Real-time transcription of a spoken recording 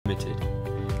wanted.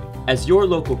 As your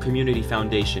local community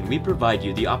foundation, we provide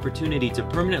you the opportunity to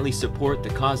permanently support the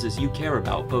causes you care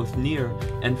about, both near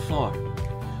and far.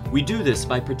 We do this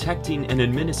by protecting and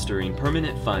administering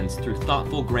permanent funds through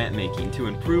thoughtful grant making to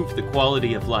improve the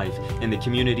quality of life in the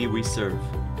community we serve.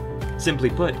 Simply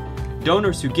put,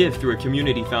 donors who give through a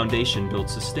community foundation build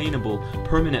sustainable,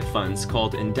 permanent funds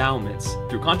called endowments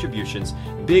through contributions,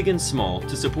 big and small,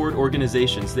 to support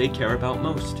organizations they care about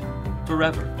most,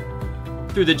 forever.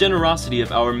 Through the generosity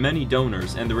of our many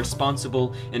donors and the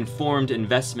responsible, informed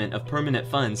investment of permanent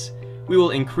funds, we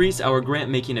will increase our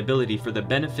grant-making ability for the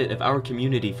benefit of our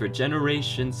community for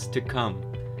generations to come.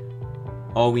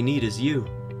 All we need is you.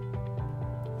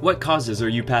 What causes are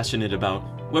you passionate about?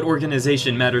 What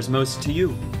organization matters most to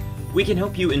you? We can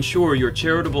help you ensure your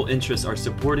charitable interests are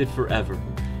supported forever.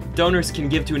 Donors can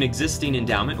give to an existing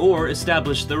endowment or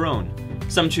establish their own.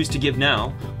 Some choose to give now,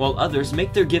 while others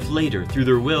make their gift later through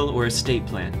their will or estate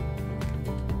plan.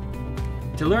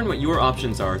 To learn what your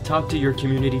options are, talk to your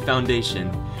community foundation.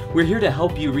 We're here to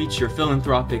help you reach your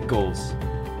philanthropic goals.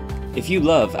 If you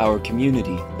love our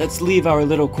community, let's leave our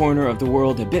little corner of the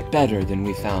world a bit better than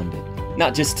we found it.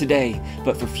 Not just today,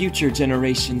 but for future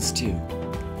generations too.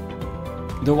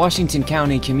 The Washington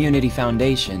County Community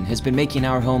Foundation has been making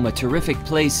our home a terrific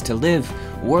place to live,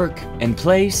 work, and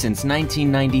play since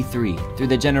 1993 through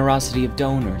the generosity of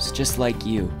donors just like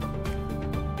you.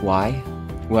 Why?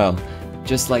 Well,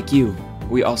 just like you,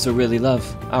 we also really love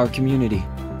our community.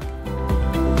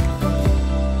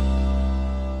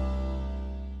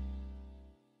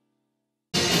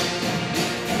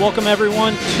 Welcome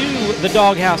everyone to the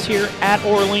Doghouse here at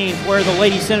Orleans, where the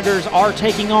Lady Senators are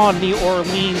taking on the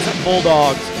Orleans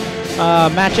Bulldogs.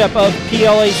 Matchup of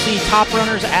PLAC top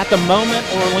runners at the moment.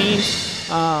 Orleans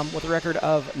with a record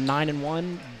of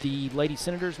 9-1. The Lady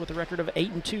Senators with a record of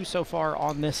 8-2 so far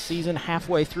on this season.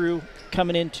 Halfway through,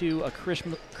 coming into a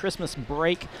Christmas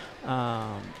break, where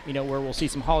we'll see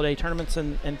some holiday tournaments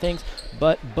and things.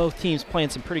 But both teams playing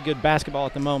some pretty good basketball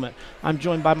at the moment. I'm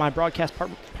joined by my broadcast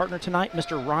partner tonight,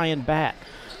 Mr. Ryan Batt.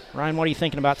 Ryan, what are you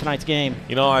thinking about tonight's game?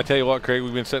 I tell you what, Craig,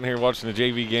 we've been sitting here watching the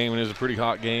JV game, and it was a pretty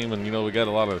hot game, and we got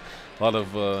a lot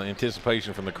of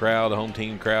anticipation from the crowd, the home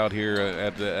team crowd here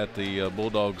at the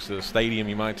Bulldogs stadium,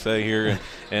 you might say here,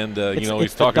 and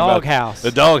he's talking about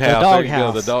the doghouse. There you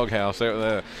go, the doghouse.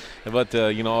 But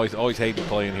always hated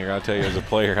playing here. I tell you, as a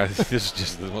player, this is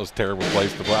just the most terrible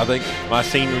place to play. I think my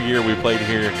senior year we played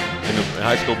here in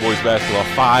high school boys basketball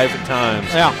 5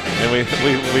 times. Yeah. And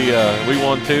we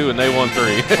won 2 and they won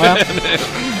 3. Well.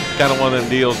 Kind of one of them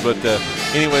deals. But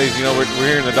anyways, we're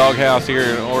here in the Doghouse here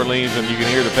in Orleans, and you can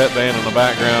hear the pep band in the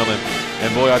background.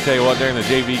 And boy, I tell you what, during the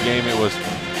JV game, it was.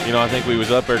 I think we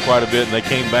was up there quite a bit, and they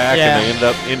came back, and they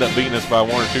ended up beating us by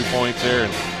 1 or 2 points there.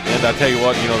 And I tell you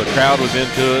what, the crowd was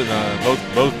into it.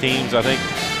 Both teams, I think,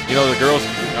 the girls.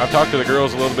 I talked to the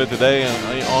girls a little bit today,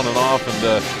 on and off, and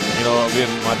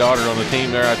being my daughter on the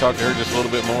team there, I talked to her just a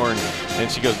little bit more, and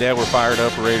she goes, "Dad, we're fired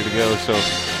up, we're ready to go." So,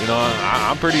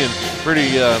 I'm pretty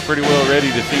well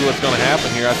ready to see what's going to happen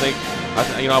here. I think.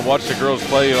 I've watched the girls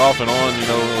play off and on,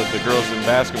 with the girls in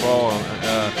basketball.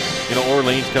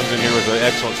 Orleans comes in here with an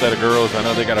excellent set of girls. I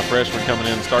know they got a freshman coming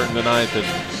in starting tonight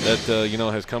that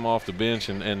has come off the bench.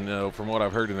 And from what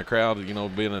I've heard in the crowd,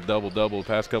 being a double-double the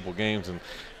past couple games.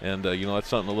 And that's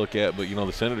something to look at. But,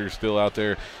 the Senators still out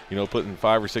there, putting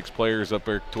 5 or 6 players up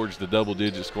there towards the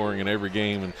double-digit scoring in every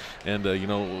game. And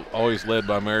always led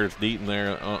by Meredith Deaton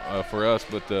there for us.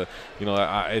 But,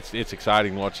 it's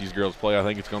exciting to watch these girls play. I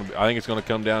think it's going to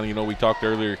come down. We talked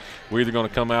earlier. We're either going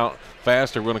to come out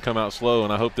fast or we're going to come out slow.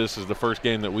 And I hope this is the first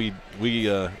game that we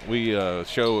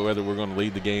show whether we're going to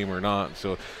lead the game or not.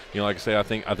 So, like I say, I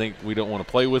think we don't want to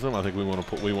play with them. I think we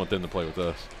want them to play with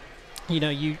us.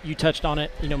 You touched on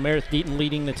it. Meredith Deaton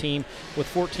leading the team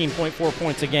with 14.4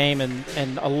 points a game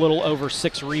and a little over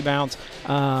 6 rebounds.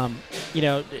 And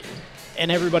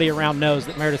everybody around knows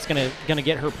that Meredith's going to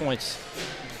get her points.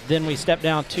 Then we step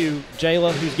down to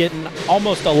Jayla, who's getting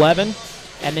almost 11,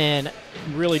 and then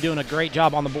really doing a great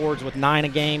job on the boards with 9 a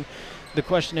game. The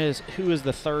question is, who is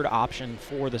the third option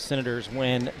for the Senators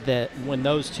when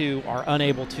those two are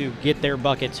unable to get their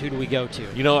buckets? Who do we go to?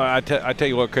 I tell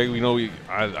you what, Craig.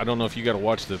 I don't know if you got to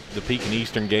watch the Pekin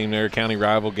Eastern game there, county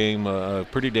rival game. A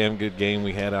pretty damn good game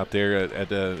we had out there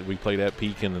we played at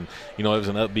Pekin, and it was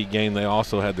an upbeat game. They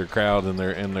also had their crowd and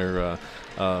their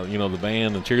you know, the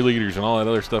band and cheerleaders and all that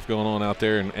other stuff going on out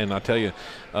there. And I tell you,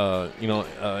 you know,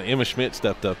 Emma Schmidt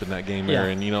stepped up in that game there,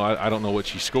 and you know, I don't know what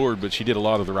she scored, but she did a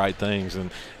lot of the right things.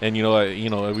 And you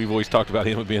know, we've always talked about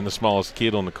Emma being the smallest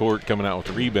kid on the court, coming out with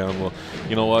the rebound. Well,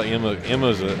 you know what,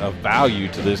 Emma's a value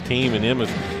to this team, and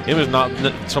Emma's not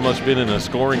so much been in a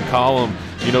scoring column,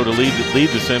 you know, to lead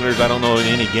the Senators. I don't know in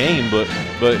any game,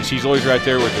 but she's always right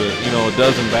there with a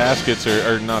dozen baskets,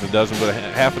 or not a dozen, but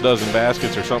half a dozen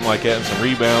baskets or something like that, and some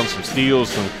rebounds, some steals,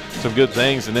 some good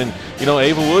things. And then, you know,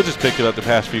 Ava Woods has picked it up the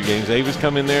past few games. Ava's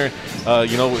come in there,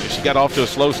 you know, she got off to a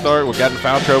slow start. We got in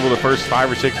foul trouble the first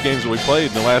 5 or 6 games that we played.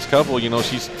 In the last couple, you know,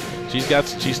 she's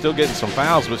still getting some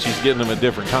fouls, but she's getting them at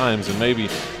different times, and maybe,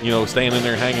 you know, staying in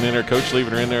there, hanging in there, coach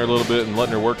leaving her in there a little bit and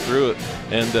letting her work through it.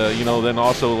 And you know, then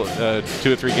also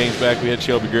 2 or 3 games back, we had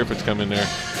Shelby Griffiths come in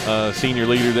there, senior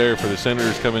leader there for the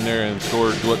Senators, come in there and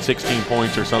scored 16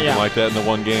 points or something like that in the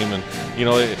one game. And you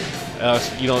know,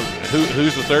 you know,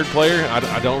 who's the third player?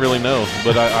 I don't really know,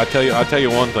 but I tell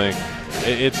you one thing.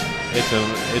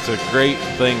 It's a great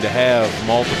thing to have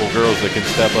multiple girls that can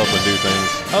step up and do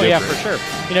things. Oh, yeah, for sure.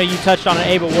 You know, you touched on it.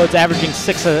 Ava Woods averaging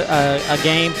 6 a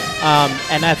game,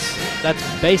 and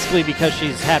that's basically because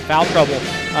she's had foul trouble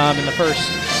in the first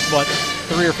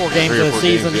 3 or 4 games of the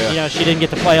season. Games, yeah. You know, she didn't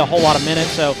get to play a whole lot of minutes,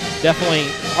 so definitely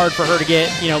hard for her to get,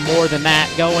 you know, more than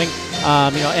that going.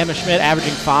 You know, Emma Schmidt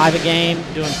averaging 5 a game,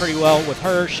 doing pretty well with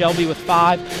her. Shelby with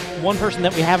 5. One person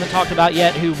that we haven't talked about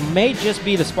yet who may just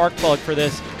be the spark plug for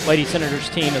this Lady Senators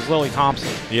team is Lily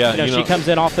Thompson. Yeah, you know, she comes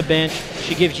in off the bench.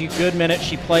 She gives you good minutes.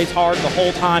 She plays hard the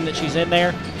whole time that she's in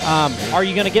there. Are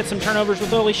you going to get some turnovers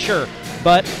with Lily? Sure.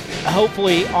 But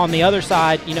hopefully on the other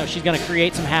side, you know, she's going to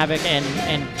create some havoc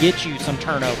and get you some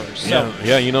turnovers. So.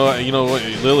 Yeah, you know what,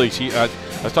 Lily,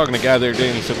 I was talking to a guy the other day,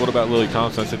 and he said, what about Lily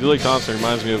Thompson? I said, Lily Thompson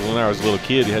reminds me of when I was a little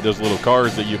kid. You had those little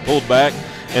cars that you pulled back,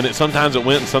 and sometimes it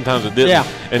went and sometimes it didn't. Yeah.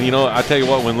 And, you know, I tell you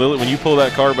what, when you pull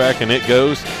that car back and it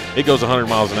goes 100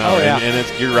 miles an hour. Oh, yeah.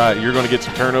 And you're right. You're going to get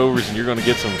some turnovers, and you're going to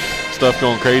get some stuff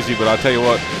going crazy. But I'll tell you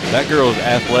what, that girl's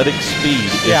athletic speed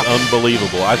is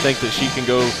unbelievable. I think that she can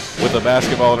go with a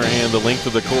basketball in her hand, the length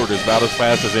of the court is about as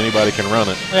fast as anybody can run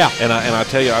it. Yeah. And I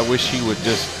tell you, I wish she would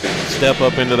just step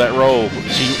up into that role.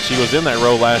 She was in that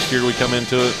role last year. We come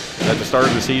into it at the start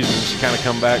of the season. She kind of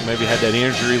come back, maybe had that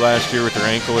injury last year with her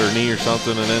ankle or knee or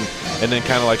something, and then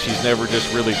kind of like she's never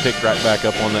just really picked right back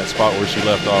up on that spot where she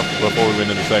left off before we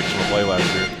went into sectional play last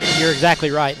year. You're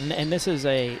exactly right, and this is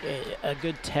a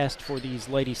good test for these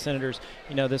Lady Senators.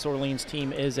 You know, this Orleans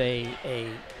team is a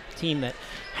team that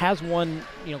has won,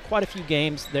 you know, quite a few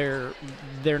games. They're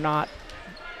not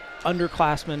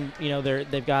underclassmen. You know,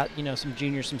 they've got, you know, some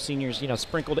juniors, some seniors, you know,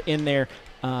 sprinkled in there.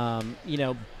 You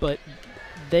know, but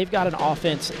they've got an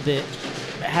offense that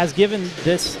has given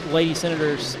this Lady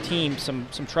Senators team some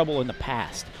trouble in the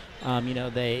past. You know,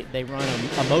 they run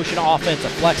a motion offense, a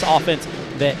flex offense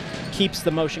that keeps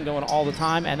the motion going all the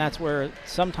time, and that's where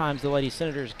sometimes the Lady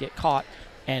Senators get caught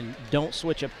and don't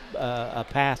switch a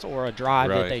pass or a drive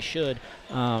that they should.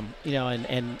 You know,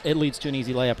 and it leads to an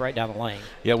easy layup right down the lane.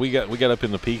 Yeah, we got up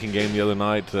in the Pekin game the other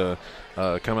night.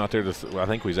 Come out there I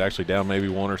think we was actually down maybe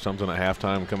 1 or something at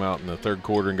halftime. Come out in the third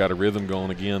quarter and got a rhythm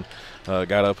going again.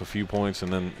 Got up a few points,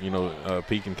 and then, you know,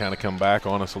 Pekin kind of come back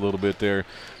on us a little bit there.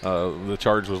 The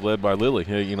charge was led by Lily.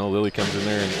 You know, Lily comes in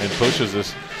there and pushes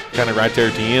us kind of right there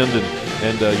at the end,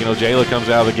 and you know, Jayla comes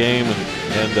out of the game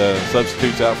and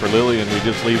substitutes out for Lily, and we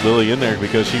just leave Lily in there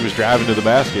because she was driving to the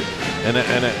basket. And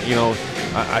you know,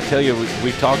 I tell you,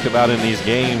 we talked about in these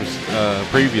games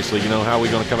previously, you know, how are we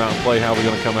going to come out and play, how are we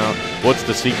going to come out, what's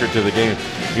the secret to the game.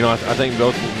 You know, I think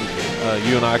both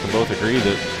you and I can both agree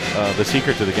that the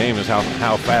secret to the game is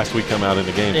how fast we come out in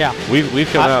the game. Yeah. We've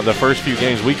come out the first few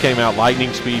games, we came out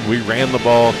lightning speed, we ran the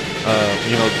ball.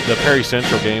 You know, the Perry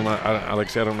Central game, like I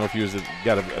said, I don't know if you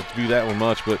got to do that one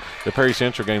much, but the Perry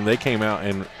Central game, they came out,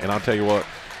 and I'll tell you what,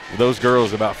 those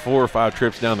girls, about 4 or 5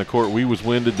 trips down the court, we was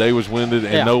winded, they was winded,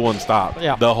 and no one stopped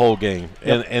the whole game.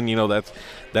 Yep. And you know,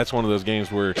 that's one of those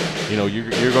games where, you know,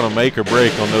 you're going to make or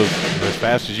break on those as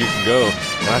fast as you can go.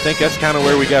 And I think that's kind of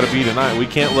where we got to be tonight. We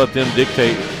can't let them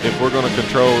dictate if we're going to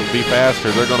control, be fast,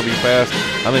 or they're going to be fast.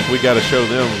 I think we got to show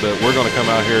them that we're going to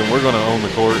come out here and we're going to own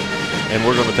the court, and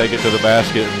we're going to take it to the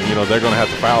basket, and, you know, they're going to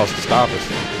have to foul us to stop us.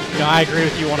 You know, I agree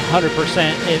with you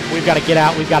 100%. We've got to get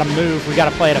out. We've got to move. We've got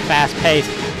to play at a fast pace.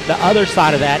 The other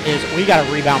side of that is we got to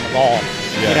rebound the ball.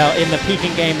 Yeah. You know, in the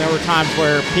Pekin game, there were times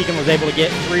where Pekin was able to get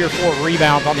 3 or 4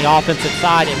 rebounds on the offensive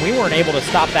side, and we weren't able to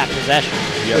stop that possession,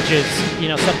 which is,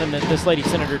 you know, something that this Lady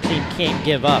Senator team can't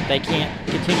give up. They can't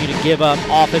continue to give up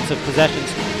offensive possessions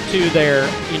to their,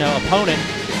 you know, opponent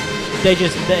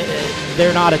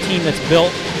they're not a team that's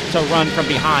built to run from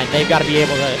behind. They've got to be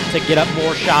able to get up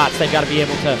more shots. They've got to be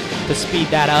able to speed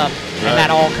that up, and that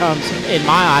all comes, in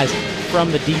my eyes,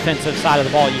 from the defensive side of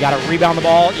the ball. You got to rebound the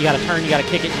ball, you got to turn, you got to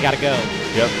kick it, you got to go.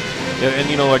 Yep. And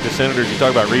you know, like the Senators, you talk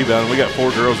about rebounding. We got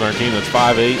 4 girls on our team that's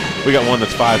 5'8". We got one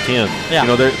that's 5'10". Yeah. You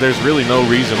know, there's really no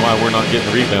reason why we're not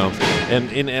getting rebounds.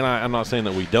 And I'm not saying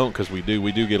that we don't, because we do.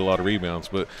 We do get a lot of rebounds.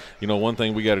 But you know, one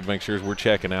thing we got to make sure is we're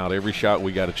checking out every shot.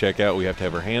 We got to check out. We have to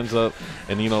have our hands up.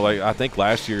 And you know, like I think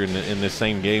last year in this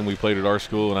same game we played at our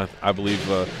school, and I believe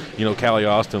you know, Callie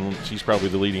Austin, she's probably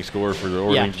the leading scorer for the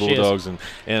Orleans Bulldogs.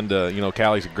 And you know,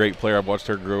 Callie's a great player. I've watched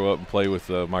her grow up and play with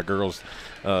my girls.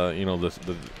 You know,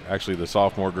 actually the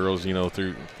sophomore girls, you know,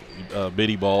 through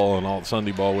biddy ball and all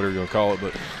Sunday ball, whatever you want to call it.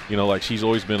 But you know, like she's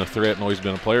always been a threat and always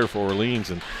been a player for Orleans.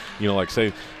 And you know, like say,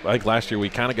 I think last year we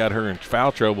kind of got her in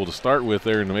foul trouble to start with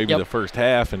there in maybe the first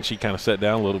half, and she kind of sat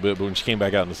down a little bit. But when she came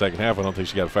back out in the second half, I don't think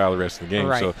she got a foul the rest of the game.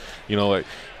 Right. So you know, like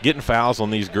getting fouls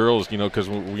on these girls, you know, because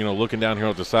you know, looking down here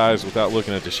at the size without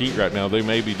looking at the sheet right now, they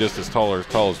may be just as tall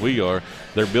as we are.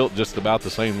 They're built just about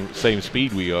the same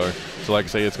speed we are. So like I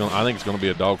say, I think it's going to be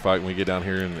a dogfight when we get down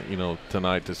here and you know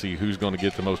tonight to see who's going to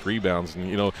get the most rebounds, and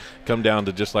you know, come down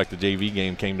to just like the JV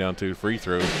game came down to free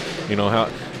throws. You know how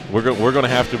we're going to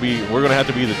have to be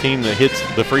the team that hits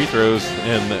the free throws.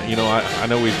 And you know, I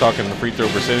know we was talking the free throw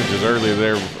percentages earlier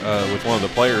there with one of the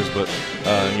players, but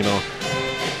you know,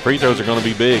 free throws are going to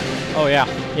be big. Oh yeah,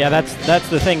 that's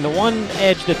the thing. The one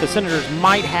edge that the Senators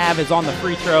might have is on the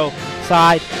free throw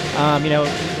side. You know,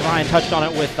 Ryan touched on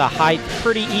it with the height,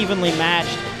 pretty evenly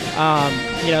matched.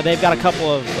 You know, they've got a couple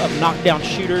of knockdown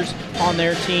shooters on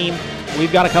their team.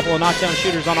 We've got a couple of knockdown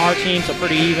shooters on our team, so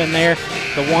pretty even there.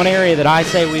 The one area that I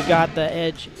say we've got the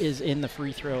edge is in the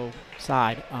free throw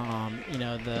side. You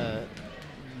know,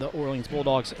 the Orleans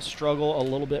Bulldogs struggle a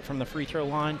little bit from the free throw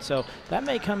line, so that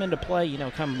may come into play, you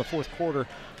know, come the fourth quarter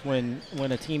when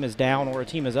a team is down or a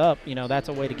team is up. You know, that's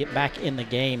a way to get back in the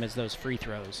game, is those free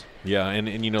throws. Yeah,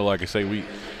 and you know, like I say,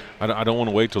 I don't want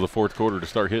to wait till the fourth quarter to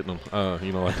start hitting them.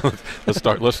 You know, like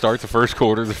let's start the first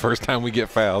quarter, the first time we get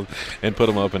fouled, and put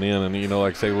them up and in. And you know,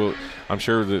 like I say, well, I'm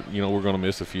sure that you know we're going to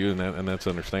miss a few, and that's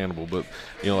understandable. But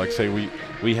you know, like I say,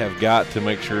 we have got to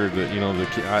make sure that you know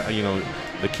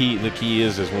the key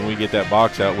is when we get that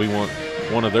box out, we want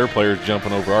one of their players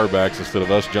jumping over our backs instead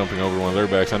of us jumping over one of their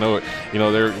backs. I know it. You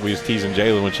know, we was teasing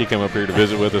Jayla when she came up here to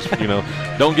visit with us. You know,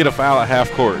 don't get a foul at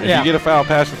half court. If you get a foul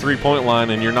past the 3-point line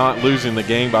and you're not losing the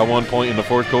game by 1 point in the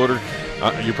fourth quarter,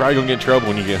 you're probably gonna get in trouble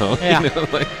when you get home. Yeah. You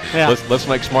know, let's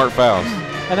make smart fouls.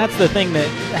 And that's the thing that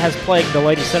has plagued the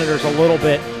Lady Senators a little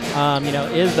bit. You know,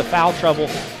 is the foul trouble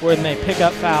when they pick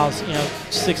up fouls, you know,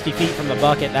 60 feet from the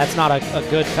bucket. That's not a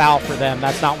good foul for them.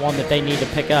 That's not one that they need to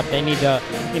pick up. They need to,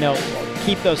 you know,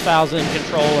 keep those fouls in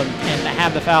control and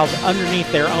have the fouls underneath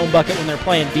their own bucket when they're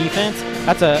playing defense.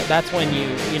 That's when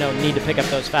you know need to pick up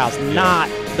those fouls, not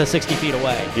the 60 feet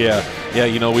away. Yeah,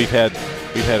 you know, we've had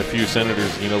a few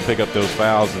Senators, you know, pick up those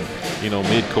fouls and you know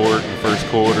mid-court and first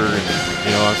quarter, and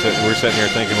you know we're sitting here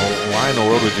thinking, well, why in the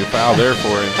world would you foul there for?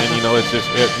 And you know, it's just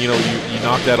you know you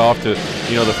knock that off to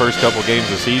you know the first couple games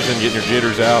of the season, getting your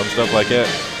jitters out and stuff like that.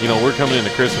 You know, we're coming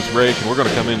into Christmas break and we're going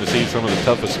to come in to see some of the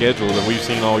toughest schedule that we've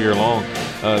seen all year long.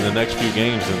 The next few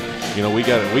games, and you know we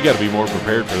got to be more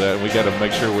prepared for that. And we got to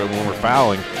make sure when we're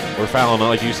fouling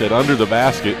like you said under the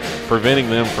basket, preventing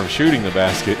them from shooting the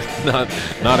basket,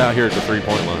 not out here at the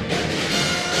 3-point line.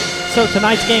 So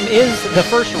tonight's game is the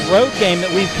first road game that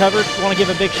we've covered. I want to give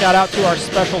a big shout out to our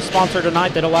special sponsor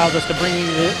tonight that allows us to bring you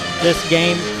this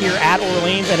game here at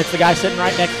Orleans, and it's the guy sitting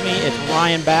right next to me. It's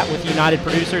Ryan Batt with United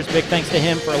Producers. Big thanks to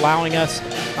him for allowing us,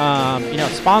 you know,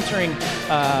 sponsoring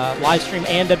Livestream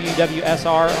and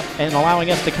WWSR and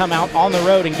allowing us to come out on the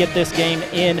road and get this game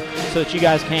in so that you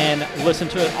guys can listen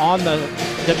to it on the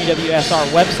WWSR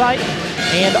website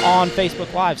and on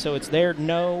Facebook Live. So it's there,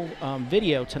 no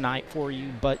video tonight for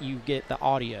you, but you get the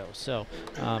audio. So,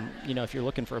 you know, if you're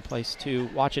looking for a place to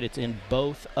watch it, it's in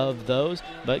both of those.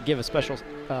 But give a special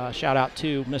shout out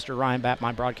to Mr. Ryan Batt,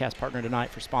 my broadcast partner tonight,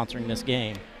 for sponsoring this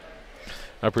game.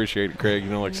 I appreciate it, Craig. You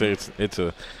know, like I say,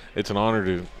 it's an honor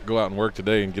to go out and work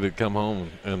today and get to come home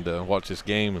and watch this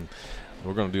game. And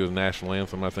we're going to do the national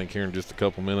anthem, I think, here in just a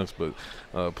couple minutes. But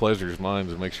pleasure is mine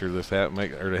to make sure this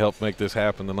to help make this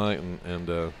happen tonight,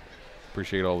 and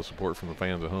appreciate all the support from the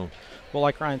fans at home. Well,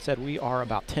 like Ryan said, we are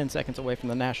about 10 seconds away from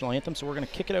the national anthem, so we're going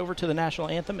to kick it over to the national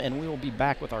anthem, and we will be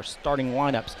back with our starting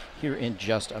lineups here in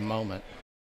just a moment.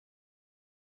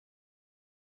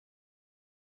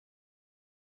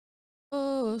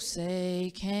 Oh,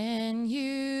 say, can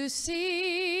you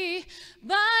see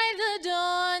by the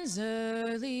dawn's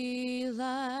early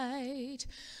light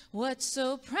what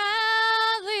so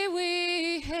proudly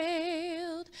we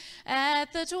hailed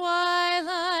at the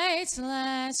twilight's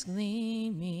last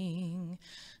gleaming,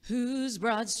 whose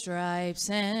broad stripes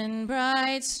and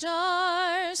bright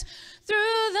stars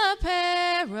through the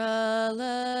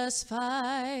perilous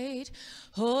fight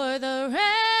o'er the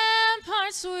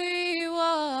ramparts we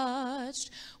watched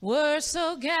were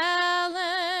so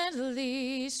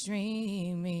gallantly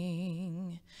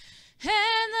streaming. And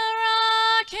the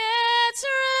rocket's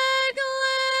red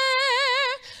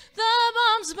glare, the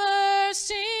bombs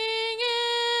bursting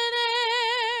in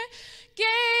air,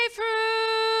 gave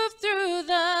proof through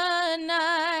the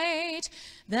night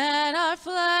that our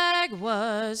flag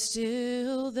was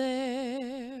still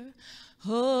there.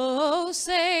 Oh,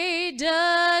 say,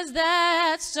 does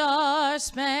that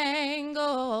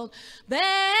star-spangled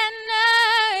banner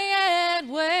yet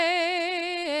wave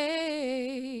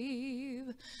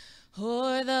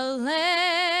o'er the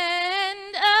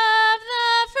land of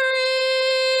the free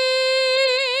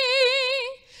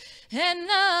and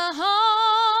the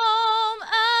home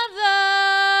of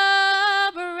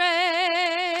the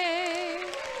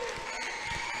brave?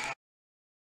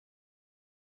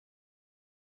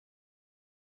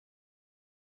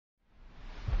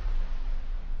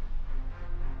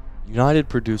 United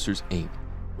Producers, Inc.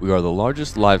 We are the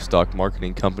largest livestock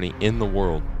marketing company in the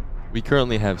world. We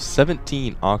currently have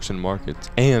 17 auction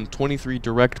markets and 23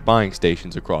 direct buying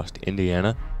stations across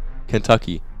Indiana,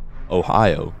 Kentucky,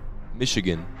 Ohio,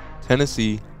 Michigan,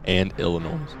 Tennessee, and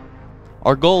Illinois.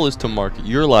 Our goal is to market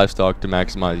your livestock to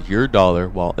maximize your dollar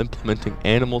while implementing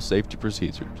animal safety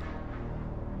procedures.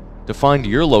 To find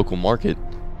your local market,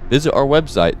 visit our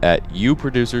website at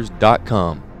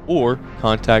uproducers.com or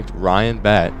contact Ryan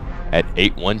Batt at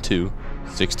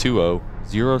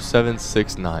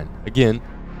 812-620-0769. Again,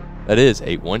 that is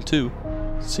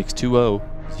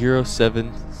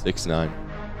 812-620-0769.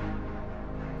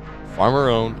 Farmer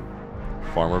owned,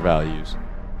 farmer values.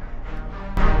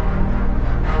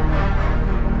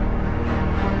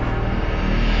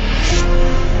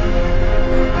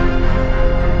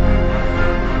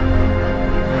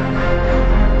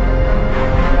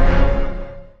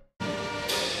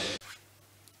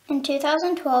 In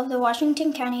 2012, the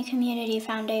Washington County Community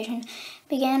Foundation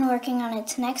began working on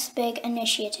its next big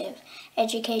initiative,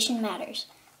 Education Matters.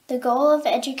 The goal of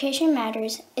Education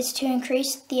Matters is to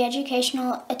increase the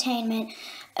educational attainment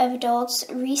of adults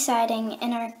residing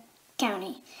in our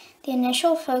county. The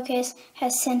initial focus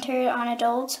has centered on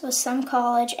adults with some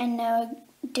college and no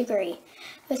degree.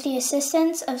 With the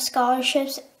assistance of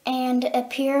scholarships and a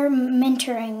peer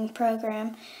mentoring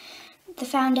program, the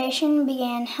foundation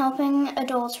began helping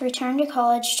adults return to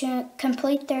college to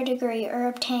complete their degree or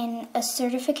obtain a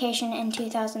certification in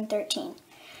 2013.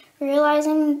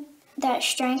 Realizing that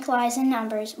strength lies in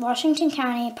numbers, Washington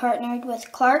County partnered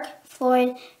with Clark,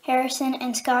 Floyd, Harrison,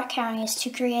 and Scott counties to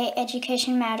create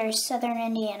Education Matters Southern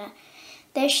Indiana.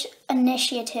 This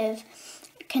initiative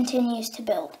continues to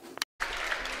build.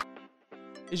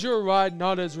 Is your ride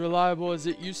not as reliable as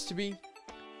it used to be?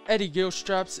 Eddie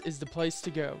Gilstraps is the place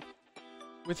to go.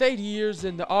 With 80 years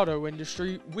in the auto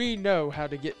industry, we know how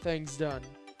to get things done.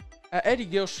 At Eddie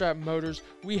Gilstrap Motors,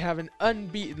 we have an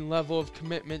unbeaten level of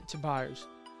commitment to buyers,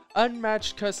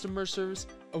 unmatched customer service,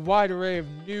 a wide array of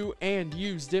new and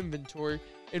used inventory,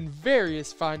 and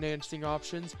various financing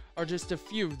options are just a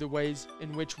few of the ways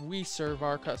in which we serve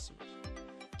our customers.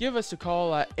 Give us a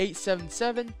call at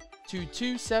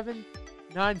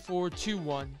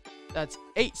 877-227-9421. That's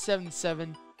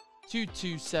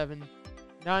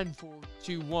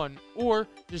 877-227-9421, or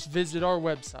just visit our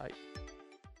website.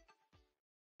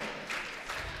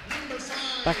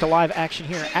 Back to live action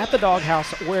here at the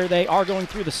Doghouse, where they are going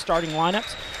through the starting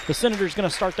lineups. The Senators going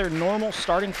to start their normal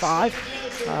starting five.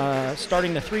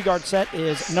 Starting the three-guard set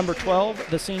is number 12,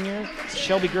 the senior,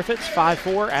 Shelby Griffiths,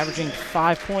 5'4", averaging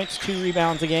 5 points, 2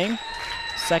 rebounds a game.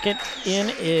 Second in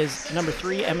is number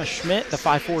 3, Emma Schmidt, the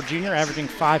 5'4" junior, averaging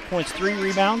 5 points, 3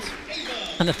 rebounds.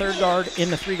 And the third guard in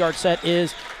the three-guard set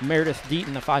is Meredith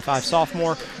Deaton, the 5'5"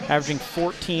 sophomore, averaging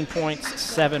 14 points,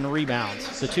 7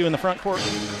 rebounds. The two in the front court,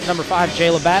 number 5,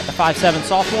 Jayla Batt, the 5'7"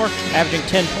 sophomore, averaging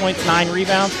 10 points, 9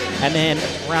 rebounds. And then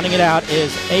rounding it out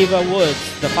is Ava Woods,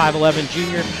 the 5'11"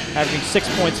 junior, averaging 6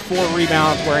 points, 4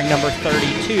 rebounds, wearing number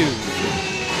 32.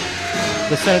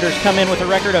 The Senators come in with a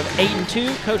record of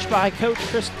 8-2, coached by Coach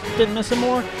Kristen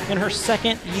Missamore in her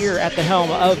second year at the helm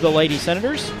of the Lady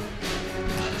Senators.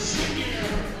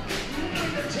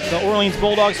 The Orleans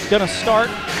Bulldogs going to start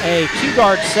a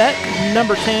two-guard set.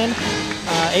 Number 10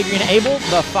 Adrian Abel,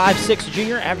 the 5'6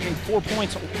 junior, averaging 4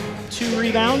 points, 2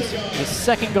 rebounds. The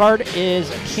second guard is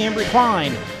Cambry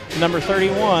Klein, number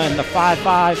 31, the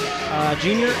 5'5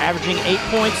 junior, averaging 8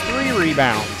 points, 3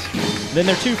 rebounds. Then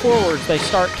their two forwards, they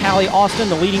start Callie Austin,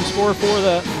 the leading scorer for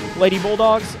the Lady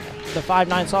Bulldogs, the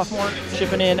 5'9 sophomore,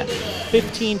 chipping in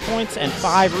 15 points and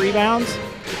 5 rebounds.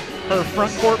 Her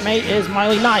front court mate is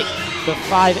Miley Knight, the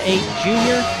 5'8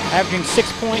 junior, averaging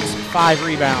 6 points, 5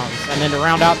 rebounds. And then to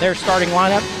round out their starting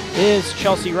lineup is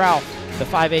Chelsea Ralph, the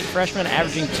 5'8 freshman,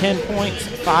 averaging 10 points,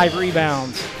 5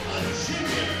 rebounds.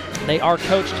 They are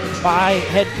coached by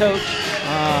head coach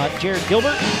Jared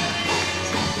Gilbert.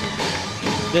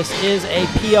 This is a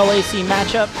PLAC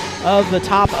matchup of the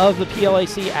top of the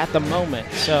PLAC at the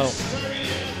moment. So,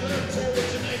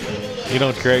 you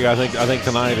know, Craig, I think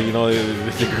tonight, you know,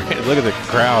 look at the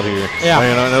crowd here. Yeah.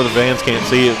 Man, I know the fans can't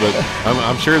see it, but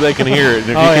I'm sure they can hear it. And if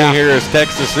you can't hear us,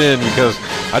 text us in, because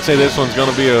I'd say this one's going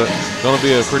to be a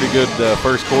pretty good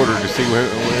first quarter to see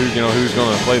who's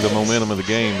going to play the momentum of the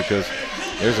game, because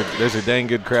there's a dang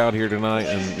good crowd here tonight,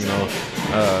 and you know,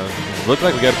 look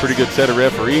like we got a pretty good set of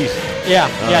referees. Yeah,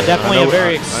 definitely a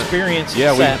very experienced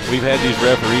set. We've had these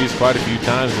referees quite a few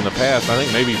times in the past. I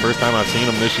think maybe first time I've seen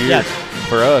them this year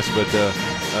for us, but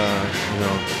you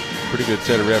know, pretty good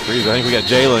set of referees. I think we got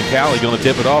Jayla and Callie going to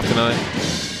tip it off tonight.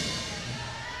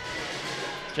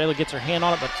 Jayla gets her hand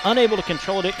on it, but unable to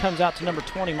control it. It comes out to number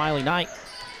 20, Miley Knight.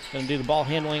 Going to do the ball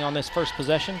handling on this first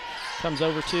possession. Comes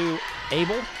over to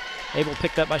Abel. Abel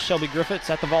picked up by Shelby Griffiths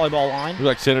at the volleyball line. Looks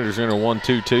like Senators are in a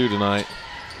 1-2-2 tonight.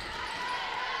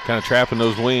 Kind of trapping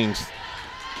those wings.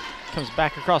 Comes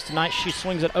back across to Knight. She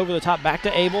swings it over the top, back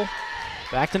to Abel.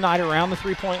 Back to Knight around the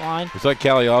three-point line. It's like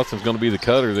Callie Austin's going to be the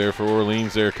cutter there for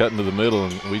Orleans there, cutting to the middle,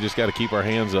 and we just got to keep our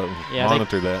hands up and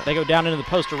monitor that. They go down into the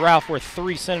post to Ralph, where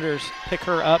 3 Senators pick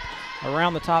her up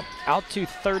around the top, out to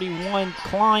 31.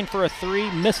 Klein for a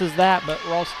 3, misses that, but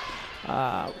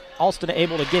Alston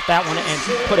able to get that one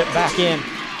and put it back in.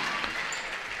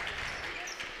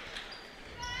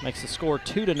 Makes the score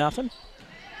 2-0.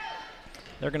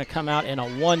 They're going to come out in a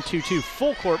 1-2-2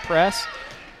 full court press.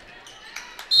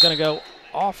 Going to go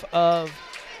off of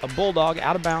a Bulldog,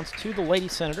 out of bounds to the Lady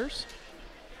Senators.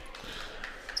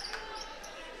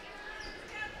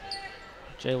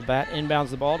 Jayla Batt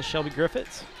inbounds the ball to Shelby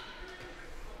Griffiths.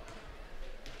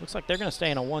 Looks like they're going to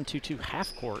stay in a 1-2-2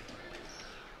 half court.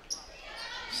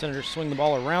 Senators swing the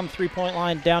ball around the three-point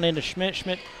line, down into Schmidt.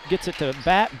 Schmidt gets it to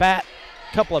Batt. Batt,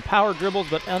 couple of power dribbles,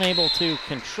 but unable to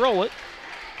control it.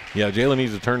 Yeah, Jayla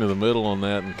needs to turn to the middle on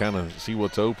that and kind of see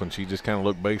what's open. She just kind of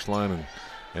looked baseline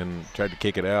and tried to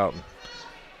kick it out.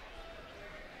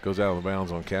 Goes out of the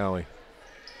bounds on Callie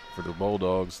for the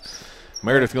Bulldogs.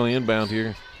 Meredith going to inbound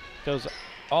here. Goes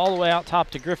all the way out top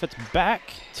to Griffiths, back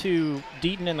to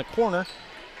Deaton in the corner.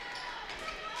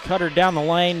 Cutter down the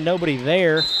lane, nobody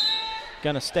there.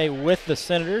 Going to stay with the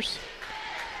Senators.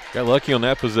 Got lucky on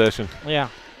that possession. Yeah,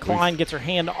 Klein gets her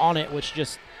hand on it, which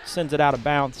just sends it out of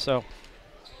bounds. So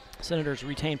Senators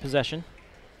retain possession.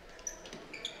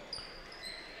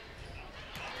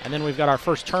 And then we've got our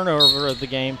first turnover of the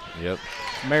game. Yep.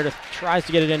 Meredith tries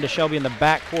to get it into Shelby in the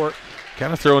backcourt.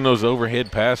 Kind of throwing those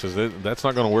overhead passes. That's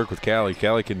not going to work with Callie.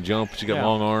 Callie can jump. She got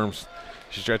long arms.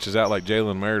 She stretches out like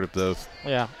Jalen Meredith does.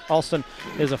 Yeah, Alston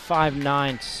is a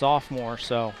 5'9 sophomore,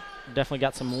 so definitely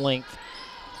got some length.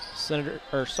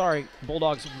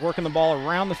 Bulldogs working the ball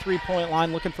around the three-point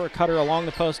line, looking for a cutter along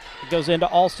the post. It goes into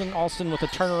Alston. Alston with a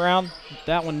turnaround.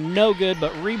 That one no good,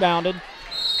 but rebounded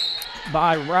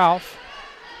by Ralph.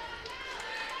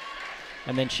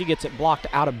 And then she gets it blocked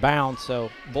out of bounds, so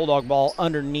Bulldog ball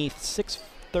underneath.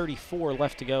 6:34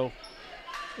 left to go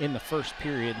in the first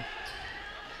period.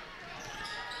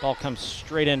 Ball comes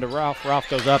straight into Ralph. Ralph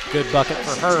goes up, good bucket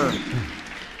for her.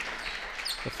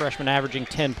 The freshman averaging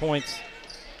 10 points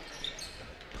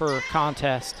per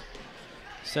contest.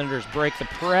 Senators break the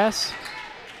press.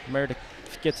 Meredith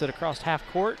gets it across half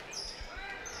court.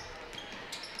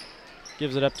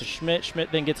 Gives it up to Schmidt.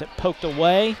 Schmidt then gets it poked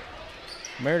away.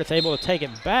 Meredith able to take it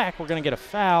back. We're going to get a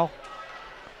foul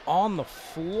on the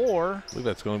floor. I believe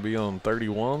that's going to be on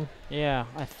 31. Yeah,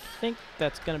 I think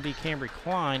that's going to be Cambry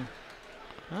Klein.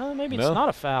 Maybe it's not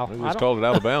a foul. Maybe it's called it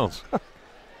out of bounds.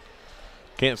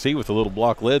 Can't see with the little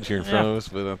block ledge here in front of us,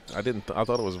 but I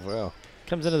thought it was a foul.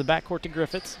 Comes into the backcourt to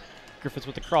Griffiths. Griffiths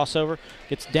with the crossover.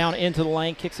 Gets down into the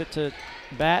lane, kicks it to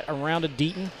Batt around to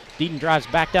Deaton. Deaton drives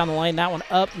back down the lane. That one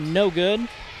up, no good.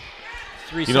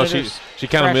 Three Senators she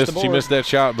kind of missed. She missed that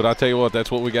shot, but I tell you what, that's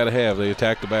what we got to have. They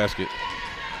attack the basket.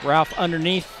 Ralph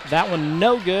underneath. That one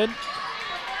no good.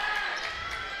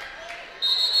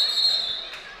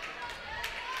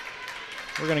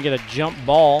 We're going to get a jump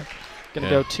ball Going to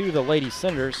go to the Lady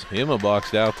Senators. Emma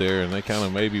boxed out there, and they kind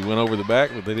of maybe went over the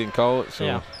back, but they didn't call it. So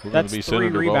yeah, we're going to be that's 3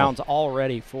 Senator rebounds ball.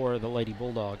 already for the Lady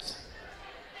Bulldogs.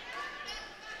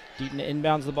 Deaton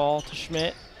inbounds the ball to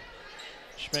Schmidt.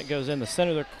 Schmidt goes in the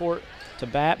center of the court to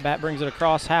Bat. Bat brings it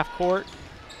across half court,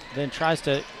 then tries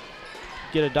to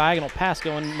get a diagonal pass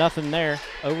going. Nothing there.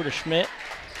 Over to Schmidt.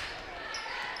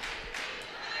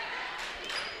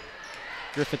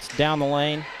 Griffiths down the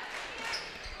lane.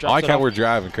 I like how we're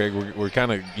driving, Craig. We're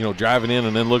kind of, driving in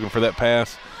and then looking for that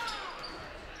pass.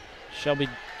 Shelby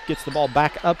gets the ball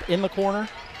back up in the corner.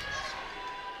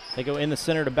 They go in the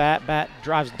center to Bat. Bat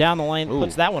drives down the lane,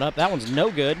 puts that one up. That one's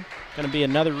no good. Going to be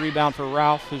another rebound for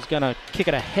Ralph, who's going to kick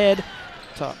it ahead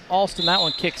to Alston. That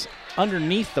one kicks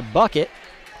underneath the bucket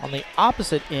on the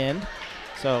opposite end.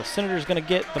 So Senator's going to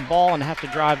get the ball and have to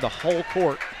drive the whole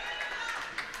court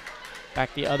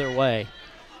back the other way.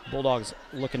 Bulldogs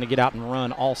looking to get out and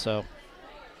run also.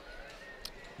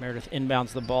 Meredith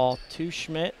inbounds the ball to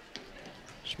Schmidt.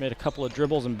 Schmidt a couple of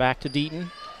dribbles and back to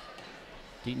Deaton.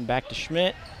 Deaton back to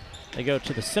Schmidt. They go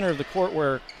to the center of the court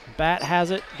where Bat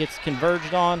has it, gets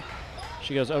converged on.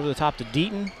 She goes over the top to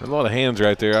Deaton. There's a lot of hands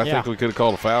right there. I think we could have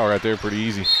called a foul right there pretty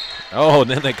easy. Oh, and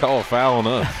then they call a foul on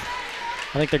us.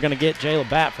 I think they're going to get Jayla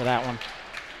Bat for that one.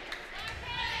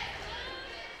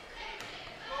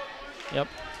 Yep.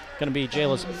 Going to be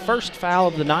Jayla's first foul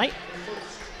of the night.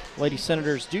 Lady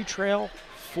Senators do trail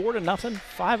 4-0.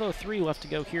 5:03 left to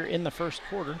go here in the first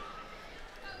quarter.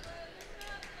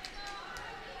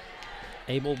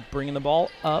 Abel bringing the ball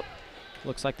up.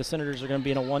 Looks like the Senators are going to be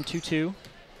in a 1-2-2.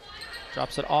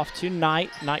 Drops it off to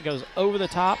Knight. Knight goes over the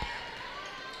top.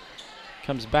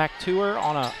 Comes back to her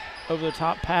on a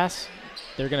over-the-top pass.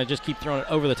 They're going to just keep throwing it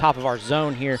over the top of our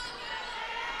zone here.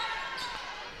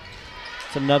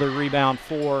 It's another rebound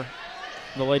for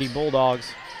the Lady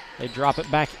Bulldogs. They drop it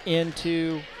back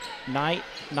into Knight.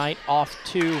 Knight off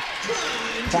to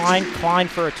Klein. Klein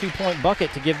for a 2-point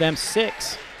bucket to give them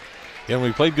 6. Yeah,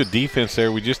 we played good defense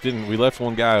there. We just didn't. We left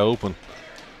one guy open.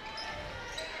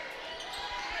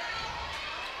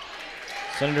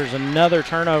 Senators another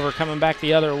turnover coming back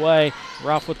the other way.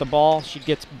 Ralph with the ball. She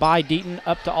gets by Deaton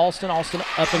up to Alston. Alston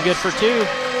up and good for 2.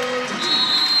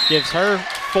 Gives her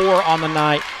 4 on the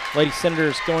night. Lady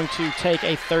Senators going to take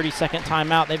a 30-second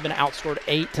timeout. They've been outscored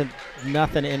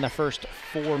 8-0 in the first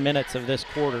 4 minutes of this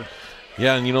quarter.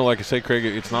 Yeah, and like I say, Craig,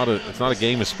 it's not a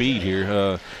game of speed here.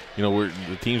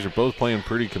 The teams are both playing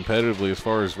pretty competitively as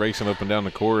far as racing up and down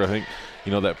the court. I think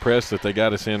that press that they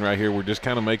got us in right here, we're just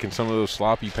kind of making some of those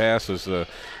sloppy passes. That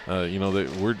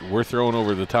we're throwing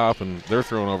over the top and they're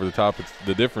throwing over the top.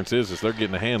 The difference is they're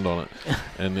getting a hand on it,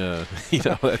 and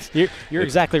that's you're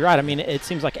exactly right. I mean, it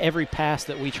seems like every pass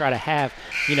that we try to have,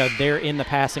 they're in the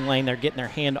passing lane, they're getting their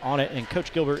hand on it, and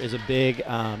Coach Gilbert is a big,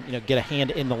 get a hand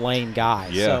in the lane guy.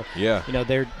 Yeah, so, yeah.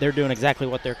 They're doing exactly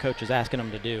what their coach is asking them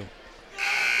to do.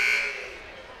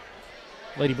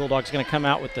 Lady Bulldogs going to come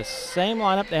out with the same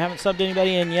lineup. They haven't subbed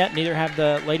anybody in yet. Neither have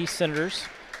the Lady Senators.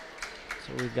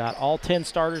 So we've got all 10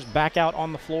 starters back out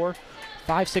on the floor.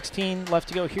 5:16 left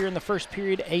to go here in the first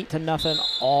period. 8-0,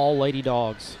 all Lady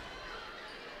Dogs.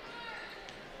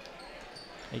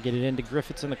 They get it into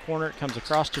Griffiths in the corner. It comes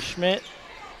across to Schmidt.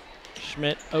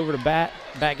 Schmidt over to Bat.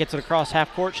 Bat gets it across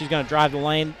half court. She's going to drive the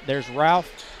lane. There's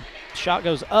Ralph. Shot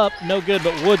goes up. No good,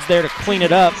 but Woods there to clean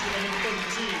it up.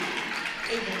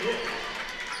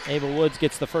 Abel Woods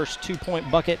gets the first 2-point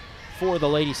bucket for the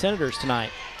Lady Senators tonight.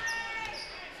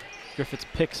 Griffiths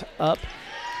picks up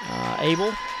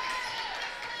Abel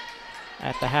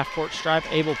at the half-court stripe.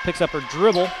 Abel picks up her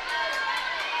dribble,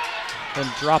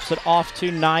 then drops it off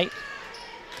to Knight.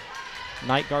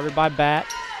 Knight guarded by Bat.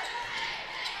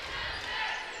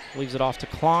 Leaves it off to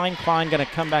Klein. Klein going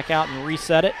to come back out and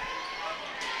reset it.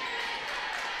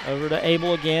 Over to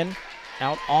Abel again.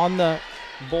 Out on the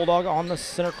Bulldog on the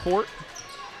center court.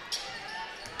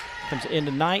 Comes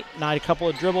into Knight. Knight a couple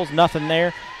of dribbles, nothing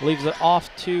there. Leaves it off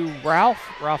to Ralph.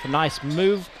 Ralph a nice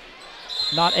move.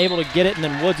 Not able to get it, and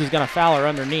then Woods is going to foul her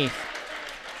underneath.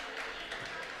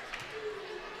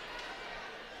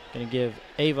 Going to give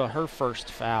Ava her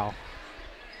first foul.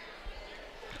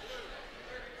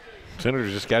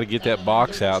 Senators just got to get that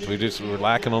box out. We're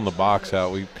lacking on the box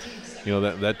out.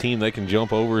 That team, they can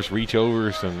jump over us, reach over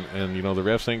us, and the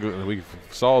refs think we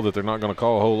saw that they're not going to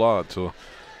call a whole lot. So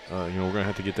we're going to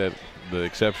have to get the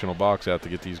exceptional box out to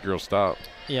get these girls stopped.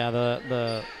 Yeah,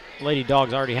 the Lady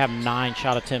Dogs already have 9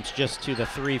 shot attempts just to the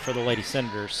 3 for the Lady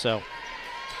Senators. So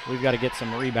we've got to get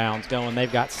some rebounds going.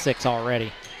 They've got 6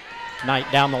 already.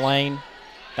 Knight down the lane.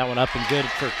 That one up and good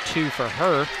for 2 for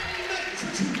her.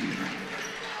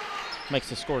 Makes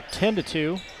the score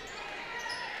 10-2.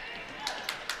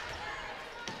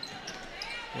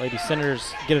 Lady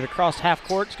Senators get it across half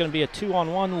court. It's going to be a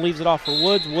 2-on-1. Leaves it off for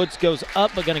Woods. Woods goes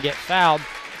up, but going to get fouled.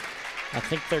 I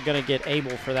think they're going to get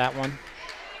Abel for that one.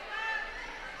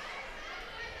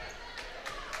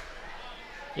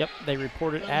 Yep, they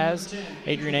report it as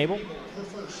Adrian Abel.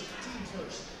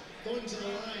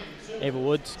 Abel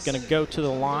Woods going to go to the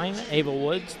line. Abel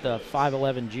Woods, the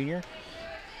 5'11 junior,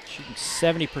 shooting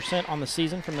 70% on the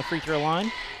season from the free throw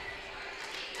line.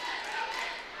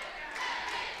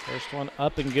 First one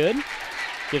up and good.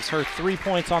 Gives her 3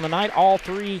 points on the night. All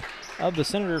 3 of the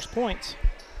Senators' points.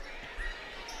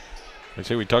 I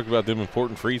say we talked about them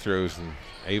important free throws, and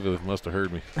Ava must have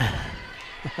heard me.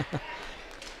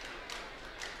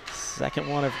 Second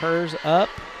one of hers up,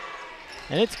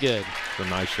 and it's good. It's a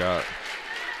nice shot.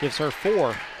 Gives her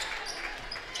 4.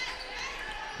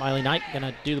 Miley Knight going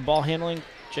to do the ball handling.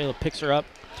 Jayla picks her up,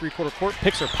 3/4 court,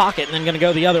 picks her pocket, and then going to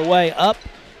go the other way up.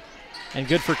 And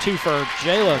good for 2 for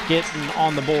Jayla getting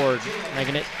on the board,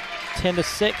 making it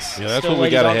 10-6. Yeah, that's what we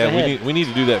got to have. We need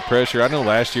to do that pressure. I know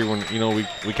last year when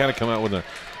we kind of come out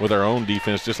with our own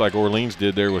defense, just like Orleans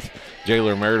did there with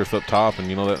Jayla Meredith up top, and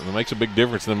that makes a big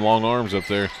difference. Them long arms up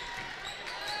there.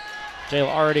 Jayla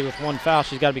already with 1 foul.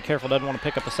 She's got to be careful. Doesn't want to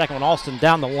pick up a second one. Alston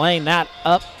down the lane. That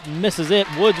up, misses it.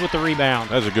 Woods with the rebound.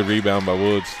 That was a good rebound by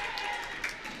Woods.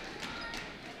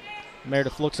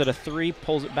 Meredith looks at a 3,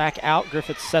 pulls it back out.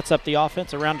 Griffiths sets up the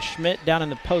offense around to Schmidt, down in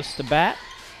the post to Bat.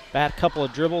 Bat, couple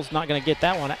of dribbles, not going to get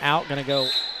that one out. Going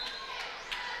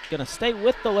to stay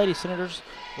with the Lady Senators.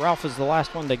 Ralph is the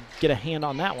last one to get a hand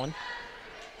on that one.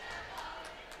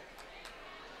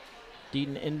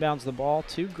 Deaton inbounds the ball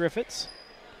to Griffiths.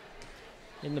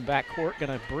 In the backcourt,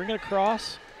 going to bring it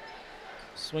across.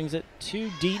 Swings it to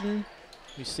Deaton.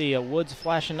 You see a Woods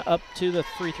flashing up to the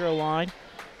free throw line.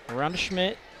 Around to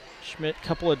Schmidt. Schmidt,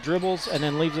 couple of dribbles, and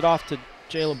then leaves it off to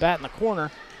Jayla Bat in the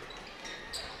corner.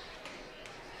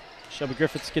 Shelby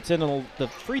Griffiths gets into the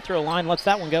free throw line, lets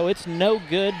that one go. It's no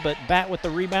good, but Bat with the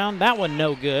rebound. That one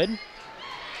no good.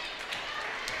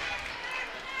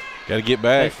 Got to get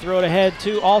back. They throw it ahead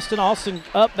to Alston. Alston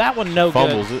up. That one no good.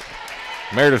 Fumbles it.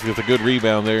 Meredith gets a good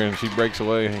rebound there, and she breaks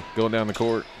away going down the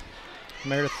court.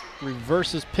 Meredith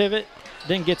reverses pivot,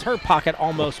 then gets her pocket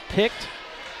almost picked.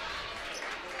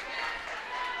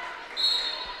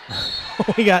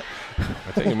 We got.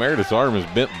 I think Meredith's arm is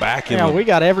bent back. Yeah, we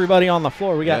got everybody on the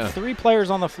floor. We got 3 players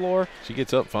on the floor. She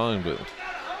gets up fine, but.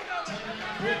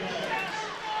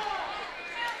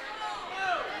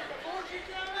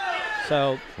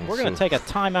 So we're going to take a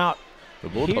timeout. The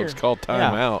Bulldogs here. called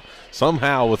timeout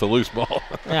somehow with a loose ball.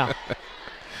 Yeah.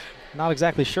 Not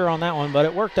exactly sure on that one, but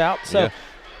it worked out. So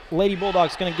Lady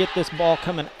Bulldogs going to get this ball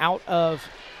coming out of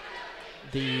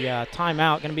the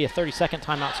timeout. Going to be a 30-second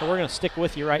timeout, so we're going to stick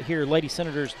with you right here. Lady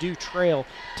Senators do trail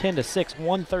 10-6,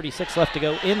 1:36 left to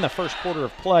go in the first quarter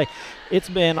of play. It's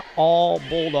been all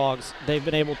Bulldogs. They've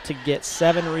been able to get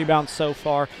 7 rebounds so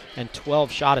far and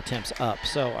 12 shot attempts up.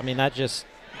 So, I mean, that just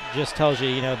tells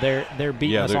you, they're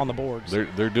beating us on the boards.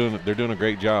 They're doing a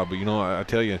great job. But I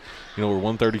tell you, we're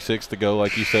 1:36 to go,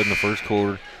 like you said, in the first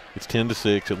quarter. It's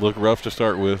 10-6. It looked rough to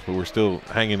start with, but we're still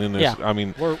hanging in this. Yeah, I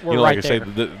mean, we're like right I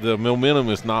said, the momentum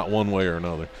is not one way or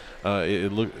another.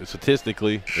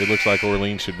 Statistically, it looks like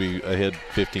Orleans should be ahead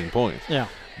 15 points. Yeah.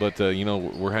 But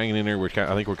we're hanging in there.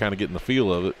 I think we're kind of getting the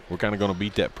feel of it. We're kind of going to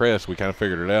beat that press. We kind of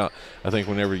figured it out. I think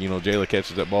whenever Jayla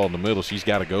catches that ball in the middle, she's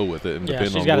got to go with it and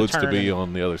depend on Woods to be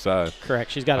on the other side. Correct.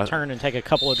 She's got to turn and take a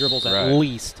couple of dribbles at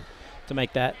least to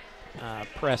make that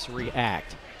press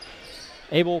react.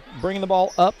 Abel bringing the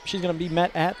ball up. She's going to be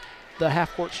met at the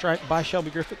half-court stripe by Shelby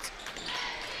Griffiths.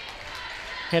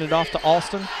 Handed off to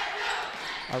Alston.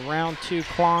 Around to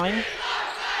Klein.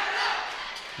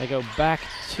 They go back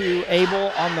to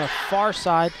Abel on the far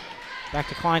side. Back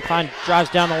to Klein. Klein drives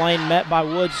down the lane, met by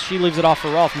Woods. She leaves it off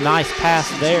for Rolfe. Nice pass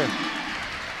there.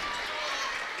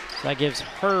 So that gives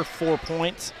her 4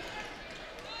 points.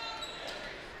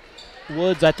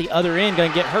 Woods at the other end,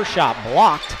 going to get her shot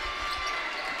blocked.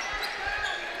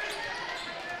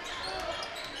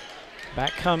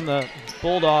 Back come the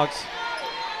Bulldogs.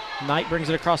 Knight brings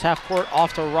it across half court,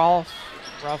 off to Rolfe.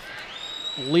 Rolfe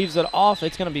leaves it off.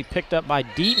 It's going to be picked up by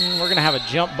Deaton. We're going to have a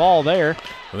jump ball there.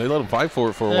 Well, they let him fight for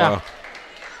it for a while.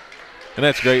 And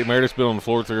that's great. Meredith's been on the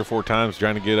floor 3 or 4 times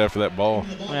trying to get after that ball.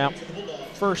 Yeah.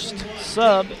 First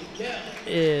sub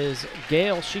is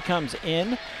Gail. She comes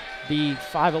in, the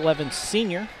 5'11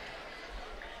 senior.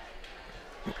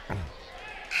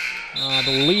 I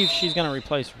believe she's going to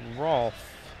replace Rolfe.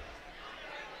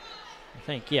 I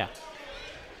think, yeah.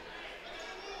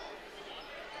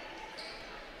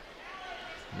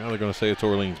 Now they're going to say it's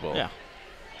Orleans ball. Yeah.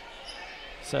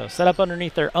 So set up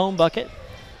underneath their own bucket.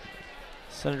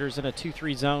 Senators in a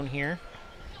 2-3 zone here.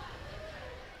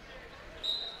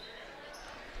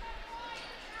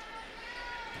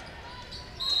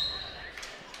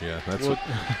 Yeah, that's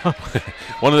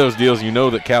one of those deals. You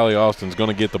know that Callie Austin's going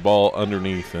to get the ball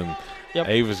underneath, and Yep.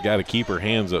 Ava's got to keep her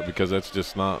hands up because that's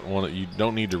just not one that you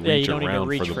don't need to reach around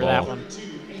for the ball. That one.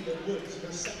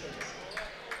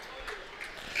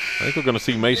 I think we're going to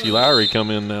see Macy Lowry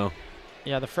come in now.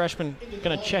 Yeah, the freshman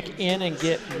going to check in and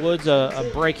get Woods a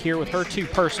break here with her 2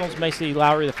 personals. Macy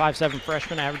Lowry, the 5'7"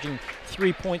 freshman, averaging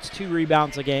 3 points, 2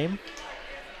 rebounds a game.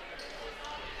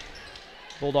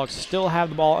 Bulldogs still have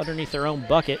the ball underneath their own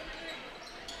bucket.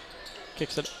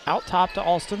 Kicks it out top to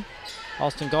Alston.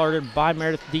 Alston guarded by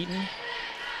Meredith Deaton.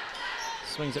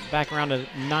 Swings it back around to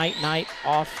Knight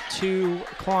off to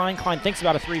Klein. Klein thinks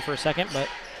about a 3 for a second, but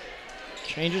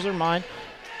changes her mind.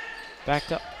 Back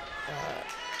to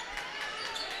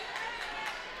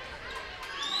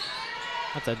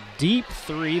that's a deep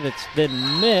 3 that's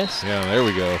been missed. Yeah, there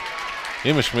we go.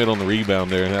 Emma Schmidt on the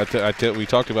rebound there, and we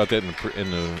talked about that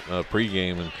in the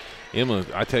pregame. And Emma,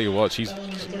 I tell you what,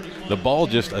 the ball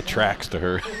just attracts to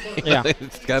her. Yeah,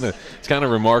 it's kind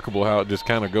of remarkable how it just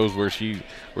kind of goes where she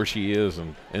is,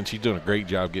 and she's doing a great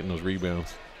job getting those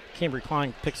rebounds. Cambry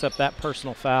Klein picks up that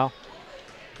personal foul.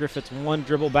 Griffiths 1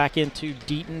 dribble back into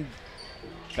Deaton,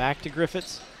 back to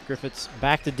Griffiths. Griffiths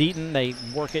back to Deaton. They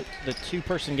work it the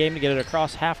 2-person game to get it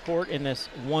across half court in this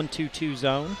 1-2-2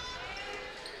 zone.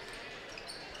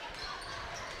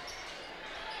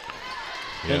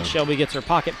 Yeah. Then Shelby gets her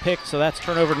pocket picked, so that's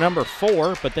turnover number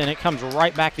 4, but then it comes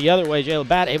right back the other way. Jayla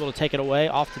Batt able to take it away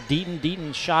off to Deaton.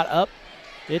 Deaton shot up.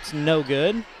 It's no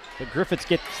good, but Griffiths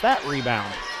gets that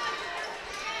rebound.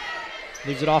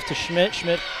 Leaves it off to Schmidt.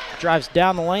 Schmidt drives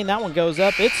down the lane. That one goes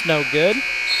up. It's no good.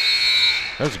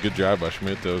 That was a good drive by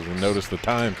Schmidt, though, and notice the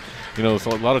time. You know, so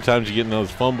a lot of times you get in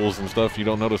those fumbles and stuff, you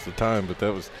don't notice the time, but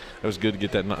that was good to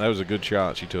get that. That was a good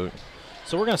shot she took.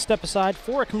 So we're going to step aside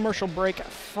for a commercial break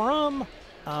from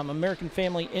American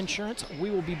Family Insurance.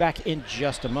 We will be back in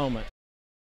just a moment.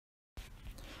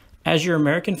 As your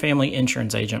American Family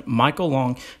Insurance agent, Michael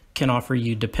Long can offer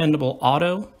you dependable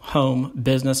auto, home,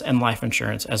 business, and life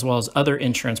insurance, as well as other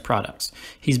insurance products.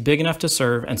 He's big enough to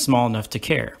serve and small enough to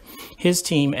care. His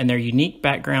team and their unique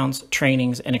backgrounds,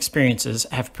 trainings, and experiences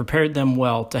have prepared them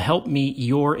well to help meet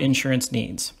your insurance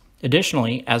needs.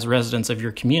 Additionally, as residents of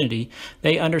your community,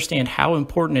 they understand how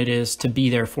important it is to be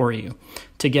there for you.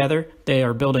 Together, they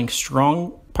are building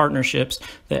strong partnerships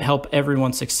that help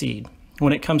everyone succeed.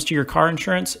 When it comes to your car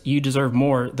insurance, you deserve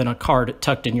more than a card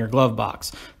tucked in your glove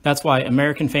box. That's why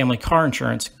American Family Car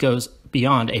Insurance goes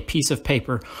beyond a piece of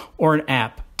paper or an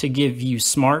app to give you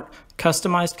smart,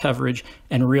 customized coverage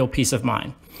and real peace of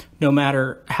mind. No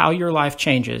matter how your life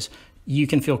changes, you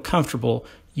can feel comfortable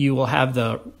you will have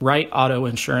the right auto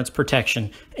insurance protection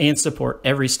and support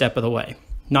every step of the way.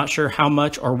 Not sure how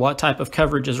much or what type of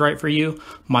coverage is right for you?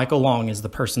 Michael Long is the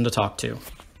person to talk to.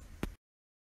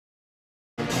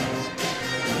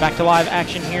 Back to live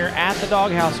action here at the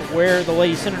Doghouse, where the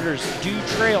Lady Senators do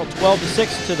trail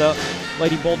 12-6 to the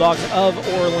Lady Bulldogs of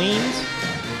Orleans.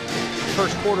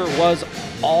 First quarter was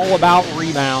all about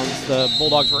rebounds. The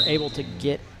Bulldogs were able to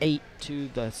get 8 to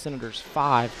the Senators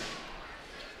 5.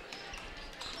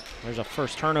 There's a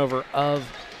first turnover of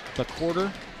the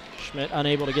quarter. Schmidt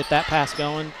unable to get that pass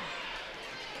going.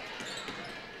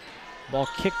 Ball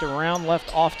kicked around,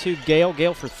 left off to Gale.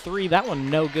 Gale for 3. That one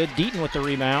no good. Deaton with the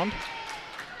rebound.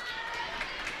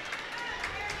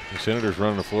 The Senators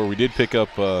running the floor. We did pick up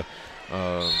number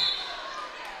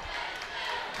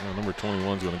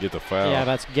 21 is going to get the foul. Yeah,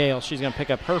 that's Gale. She's going to pick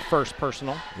up her first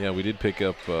personal. Yeah, we did pick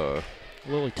up Lily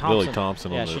Thompson. Lily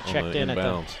Thompson on the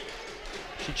inbounds.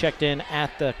 She checked in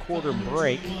at the quarter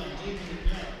break. The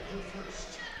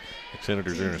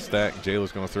Senators are in a stack.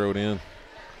 Jayla's going to throw it in.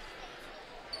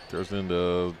 Throws it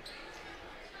into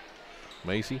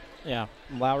Macy. Yeah,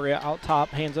 Lowry out top,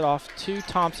 hands it off to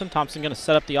Thompson. Thompson going to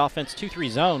set up the offense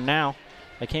 2-3 zone now.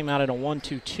 They came out in a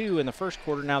 1-2-2 in the first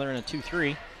quarter. Now they're in a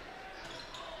 2-3.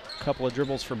 Couple of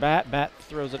dribbles for Batt. Batt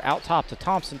throws it out top to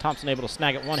Thompson. Thompson able to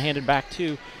snag it one-handed back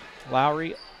to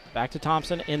Lowry. Back to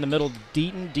Thompson. In the middle,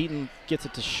 Deaton. Deaton gets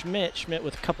it to Schmidt. Schmidt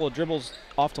with a couple of dribbles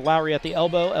off to Lowry at the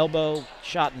elbow. Elbow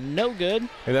shot no good.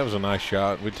 Hey, that was a nice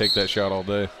shot. We'd take that shot all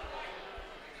day.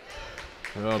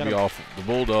 That'll be off the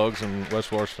Bulldogs and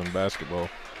West Washington basketball.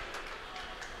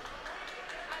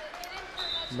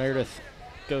 Meredith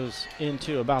goes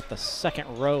into about the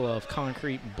second row of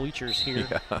concrete bleachers here.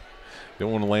 Yeah.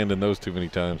 Don't want to land in those too many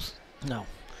times. No.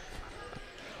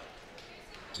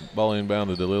 Ball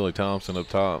inbounded to Lily Thompson up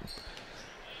top.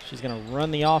 She's going to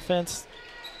run the offense.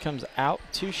 comes out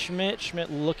to Schmidt.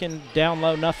 Schmidt looking down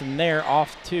low, nothing there.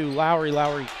 Off to Lowry.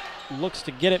 Lowry looks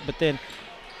to get it, but then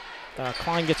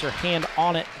Klein gets her hand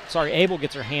on it. Sorry, Abel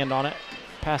gets her hand on it.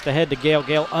 Passed ahead to Gale.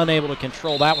 Gale unable to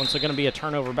control that one, so going to be a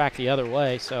turnover back the other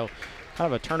way. So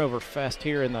kind of a turnover fest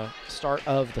here in the start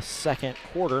of the second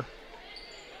quarter.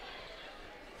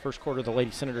 First quarter, the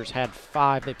Lady Senators had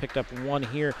 5. They picked up 1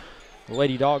 here. The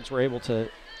Lady Dogs were able to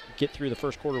get through the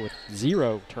first quarter with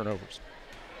 0 turnovers.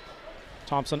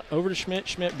 Thompson over to Schmidt.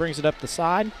 Schmidt brings it up the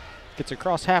side. Gets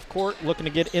across half court, looking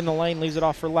to get in the lane. Leaves it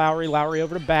off for Lowry. Lowry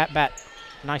over to Bat. Bat,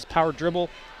 nice power dribble.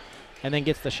 And then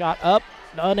gets the shot up.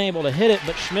 Unable to hit it,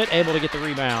 but Schmidt able to get the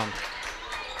rebound.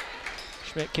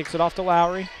 Schmidt kicks it off to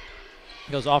Lowry.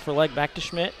 Goes off her leg, back to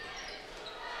Schmidt.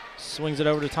 Swings it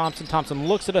over to Thompson. Thompson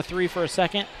looks at a 3 for a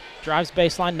second. Drives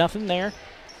baseline, nothing there.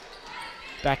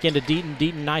 Back into Deaton.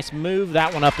 Deaton, nice move.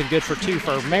 That one up and good for 2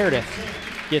 for Meredith.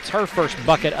 Gets her first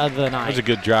bucket of the night. That was a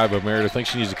good drive by Meredith. I think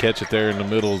she needs to catch it there in the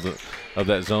middle of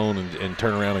that zone and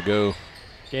turn around and go.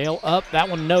 Gale up. That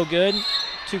one no good.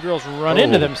 2 girls run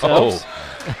into themselves.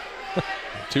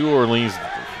 2 Orleans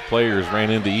players ran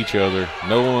into each other.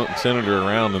 No one Senator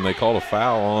around, and they called a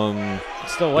foul on.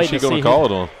 Still waiting. What's she going to call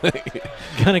it on?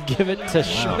 Gonna give it to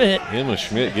Schmidt. Emma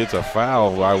Schmidt gets a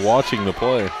foul by watching the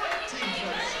play.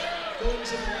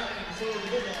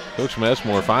 Coach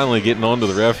Messmore finally getting on to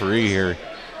the referee here.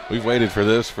 We've waited for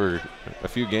this for a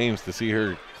few games to see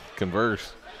her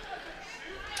converse.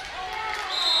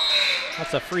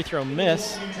 That's a free throw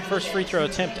miss. First free throw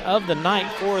attempt of the night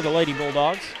for the Lady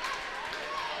Bulldogs.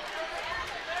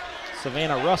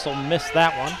 Savannah Russell missed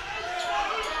that one.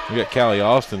 We got Callie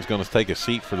Austin's going to take a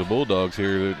seat for the Bulldogs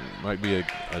here. There might be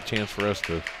a chance for us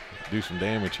to do some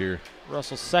damage here.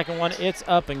 Russell's second one, it's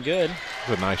up and good.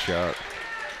 It's a nice shot.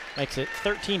 Makes it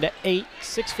 13-8,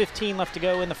 6:15 left to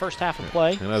go in the first half of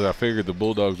play. And as I figured, the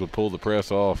Bulldogs would pull the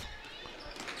press off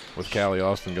with Callie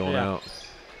Austin going out.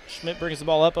 Schmidt brings the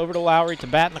ball up over to Lowry to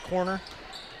Bat in the corner.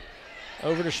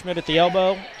 Over to Schmidt at the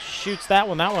elbow. Shoots that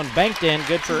one. That one banked in.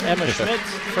 Good for Emma Schmidt's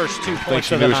first 2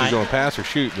 points of the night. I think she knew she was going to pass or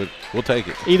shoot, but we'll take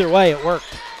it. Either way, it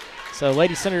worked. So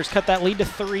Lady Senators cut that lead to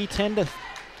 13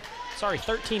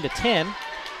 to 10.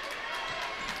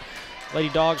 Lady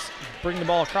Dogs bring the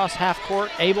ball across half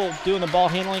court. Abel doing the ball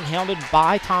handling, hounded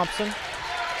by Thompson.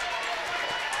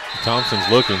 Thompson's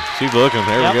looking. She's looking.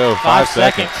 There we go. 5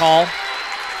 seconds. Call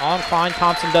on Klein.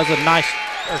 Thompson does a nice,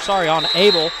 on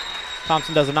Abel.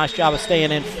 Thompson does a nice job of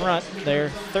staying in front there.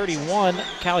 31.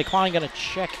 Callie Klein going to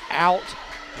check out.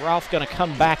 Ralph going to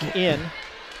come back in.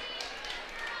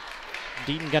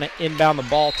 Deaton going to inbound the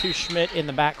ball to Schmidt in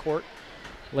the backcourt.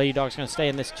 Lady Dogs going to stay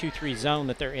in this 2-3 zone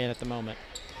that they're in at the moment.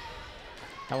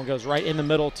 That one goes right in the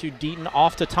middle to Deaton.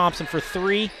 Off to Thompson for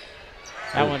 3.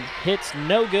 That one hits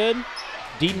no good.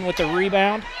 Deaton with the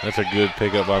rebound. That's a good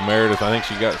pickup by Meredith. I think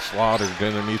she got slaughtered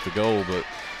underneath the goal, but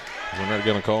we're not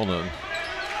going to call nothing.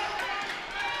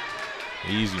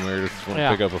 Easy, Meredith. Just want to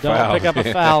pick up a foul. Pick up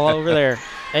a foul over there.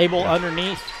 Abel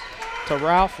underneath to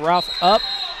Ralph. Ralph up.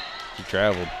 She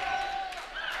traveled.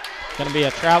 Going to be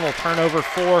a travel turnover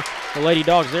for the Lady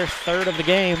Dogs. Their 3rd of the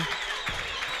game.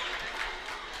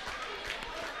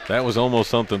 That was almost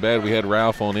something bad. We had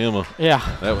Ralph on Emma. Yeah.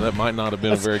 That might not have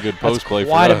been a very good post play for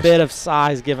us. Quite a bit of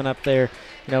size given up there.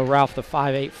 You know, Ralph, the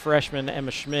 5'8 freshman, Emma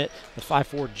Schmidt, the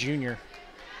 5'4 junior.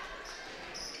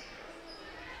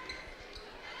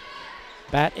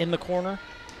 Bat in the corner.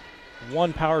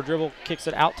 1 power dribble, kicks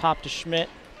it out top to Schmidt.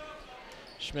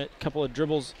 Schmidt, couple of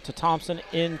dribbles to Thompson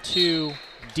into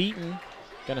Deaton.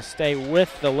 Going to stay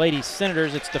with the Lady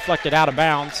Senators. It's deflected out of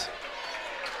bounds.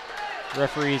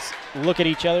 Referees look at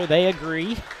each other. They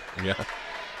agree. Yeah.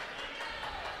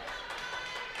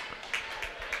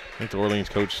 I think the Orleans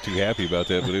coach is too happy about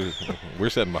that, but we're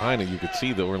sitting behind it. You could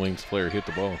see the Orleans player hit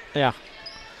the ball. Yeah.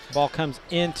 Ball comes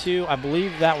into, I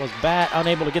believe that was Bat,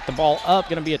 unable to get the ball up.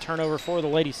 Going to be a turnover for the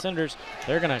Lady Senators.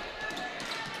 They're going to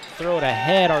throw it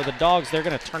ahead, or the Dogs, they're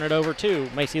going to turn it over to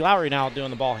Macy Lowry now doing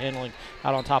the ball handling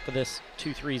out on top of this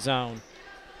 2-3 zone.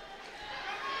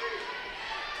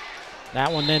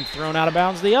 That one then thrown out of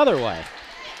bounds the other way.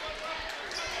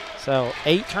 So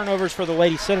 8 turnovers for the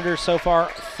Lady Senators so far,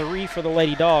 3 for the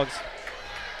Lady Dogs.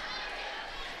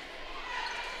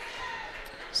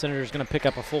 Senators going to pick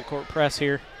up a full court press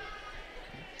here.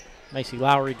 Macy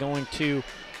Lowry going to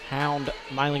hound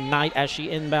Myling Knight as she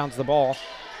inbounds the ball.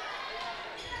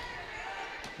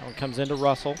 That one comes into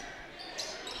Russell.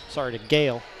 Sorry, to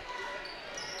Gale.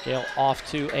 Gale off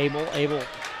to Abel. Abel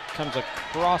comes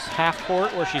across half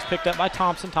court where she's picked up by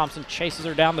Thompson. Thompson chases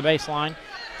her down the baseline.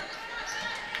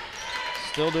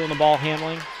 Still doing the ball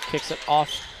handling. Kicks it off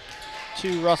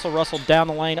to Russell. Russell down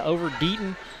the lane over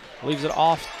Deaton. Leaves it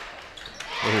off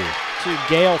to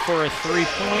Gale for a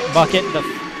 3-point bucket. The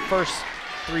first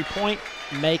 3-point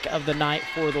make of the night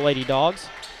for the Lady Dogs.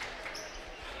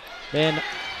 Then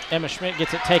Emma Schmidt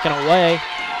gets it taken away.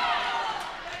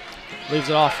 Leaves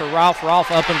it off for Ralph.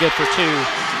 Ralph up and good for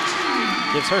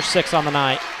 2. Gives her 6 on the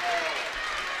night.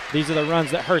 These are the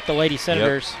runs that hurt the Lady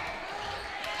Senators.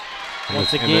 Yep.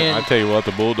 Once again. I tell you what,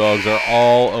 the Bulldogs are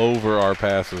all over our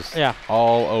passes. Yeah.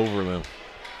 All over them.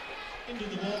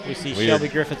 We see Shelby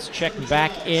Griffiths check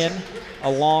back in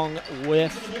along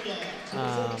with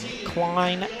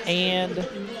Klein and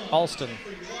Alston.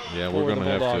 Yeah, we're going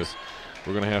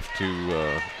to have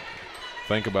to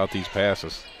think about these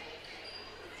passes.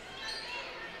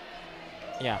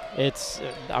 Yeah, it's,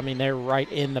 I mean, they're right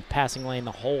in the passing lane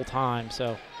the whole time,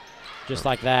 so just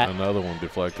like that. Another one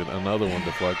deflected, another one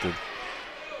deflected.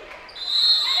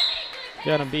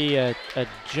 Gonna be a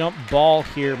jump ball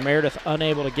here. Meredith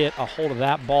unable to get a hold of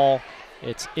that ball.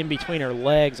 It's in between her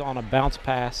legs on a bounce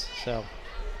pass, so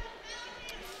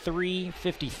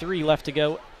 3:53 left to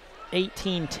go.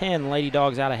 18-10, Lady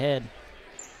Dogs out ahead.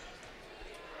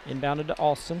 Inbounded to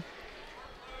Alston.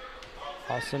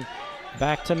 Alston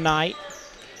back to Knight.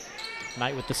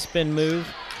 Knight with the spin move.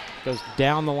 Goes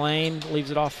down the lane, leaves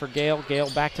it off for Gale. Gale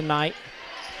back to Knight.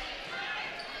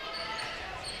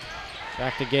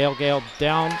 Back to Gale. Gale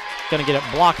down. Going to get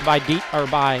it blocked by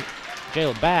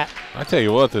Jayla Batt. I tell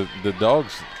you what, the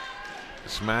Dogs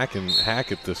smack and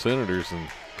hack at the Senators and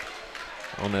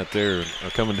on that there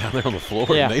coming down there on the floor,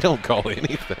 yeah. And they don't call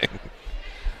anything.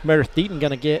 Meredith Deaton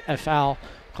going to get a foul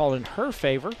called in her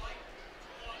favor.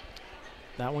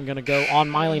 That one going to go on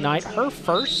Miley Knight, her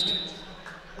first.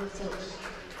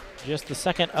 Just the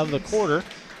second of the quarter.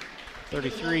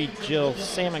 33, Jill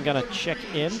Salmon going to check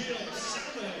in.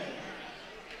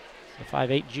 The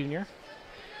 5'8" junior.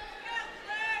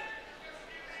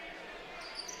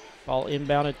 Ball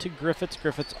inbounded to Griffiths.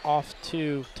 Griffiths off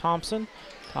to Thompson.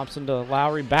 Thompson to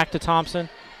Lowry, back to Thompson.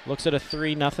 Looks at a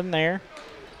 3, nothing there.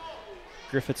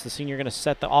 Griffiths, the senior, going to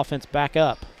set the offense back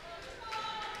up.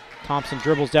 Thompson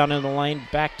dribbles down in the lane,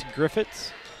 back to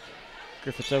Griffiths.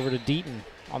 Griffiths over to Deaton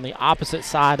on the opposite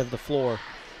side of the floor.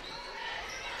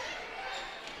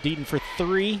 Deaton for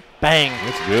 3, bang.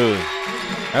 That's good.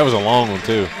 That was a long one,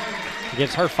 too. He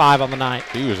gets her 5 on the night.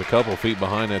 He was a couple feet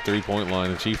behind that three-point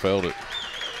line, and she felt it.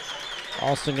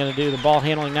 Alston going to do the ball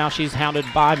handling now. She's hounded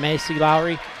by Macy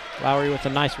Lowry. Lowry with a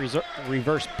nice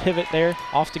reverse pivot there.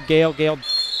 Off to Gale. Gale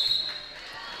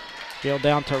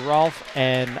down to Rolfe,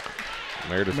 and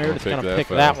Meredith's going to pick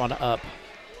that one up.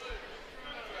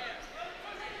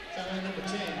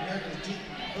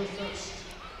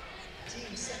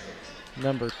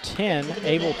 Number 10,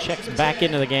 Abel checks back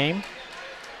into the game.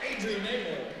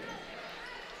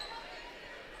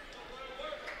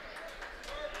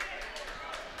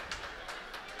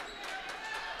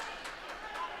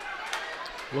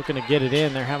 Looking to get it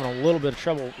in. They're having a little bit of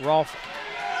trouble. Rolfe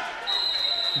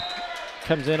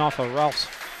comes in off of Rolfe's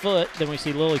foot. Then we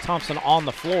see Lily Thompson on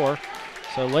the floor.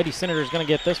 So Lady Senator is going to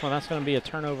get this one. That's going to be a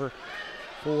turnover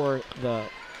for the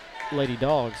Lady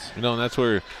Dogs. You know, and that's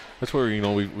where you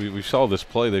know we saw this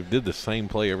play. They did the same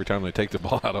play every time they take the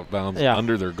ball out of bounds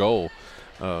under their goal.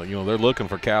 You know, they're looking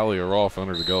for Callie or Rolfe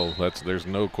under the goal. There's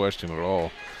no question at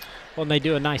all. Well, and they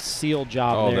do a nice seal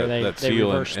job there. They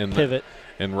reverse pivot.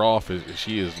 And Rolfe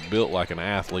she is built like an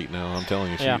athlete now. I'm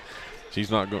telling you,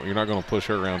 she's not going. You're not going to push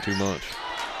her around too much.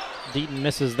 Deaton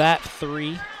misses that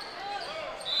 3,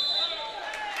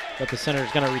 but the center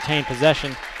is going to retain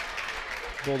possession.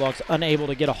 Bulldogs unable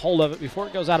to get a hold of it before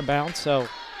it goes out of bounds. So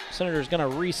Senator's going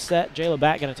to reset. Jayla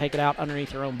Batt going to take it out underneath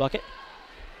her own bucket.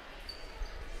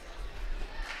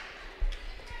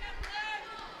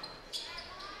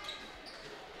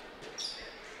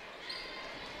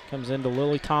 Comes into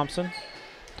Lily Thompson.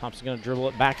 Thompson's going to dribble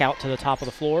it back out to the top of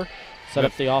the floor, set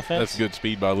up the offense. That's good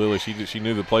speed by Lily. She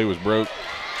knew the play was broke.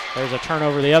 There's a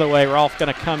turnover the other way. Rolfe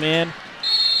going to come in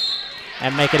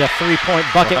and make it a 3-point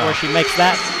bucket where she makes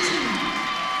that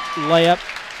layup.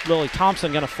 Lily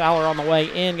Thompson going to foul her on the way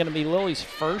in. Going to be Lily's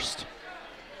first.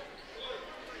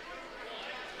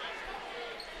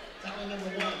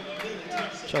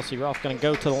 Chelsea Rolfe going to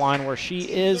go to the line where she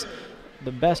is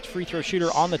the best free throw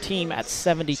shooter on the team at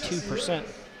 72%.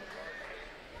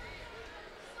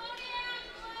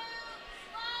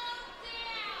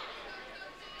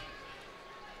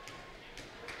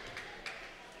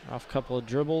 Off a couple of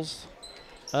dribbles.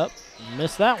 Up,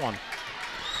 missed that one.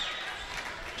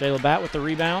 Jayla Batt with the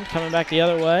rebound, coming back the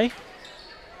other way.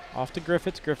 Off to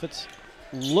Griffiths. Griffiths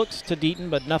looks to Deaton,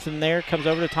 but nothing there. Comes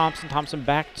over to Thompson. Thompson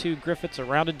back to Griffiths,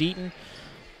 around to Deaton.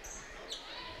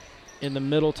 in the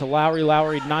middle to Lowry.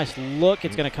 Lowry, nice look.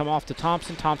 It's going to come off to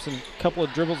Thompson. Thompson, a couple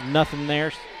of dribbles, nothing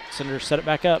there. Senators set it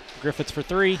back up. Griffiths for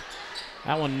three.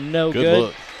 That one no good.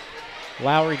 Look.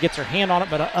 Lowry gets her hand on it,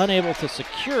 but unable to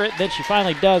secure it. Then she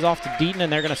finally does off to Deaton,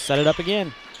 and they're going to set it up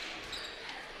again.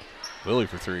 Lily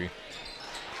for three.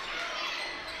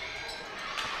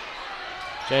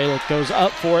 Jayla goes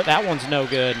up for it. That one's no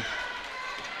good.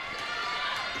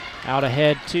 Out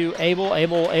ahead to Abel.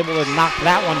 Abel able to knock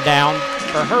that one down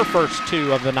for her first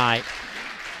two of the night.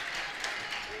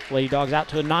 Lady Dogs out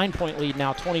to a 9-point lead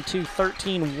now,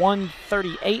 22-13,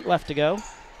 1:38 left to go.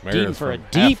 Deaton for a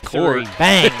deep three.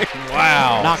 Bang.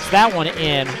 Wow. Knocks that one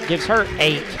in, gives her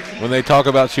 8. When they talk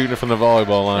about shooting from the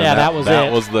volleyball line, yeah, that was it.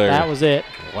 That was there. That was it.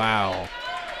 Wow.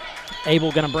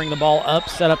 Abel going to bring the ball up,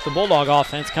 set up the Bulldog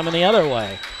offense coming the other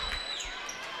way.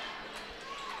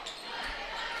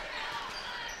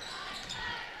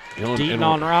 Deaton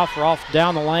on Ralph. Ralph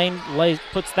down the lane,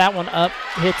 puts that one up,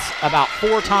 hits about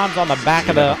 4 times on the back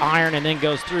of the iron and then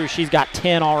goes through. She's got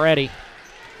 10 already.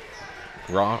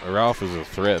 Ralph is a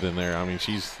threat in there. I mean,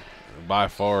 she's by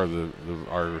far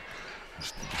our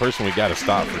person we got to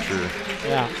stop for sure.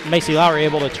 Yeah, Macy Lowry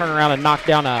able to turn around and knock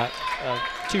down a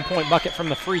 2-point bucket from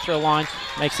the free throw line.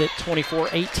 Makes it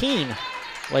 24-18,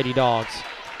 Lady Dogs.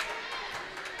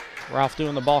 Ralph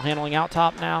doing the ball handling out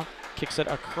top now. Kicks it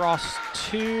across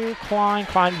to Klein.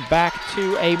 Klein back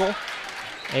to Abel.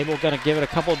 Abel going to give it a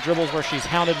couple of dribbles where she's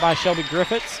hounded by Shelby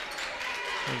Griffiths.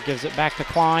 And gives it back to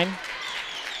Klein.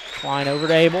 Klein over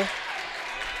to Abel.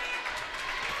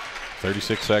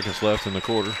 36 seconds left in the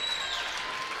quarter.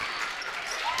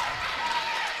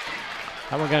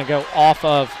 And we're going to go off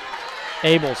of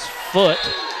Abel's foot.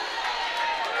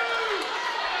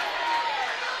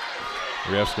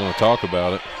 Ref's going to talk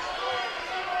about it.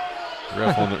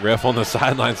 Ref on the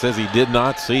sideline says he did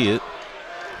not see it.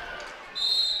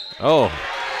 Oh.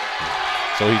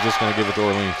 So he's just going to give it to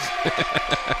Orleans.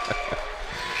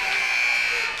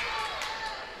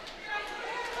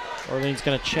 Orleans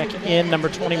going to check in number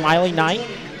 20, Miley Knight.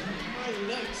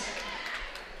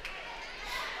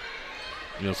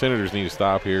 You know, Senators need to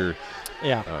stop here.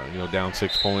 Yeah. You know, down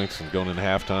 6 points and going into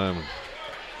halftime.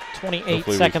 28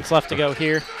 seconds left to go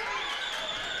here.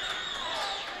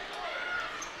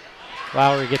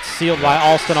 Lowry gets sealed by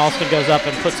Alston. Alston goes up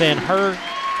and puts in her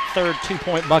third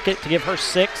 2-point bucket to give her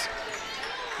 6.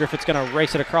 Griffith's going to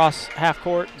race it across half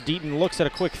court. Deaton looks at a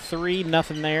quick 3,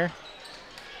 nothing there.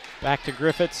 Back to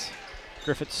Griffiths.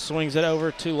 Griffiths swings it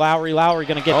over to Lowry. Lowry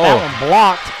going to get that one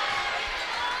blocked.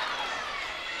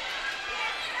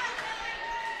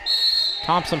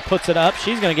 Thompson puts it up.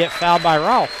 She's going to get fouled by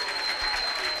Ralph.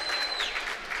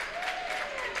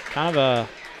 Kind of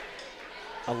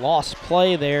a lost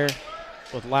play there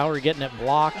with Lowry getting it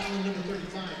blocked.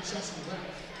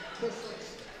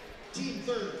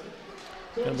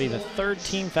 Going to be the third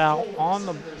team foul on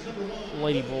the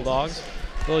Lady Bulldogs.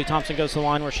 Lily Thompson goes to the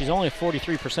line where she's only a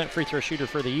 43% free throw shooter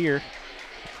for the year.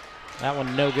 That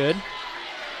one no good.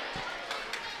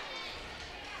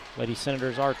 Lady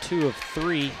Senators are 2 of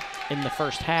 3 in the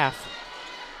first half.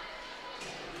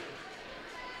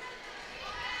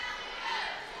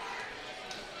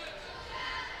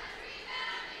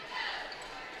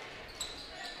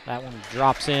 That one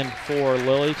drops in for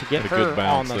Lily to get her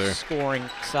on the scoring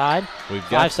side.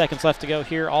 5 seconds left to go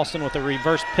here. Alston with a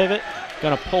reverse pivot.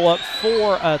 Going to pull up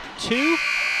for a 2.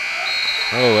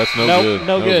 Oh, that's no good.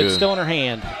 No good. Still in her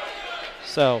hand.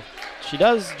 So she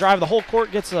does drive the whole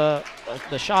court, gets the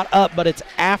shot up, but it's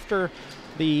after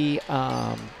the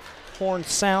horn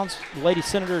sounds. The Lady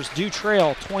Senators do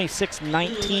trail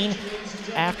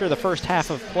 26-19 after the first half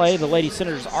of play. The Lady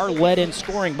Senators are led in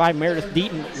scoring by Meredith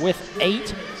Deaton with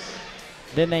 8.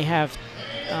 Then they have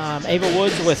Ava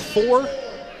Woods with 4,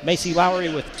 Macy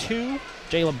Lowry with 2,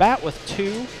 Jayla Batt with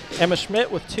 2, Emma Schmidt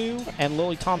with 2, and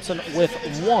Lily Thompson with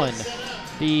 1.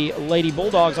 The Lady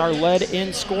Bulldogs are led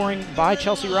in scoring by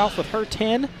Chelsea Ralph with her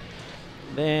 10.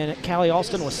 Then Callie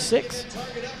Alston with 6,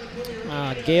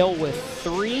 Gail with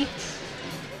 3,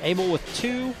 Abel with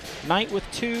 2, Knight with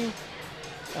 2,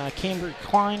 Cambry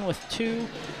Klein with 2,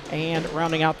 and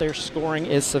rounding out their scoring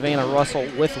is Savannah Russell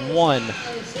with 1.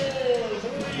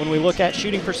 When we look at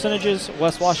shooting percentages,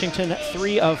 West Washington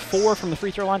 3 of 4 from the free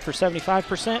throw line for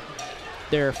 75%.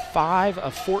 They're 5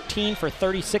 of 14 for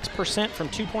 36% from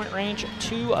 2-point range,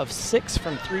 2 of 6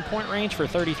 from 3-point range for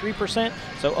 33%.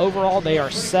 So overall, they are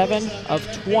 7 of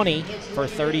 20 for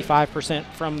 35%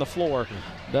 from the floor.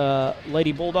 The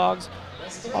Lady Bulldogs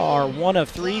are 1 of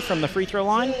 3 from the free throw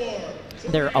line.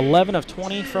 They're 11 of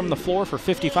 20 from the floor for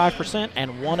 55%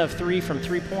 and 1 of 3 from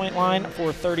 3-point line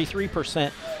for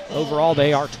 33%. Overall,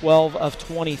 they are 12 of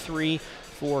 23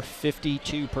 for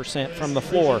 52% from the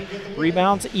floor.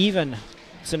 Rebounds even.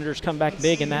 Senators come back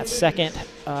big in that second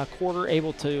quarter,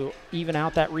 able to even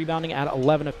out that rebounding at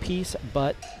 11 apiece.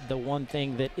 But the one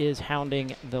thing that is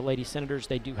hounding the Lady Senators,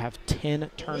 they do have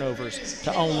 10 turnovers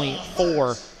to only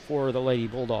 4 for the Lady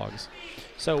Bulldogs.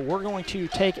 So we're going to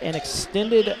take an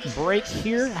extended break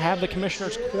here, have the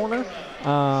Commissioner's Corner,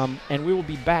 and we will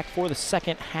be back for the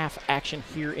second half action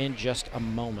here in just a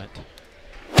moment.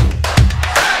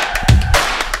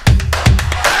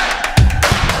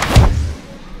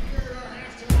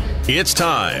 It's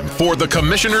time for the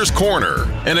Commissioner's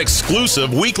Corner, an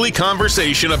exclusive weekly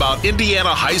conversation about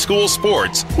Indiana high school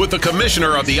sports with the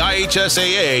Commissioner of the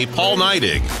IHSAA, Paul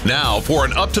Neidig. Now for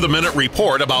an up-to-the-minute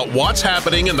report about what's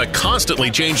happening in the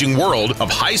constantly changing world of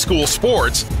high school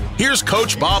sports, here's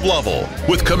Coach Bob Lovell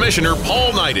with Commissioner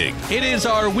Paul Neidig. It is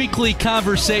our weekly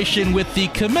conversation with the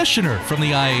Commissioner from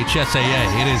the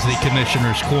IHSAA. It is the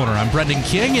Commissioner's Corner. I'm Brendan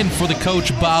King, and for the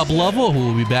Coach Bob Lovell, who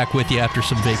will be back with you after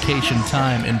some vacation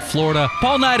time in Florida.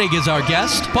 Paul Neidig is our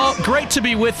guest. Paul, great to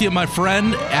be with you, my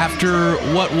friend, after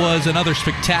what was another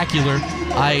spectacular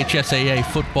IHSAA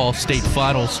football state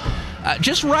finals.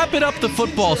 Just wrapping up the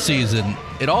football season.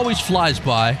 It always flies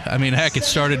by. I mean, heck, it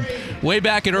started way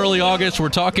back in early August. We're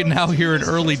talking now here in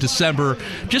early December.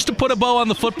 Just to put a bow on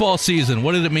the football season,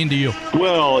 what did it mean to you?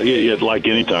 Well, like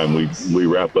any time we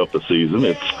wrap up a season,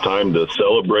 it's time to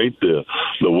celebrate the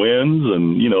wins.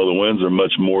 And, you know, the wins are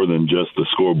much more than just the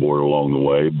scoreboard along the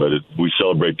way. But we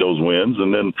celebrate those wins.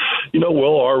 And then, you know,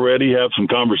 we'll already have some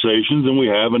conversations, and we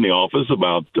have in the office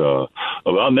about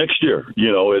next year.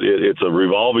 You know, it's a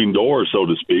revolving door, so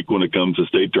to speak, when it comes to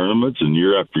state tournaments and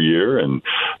year after year. And,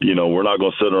 you know, we're not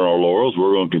going to sit on our laurels.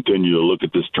 We're going to continue to look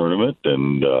at this tournament.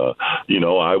 And, you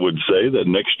know, I would say that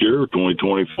next year,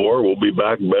 2024, we'll be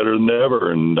back better than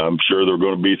ever. And I'm sure there are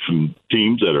going to be some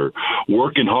teams that are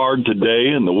working hard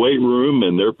today in the weight room,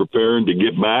 and they're preparing to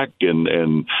get back.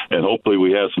 And hopefully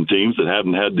we have some teams that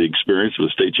haven't had the experience of a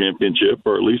state championship,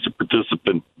 or at least a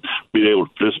participant being able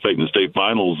to participate in the state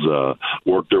finals,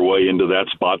 work their way into that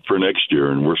spot for next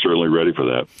year. And we're certainly ready for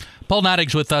that. Paul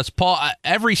Neidig's with us. Paul,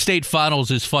 every state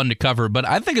finals is fun to cover, but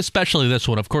I think especially this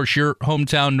one. Of course, your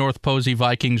hometown North Posey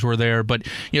Vikings were there, but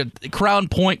you know, Crown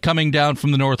Point coming down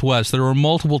from the Northwest. There were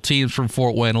multiple teams from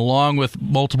Fort Wayne, along with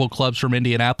multiple clubs from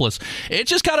Indianapolis. It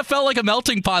just kind of felt like a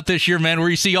melting pot this year, man, where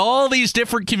you see all these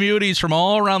different communities from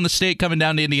all around the state coming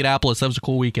down to Indianapolis. That was a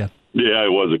cool weekend. Yeah,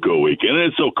 it was a cool weekend. And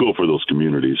it's so cool for those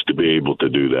communities to be able to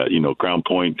do that. You know, Crown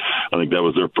Point, I think that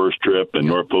was their first trip, and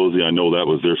North Posey, I know that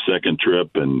was their second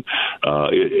trip. And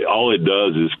all it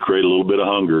does is create a little bit of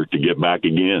hunger to get back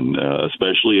again,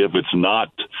 especially if it's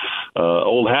not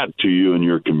old hat to you and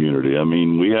your community. I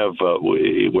mean, we have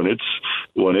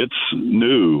when it's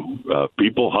new,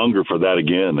 people hunger for that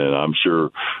again, and I'm sure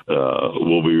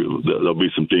there'll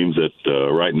be some teams that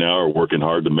right now are working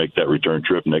hard to make that return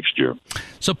trip next year.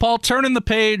 So, Paul, turning the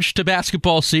page to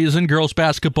basketball season. Girls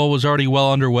basketball was already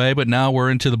well underway, but now we're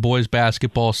into the boys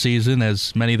basketball season.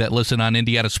 As many that listen on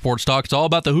Indiana Sports Talk, it's all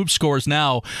about the hoop scores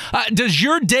now. Does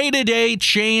your day-to-day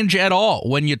change at all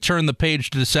when you turn the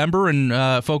page to December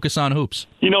and focus on hoops?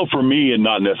 You know, for me, and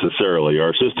not necessarily.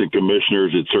 Our assistant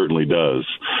commissioners, it certainly does.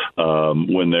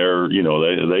 When they're, you know,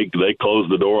 they close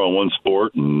the door on one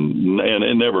sport and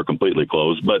never completely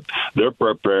close, but they're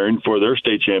preparing for their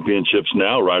state championships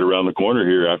now, right around the corner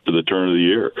here after the turn of the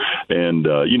year. And,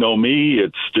 you know, me,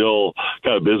 it's still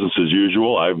kind of business as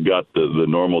usual. I've got the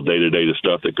normal day-to-day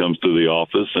stuff that comes through the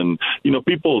office. And, you know,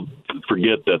 people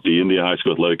forget that the Indiana High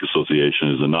School Athletic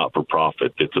Association is a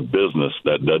not-for-profit. It's a business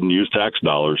that doesn't use tax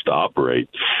dollars to operate.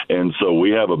 And so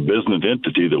we have a business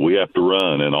entity that we have to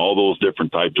run, and all those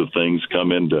different types of things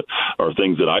come into are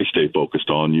things that I stay focused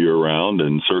on year-round,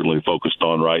 and certainly focused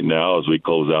on right now as we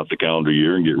close out the calendar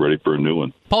year and get ready for a new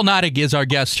one. Paul Neidig is our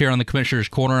guest here on the Commissioner's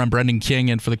Corner. I'm Brendan King,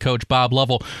 and for the coach, Bob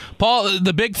Lovell. Paul,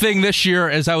 the big thing this year,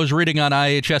 as I was reading on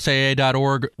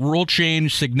IHSAA.org, rule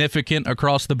change significant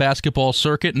across the basketball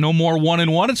circuit. No more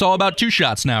 1-and-1. It's all about 2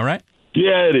 shots now, right?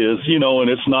 Yeah, it is, you know, and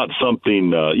it's not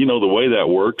something, you know, the way that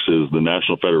works is the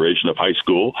National Federation of High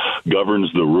School governs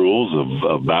the rules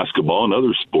of basketball and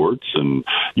other sports. And,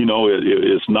 you know,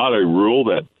 it's not a rule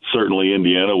that certainly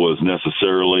Indiana was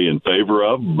necessarily in favor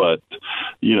of, but,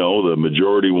 you know, the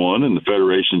majority won and the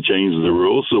Federation changed the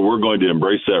rules. So we're going to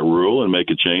embrace that rule and make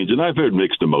a change. And I've had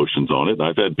mixed emotions on it.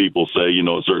 I've had people say, you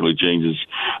know, it certainly changes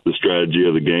the strategy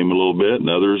of the game a little bit, and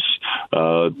others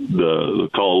fall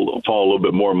a little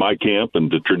bit more in my camp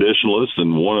and the traditionalists,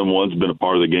 and 1-and-1's been a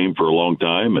part of the game for a long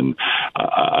time. And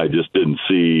I just didn't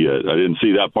see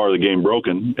that part of the game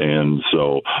broken. And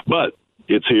so, but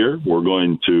it's here. We're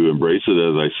going to embrace it,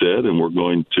 as I said, and we're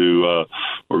going to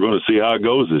see how it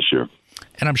goes this year.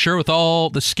 And I'm sure with all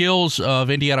the skills of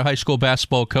Indiana high school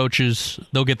basketball coaches,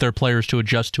 they'll get their players to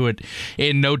adjust to it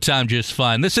in no time just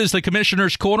fine. This is the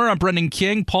Commissioner's Corner. I'm Brendan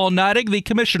King. Paul Neidig, the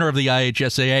commissioner of the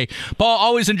IHSAA. Paul,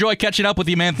 always enjoy catching up with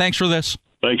you, man. Thanks for this.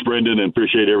 Thanks, Brendan, and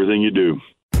appreciate everything you do.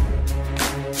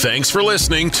 Thanks for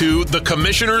listening to the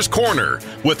Commissioner's Corner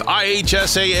with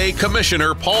IHSAA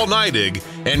Commissioner Paul Neidig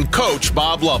and Coach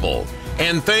Bob Lovell.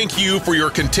 And thank you for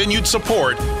your continued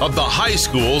support of the high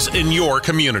schools in your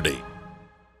community.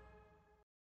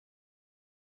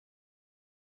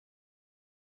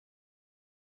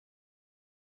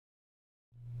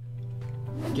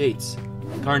 Gates,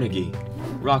 Carnegie,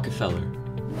 Rockefeller.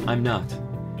 I'm not.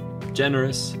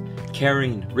 Generous,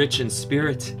 caring, rich in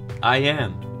spirit, I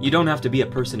am. You don't have to be a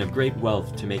person of great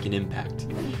wealth to make an impact.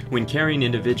 When caring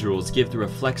individuals give through a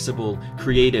flexible,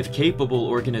 creative, capable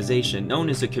organization known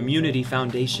as a community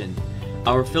foundation,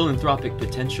 our philanthropic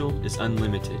potential is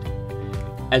unlimited.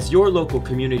 As your local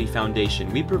community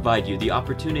foundation, we provide you the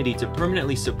opportunity to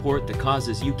permanently support the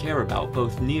causes you care about,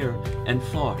 both near and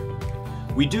far.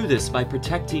 We do this by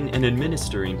protecting and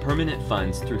administering permanent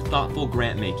funds through thoughtful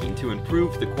grant making to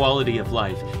improve the quality of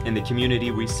life in the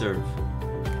community we serve.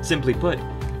 Simply put,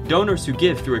 donors who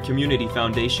give through a community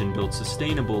foundation build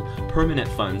sustainable, permanent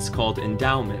funds called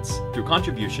endowments through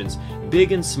contributions,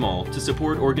 big and small, to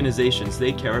support organizations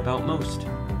they care about most,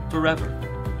 forever.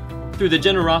 Through the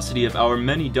generosity of our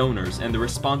many donors and the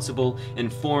responsible,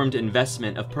 informed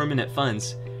investment of permanent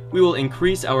funds, we will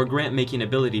increase our grant-making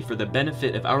ability for the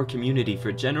benefit of our community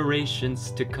for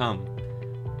generations to come.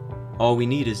 All we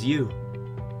need is you.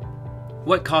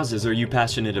 What causes are you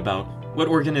passionate about? What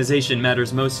organization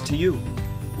matters most to you?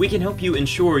 We can help you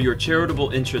ensure your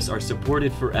charitable interests are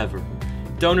supported forever.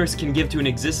 Donors can give to an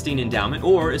existing endowment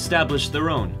or establish their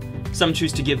own. Some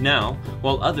choose to give now,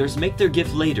 while others make their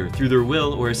gift later through their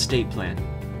will or estate plan.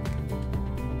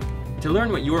 To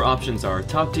learn what your options are,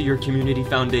 talk to your community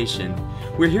foundation.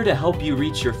 We're here to help you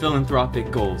reach your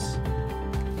philanthropic goals.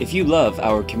 If you love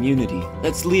our community,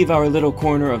 let's leave our little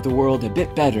corner of the world a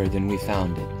bit better than we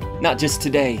found it. Not just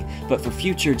today, but for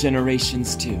future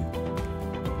generations too.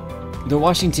 The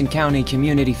Washington County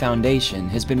Community Foundation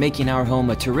has been making our home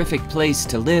a terrific place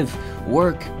to live,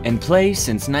 work, and play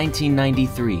since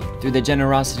 1993 through the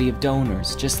generosity of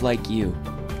donors just like you.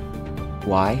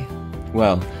 Why?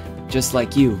 Well, just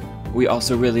like you, we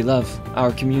also really love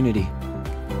our community.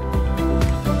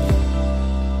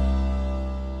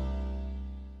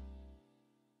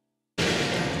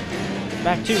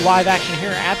 Back to live action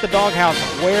here at the Doghouse,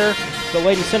 where the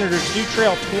Lady Senators do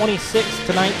trail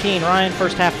 26-19. Ryan,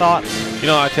 first half thoughts? You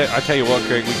know, I tell you what,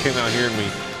 Craig, we came out here and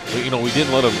we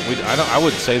didn't let them. I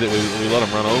wouldn't say that we let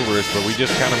them run over us, but we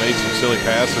just kind of made some silly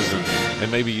passes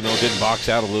and maybe didn't box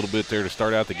out a little bit there to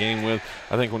start out the game with.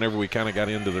 I think whenever we kind of got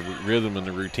into the rhythm and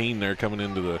the routine there, coming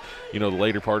into the the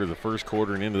later part of the first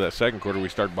quarter and into that second quarter, we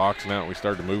started boxing out. And we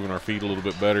started moving our feet a little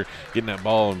bit better, getting that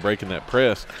ball and breaking that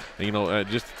press. And,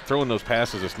 just throwing those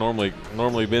passes that's normally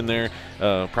been there.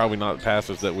 Probably not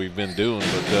passes that we've been doing,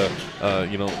 but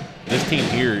this team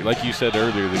here, like you said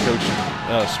earlier, the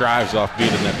coach strives off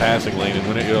being in that passing lane, and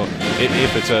when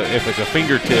if it's a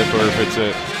fingertip or if it's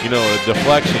a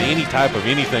deflection, any type of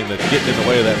anything that's getting in the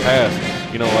way of that pass,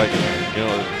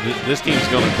 this team's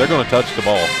they're gonna touch the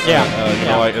ball. Yeah.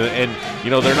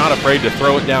 They're not afraid to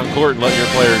throw it down court and let your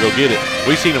player go get it.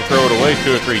 We've seen them throw it away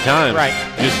 2 or 3 times. Right.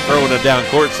 Just throwing it down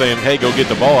court, saying, "Hey, go get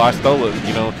the ball. I stole it."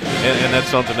 And that's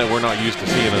something that we're not used to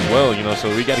seeing as well. So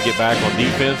we got to get back on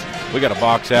defense. We got to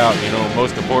box out.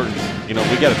 Most important,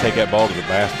 we got to take that ball to the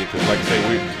basket, because, like I say,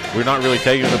 we're not really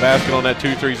taking the basket on that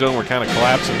 2-3 zone. We're kind of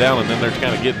collapsing down, and then they're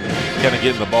kind of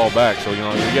getting the ball back. So we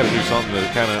got to do something to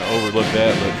kind of overlook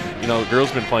that. But the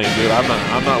girls been playing good.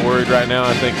 I'm not worried right now.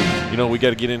 I think we got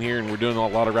to get in here, and we're doing a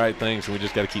lot of right things, and we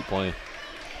just got to keep playing.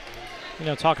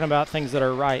 Talking about things that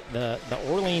are right, the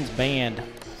Orleans band,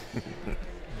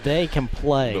 they can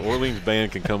play. The Orleans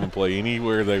band can come and play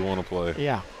anywhere they want to play.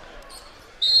 Yeah.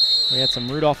 We had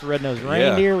some Rudolph the Red-Nosed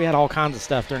Reindeer. Yeah. We had all kinds of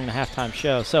stuff during the halftime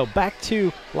show. So back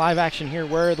to live action here,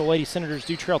 where the Lady Senators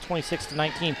do trail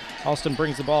 26-19. Alston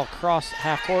brings the ball across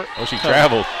half court. Oh, she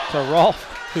traveled. To Rolfe,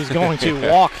 who's going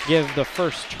to give the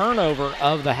first turnover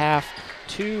of the half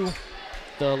to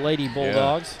the Lady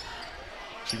Bulldogs. Yeah.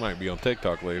 She might be on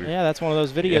TikTok later. Yeah, that's one of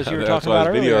those videos you were talking about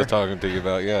earlier. That's video I was talking to you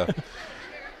about, yeah.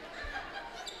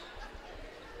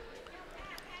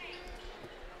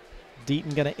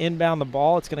 Deaton going to inbound the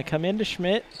ball. It's going to come into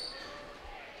Schmidt.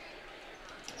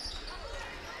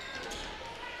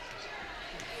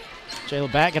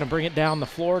 Jayla Batt going to bring it down the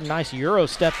floor. Nice Euro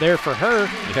step there for her.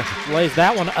 Yeah. Lays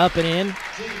that one up and in.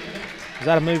 Is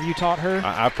that a move you taught her?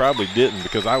 I probably didn't,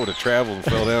 because I would have traveled and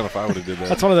fell down if I would have did that.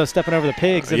 That's one of those stepping over the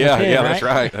pigs in the pin, yeah, right? that's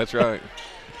right. That's right.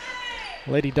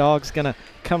 Lady Dog's going to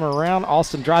come around.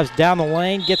 Alston drives down the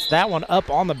lane, gets that one up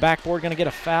on the backboard, going to get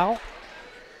a foul.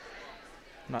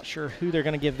 I'm not sure who they're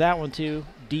going to give that one to.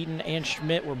 Deaton and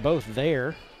Schmidt were both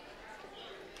there.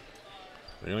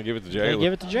 They're going to give it to They Jayla.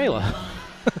 give it to Jayla.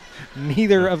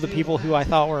 Neither of the people who I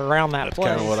thought were around that That's play.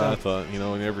 kind of what so. I thought. You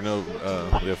know, you never know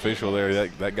the official there.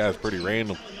 That guy's pretty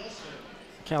random.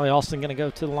 Callie Alston going to go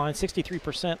to the line.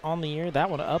 63% on the year. That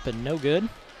one up and no good.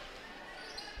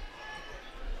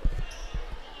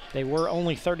 They were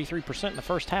only 33% in the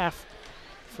first half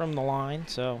from the line,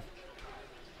 so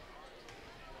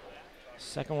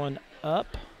second one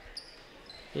up.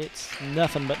 It's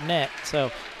nothing but net, so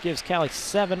gives Callie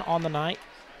 7 on the night.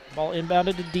 Ball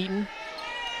inbounded to Deaton.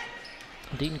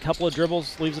 Deaton, couple of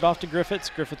dribbles, leaves it off to Griffiths.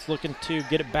 Griffiths looking to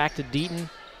get it back to Deaton.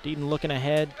 Deaton looking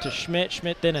ahead to Schmidt.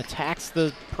 Schmidt then attacks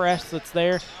the press that's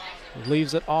there.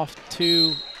 Leaves it off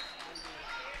to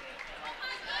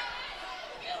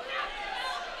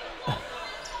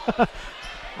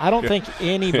I don't think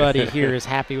anybody here is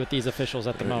happy with these officials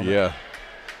at the moment. Yeah.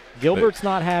 Gilbert's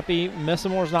not happy.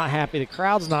 Messamore's not happy. The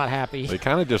crowd's not happy. They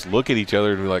kind of just look at each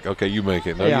other and be like, okay, you make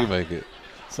it. No, Yeah. you make it.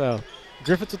 So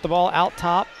Griffiths with the ball out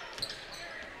top.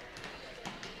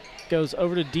 Goes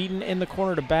over to Deaton in the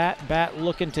corner to Batt. Batt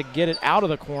looking to get it out of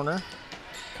the corner.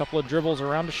 Couple of dribbles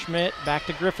around to Schmidt. Back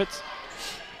to Griffiths.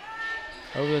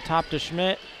 Over the top to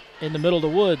Schmidt. In the middle to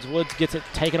Woods. Woods gets it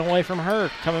taken away from her.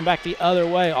 Coming back the other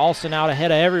way. Alston out ahead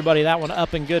of everybody. That one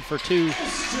up and good for 2.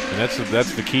 And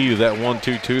that's the key to that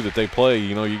 1-2-2 that they play.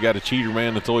 You know, you got a cheater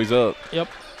man that's always up. Yep.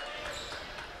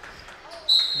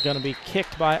 Going to be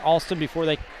kicked by Alston before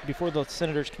the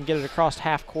Senators can get it across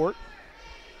half court.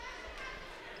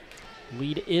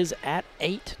 Lead is at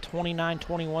 8, 29-21,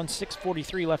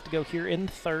 6:43 left to go here in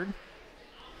the third.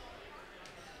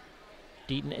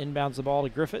 Deaton inbounds the ball to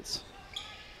Griffiths.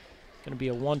 Going to be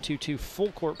a 1-2-2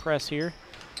 full court press here.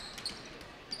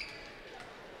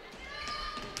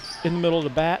 In the middle of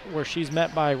the Batt where she's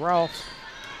met by Rolfe.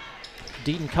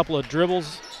 Deaton, couple of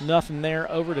dribbles, nothing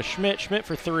there. Over to Schmidt. Schmidt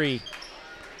for 3.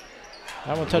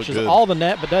 That one touches all the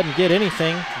net but doesn't get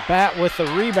anything. Batt with the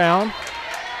rebound.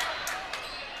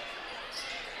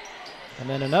 And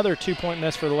then another 2-point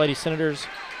miss for the Lady Senators.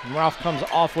 And Rolfe comes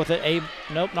off with it.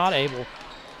 Nope, not Abel.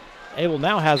 Abel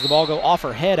now has the ball go off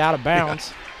her head out of bounds.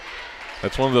 Yeah.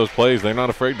 That's one of those plays. They're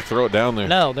not afraid to throw it down there.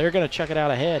 No, they're going to chuck it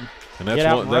out ahead. And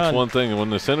that's one thing. And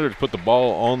when the Senators put the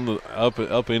ball on the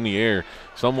up in the air,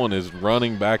 someone is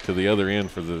running back to the other end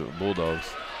for the Bulldogs.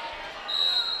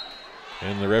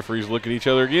 And the referees look at each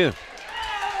other again.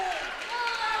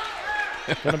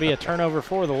 Going to be a turnover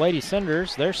for the Lady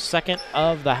Senators. Their second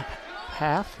of the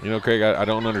half. You know, Craig, I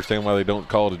don't understand why they don't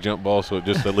call it a jump ball so it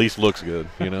just at least looks good,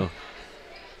 you know.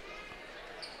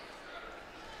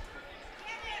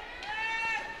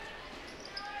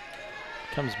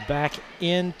 Comes back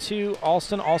into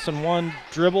Alston. Alston one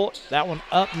dribble. That one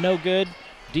up, no good.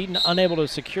 Deaton unable to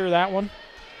secure that one.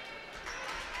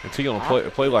 And see, on a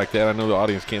play like that, I know the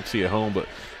audience can't see at home, but,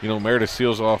 you know, Meredith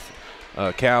seals off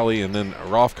Callie, and then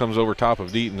Rolfe comes over top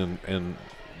of Deaton and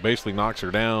basically knocks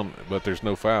her down, but there's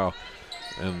no foul.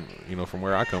 And, you know, from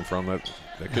where I come from,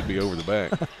 that could be over the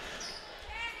back.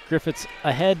 Griffiths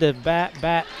ahead to Batt.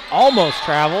 Batt almost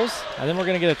travels, and then we're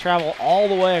going to get a travel all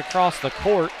the way across the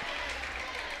court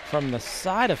from the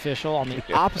side official on the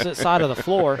opposite side of the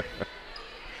floor.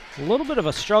 A little bit of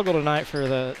a struggle tonight for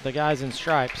the guys in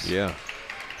stripes. Yeah.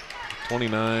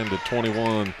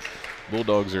 29-21.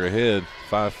 Bulldogs are ahead.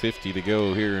 5:50 to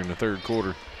go here in the third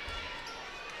quarter.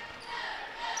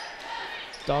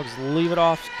 Dogs leave it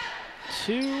off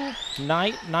to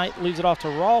Knight. Knight leaves it off to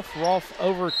Rolfe. Rolfe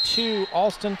over to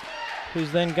Alston,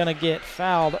 who's then going to get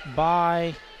fouled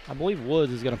by, I believe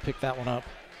Woods is going to pick that one up.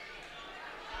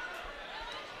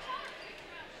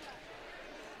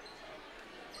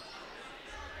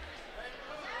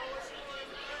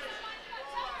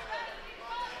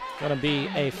 Going to be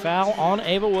a foul on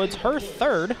Ava Woods, her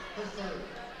third.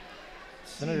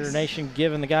 Senator Nation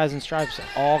giving the guys in stripes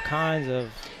all kinds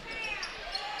of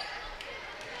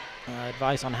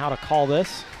advice on how to call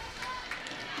this.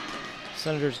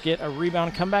 Senators get a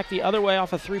rebound, come back the other way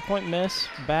off a 3-point miss.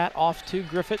 Batt off to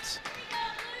Griffiths.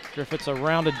 Griffiths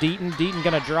around to Deaton. Deaton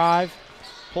going to drive,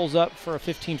 pulls up for a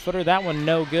 15-footer. That one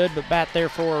no good, but Batt there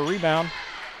for a rebound.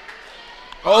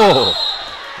 Oh,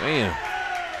 man.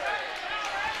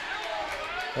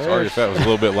 Sorry if that was a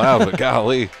little bit loud, but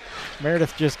golly.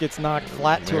 Meredith just gets knocked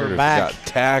flat to Meredith her back. Got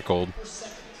tackled.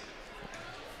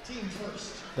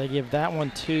 They give that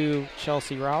one to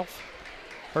Chelsea Ralph.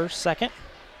 Her second.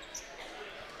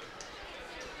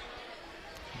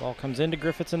 Ball comes into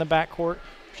Griffiths in the backcourt.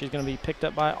 She's going to be picked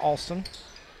up by Alston.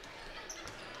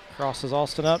 Crosses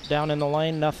Alston up, down in the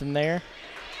lane, nothing there.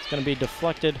 It's going to be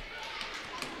deflected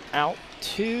out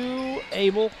to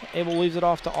Abel. Abel leaves it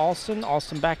off to Alston.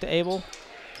 Alston back to Abel.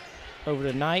 Over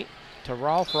to Knight, to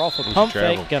Rolfe. Rolfe a pump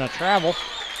fake, going to travel.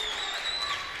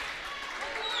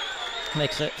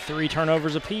 Makes it 3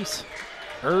 turnovers apiece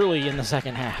early in the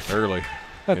second half. Early.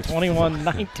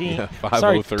 21-19. Yeah,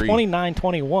 Sorry, 5:03.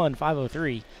 29-21,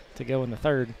 5:03 to go in the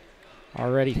third.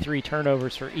 Already 3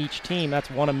 turnovers for each team. That's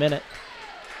 1 a minute.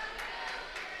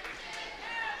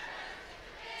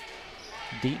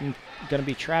 Deaton going to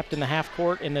be trapped in the half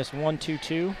court in this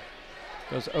 1-2-2.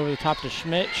 Goes over the top to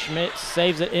Schmidt. Schmidt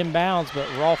saves it inbounds, but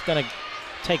Rolfe going to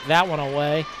take that one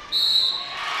away.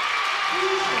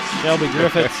 Shelby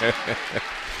Griffiths.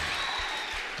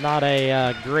 Not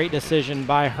a great decision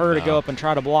by her to go up and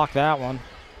try to block that one.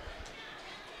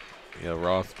 Yeah,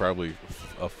 Roth's probably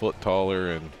a foot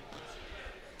taller and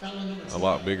a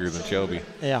lot bigger than Shelby.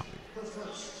 Yeah.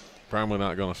 Probably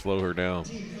not going to slow her down.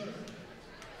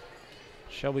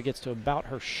 Shelby gets to about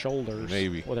her shoulders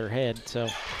Maybe. with her head. So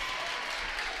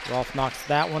Rolfe knocks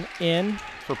that one in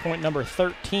for point number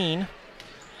 13.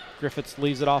 Griffiths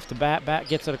leaves it off to Bat. Bat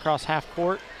gets it across half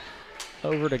court.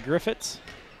 Over to Griffiths.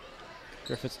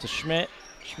 Griffiths to Schmidt.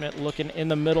 Schmidt looking in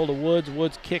the middle to Woods.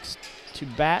 Woods kicks to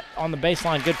Bat on the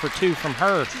baseline. Good for 2 from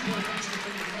her.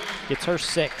 Gets her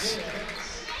 6.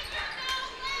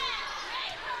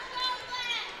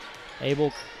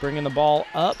 Abel bringing the ball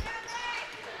up.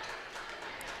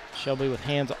 Shelby with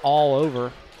hands all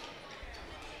over.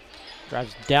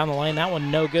 Drives down the lane. That one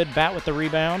no good. Bat with the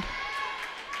rebound.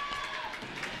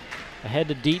 Ahead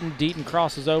to Deaton. Deaton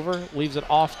crosses over. Leaves it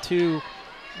off to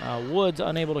Woods.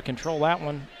 Unable to control that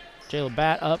one. Jayla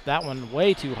Bat up. That one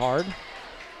way too hard.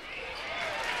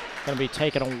 Going to be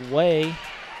taken away.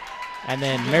 And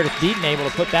then Meredith Deaton able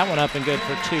to put that one up and good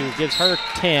for 2. Gives her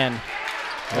 10.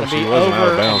 Oh, she wasn't out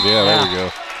of bounds. Yeah, there we go.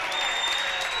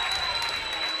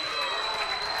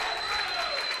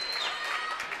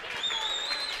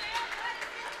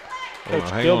 Coach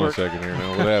hang Gilbert. on a second here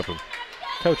now. What happened?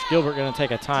 Coach Gilbert going to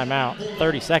take a timeout,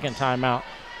 30-second timeout.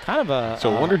 Kind of a.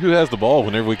 So I wonder who has the ball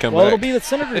whenever we come well, back. It'll be the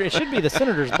Senator. It should be the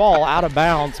Senators' ball out of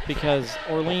bounds because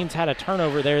Orleans had a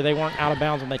turnover there. They weren't out of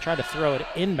bounds when they tried to throw it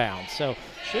inbounds. So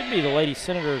should be the Lady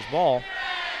Senators' ball.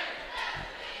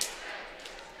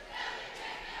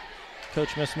 Coach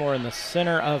Missmore in the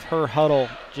center of her huddle,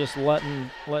 just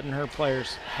letting her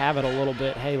players have it a little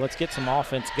bit. Hey, let's get some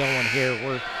offense going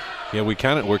here. We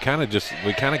kind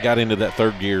of got into that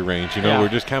third gear range. You know, Yeah. we're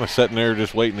just kind of sitting there,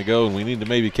 just waiting to go, and we need to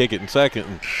maybe kick it in second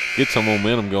and get some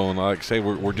momentum going. Like I say,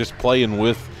 we're just playing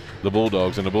with the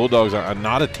Bulldogs, and the Bulldogs are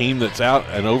not a team that's out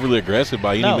and overly aggressive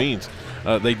by any means.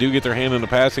 They do get their hand in the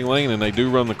passing lane and they do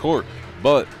run the court,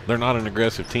 but they're not an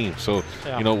aggressive team. So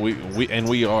you know,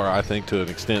 we are, I think, to an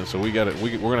extent. So we're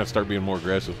gonna start being more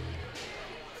aggressive.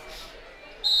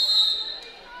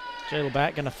 Jayla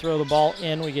Bat going to throw the ball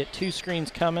in. We get 2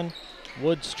 screens coming.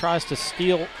 Woods tries to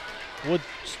steal. Woods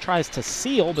tries to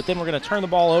seal, but then we're going to turn the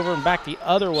ball over and back the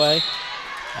other way.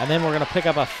 And then we're going to pick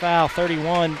up a foul.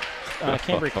 31,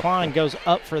 Cambry Klein goes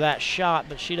up for that shot,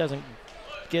 but she doesn't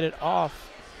get it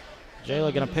off.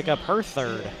 Jayla going to pick up her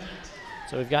 3rd.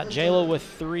 So we've got Jayla with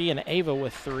 3 and Ava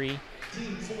with 3.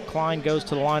 Klein goes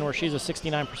to the line where she's a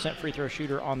 69% free throw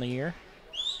shooter on the year.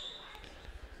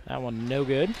 That one no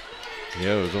good.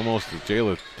 Yeah, it was almost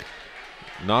Jayla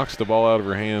knocks the ball out of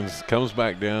her hands, comes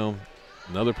back down,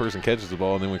 another person catches the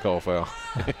ball, and then we call a foul.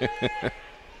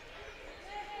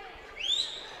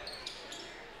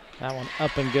 That one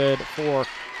up and good for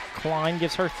Klein.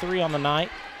 Gives her 3 on the night.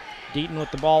 Deaton with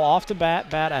the ball off to Bat.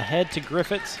 Bat ahead to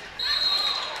Griffiths.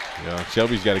 Yeah,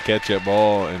 Shelby's got to catch that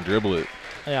ball and dribble it.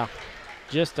 Yeah,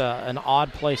 just an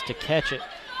odd place to catch it.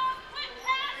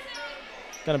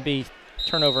 Going to be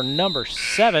turnover number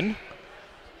 7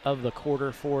 of the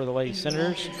quarter for the Lady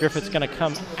Senators. Griffith's going to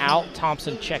come out.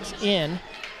 Thompson checks in.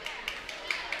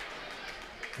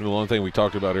 And the one thing we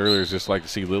talked about earlier is just like to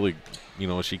see Lily, you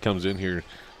know, she comes in here,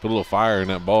 put a little fire in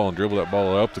that ball and dribble that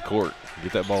ball up the court.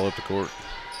 Get that ball up the court.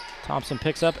 Thompson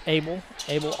picks up Abel.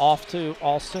 Abel off to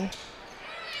Alston.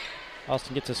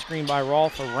 Alston gets a screen by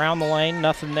Rolfe around the lane.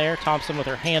 Nothing there. Thompson with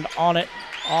her hand on it.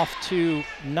 Off to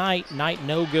Knight. Knight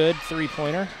no good.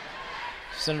 3-pointer.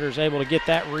 Senators able to get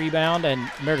that rebound,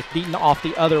 and Meredith Deaton off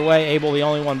the other way. Abel the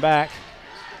only one back.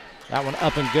 That one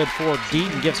up and good for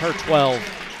Deaton. Gives her 12.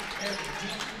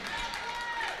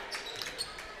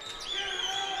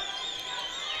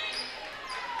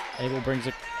 Abel brings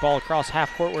the ball across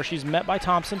half court where she's met by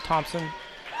Thompson. Thompson,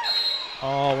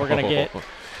 oh, we're going to get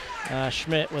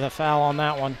Schmidt with a foul on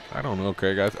that one. I don't know,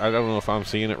 Craig. I don't know if I'm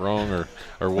seeing it wrong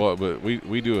or what, but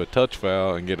we do a touch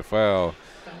foul and get a foul,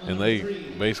 and they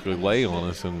basically lay on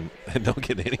us and don't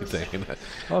get anything.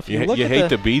 Well, you hate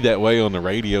to be that way on the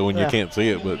radio when you can't see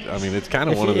it, but, I mean, it's kind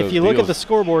of one of those If you deals. look at the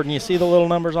scoreboard and you see the little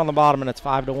numbers on the bottom and it's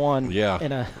 5-1.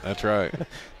 Yeah, that's right.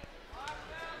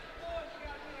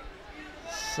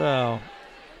 So,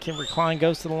 Kimberly Klein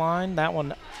goes to the line. That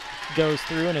one goes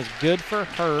through and is good for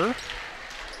her.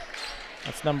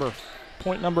 That's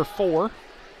point number 4.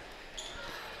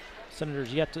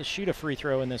 Senators yet to shoot a free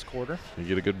throw in this quarter. You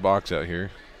get a good box out here.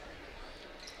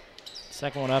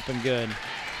 Second one up and good.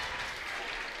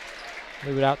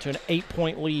 Move it out to an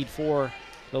 8-point lead for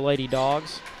the Lady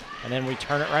Dogs. And then we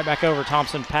turn it right back over.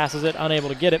 Thompson passes it, unable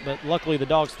to get it, but luckily the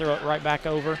Dogs throw it right back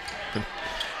over.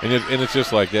 And it's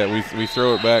just like that. We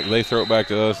throw it back, they throw it back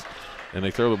to us, and they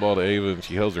throw the ball to Ava, and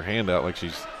she holds her hand out like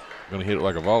she's going to hit it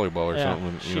like a volleyball or something.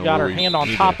 And, she got her hand on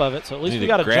top of it, so at least we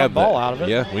got a grab jump ball out of it.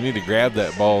 Yeah, we need to grab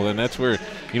that ball, and that's where,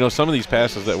 some of these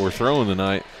passes that we're throwing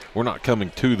tonight, we're not coming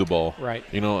to the ball. Right.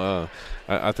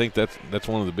 I think that's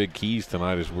one of the big keys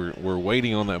tonight is we're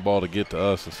waiting on that ball to get to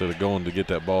us instead of going to get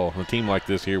that ball. A team like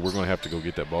this here, we're going to have to go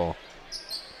get that ball.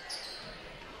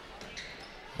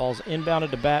 Ball's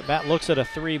inbounded to Bat. Bat looks at a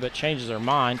 3 but changes her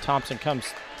mind. Thompson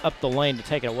comes up the lane to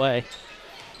take it away.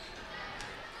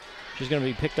 She's going to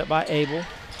be picked up by Abel.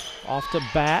 Off to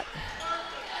Bat.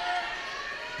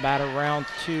 Bat around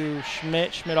to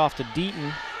Schmidt. Schmidt off to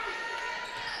Deaton.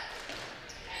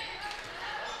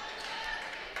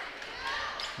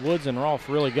 Woods and Rolfe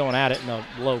really going at it in the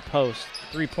low post.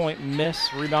 3-point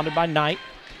miss, rebounded by Knight.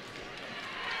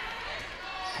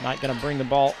 Knight going to bring the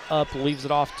ball up, leaves it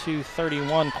off to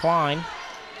 31, Klein.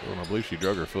 Well, I believe she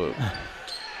drug her foot.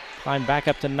 Klein back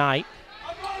up to Knight.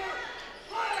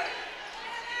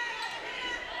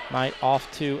 Knight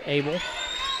off to Abel.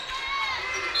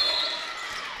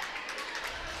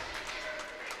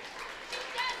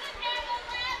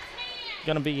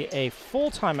 Going to be a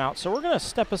full timeout, so we're going to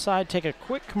step aside, take a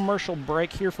quick commercial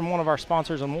break here from one of our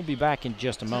sponsors, and we'll be back in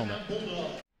just a moment.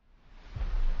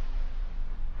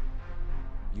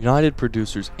 United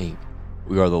Producers Inc.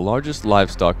 We are the largest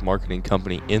livestock marketing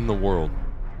company in the world.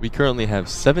 We currently have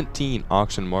 17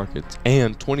 auction markets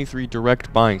and 23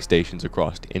 direct buying stations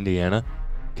across Indiana,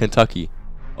 Kentucky,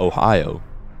 Ohio,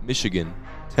 Michigan,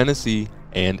 Tennessee,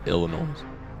 and Illinois.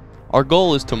 Our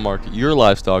goal is to market your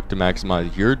livestock to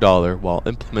maximize your dollar while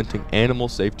implementing animal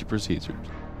safety procedures.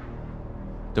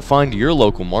 To find your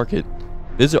local market,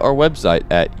 visit our website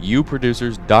at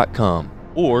uproducers.com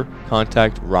or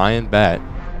contact Ryan Batt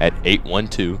at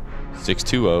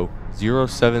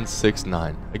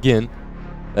 812-620-0769. Again,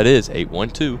 that is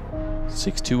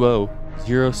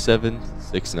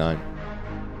 812-620-0769.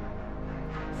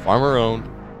 Farmer owned,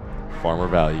 farmer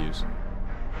values.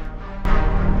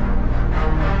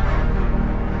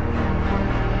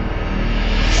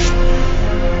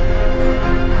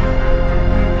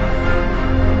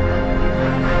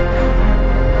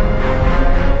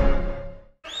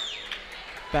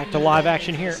 Back to live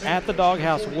action here at the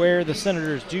Doghouse where the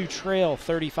Senators do trail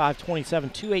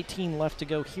 35-27. 2:18 left to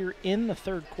go here in the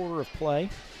third quarter of play.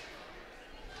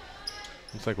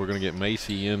 Looks like we're going to get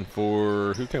Macy in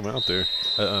for, who came out there?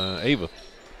 Ava.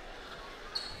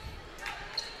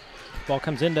 Ball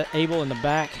comes into Abel in the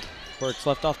back where it's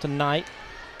left off to Knight.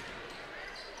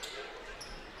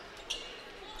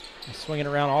 Swinging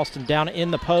around Alston down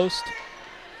in the post.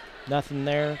 Nothing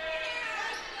there.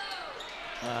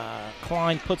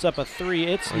 Klein puts up a 3.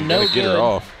 It's no good. Get her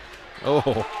off.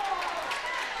 Oh.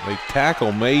 They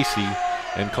tackle Macy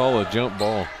and call a jump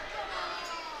ball.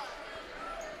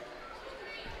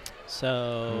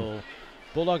 So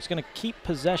Bulldogs going to keep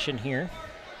possession here.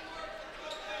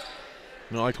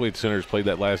 I like the way the Senators played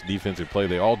that last defensive play.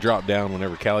 They all dropped down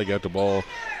whenever Callie got the ball,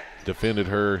 defended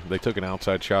her. They took an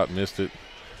outside shot, missed it.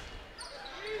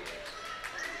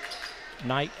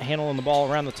 Knight handling the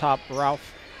ball around the top.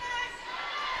 Ralph.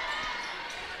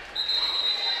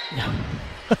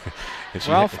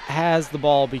 Ralph has the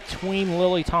ball between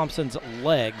Lily Thompson's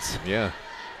legs. Yeah.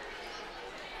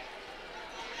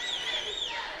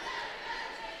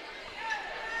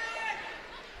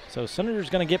 So Senators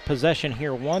going to get possession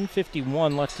here.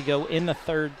 1:51 left to go in the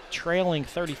third, trailing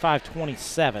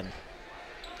 35-27.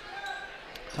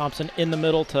 Thompson in the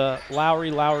middle to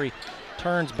Lowry. Lowry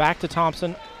turns back to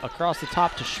Thompson, across the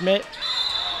top to Schmidt.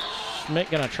 Schmidt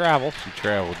going to travel. She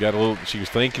traveled. Got a little. She was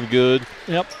thinking good.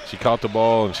 Yep. She caught the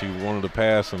ball and she wanted to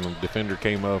pass, and the defender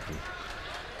came up. And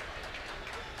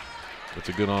it's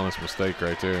a good, honest mistake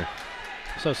right there.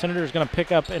 So Senators going to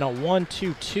pick up in a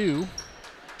 1-2-2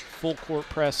 full court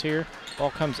press here.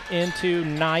 Ball comes into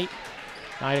Knight.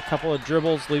 Knight a couple of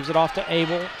dribbles, leaves it off to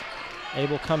Abel.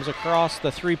 Abel comes across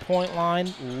the three-point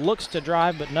line, looks to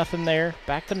drive, but nothing there.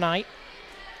 Back to Knight.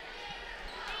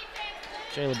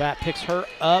 Jayla Batt picks her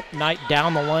up. Knight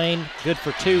down the lane. Good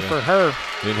for two for her.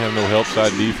 Didn't have no help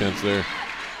side defense there.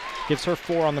 Gives her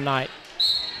 4 on the night.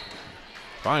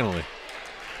 Finally.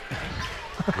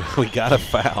 We got a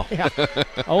foul. Yeah.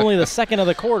 Only the second of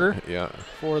the quarter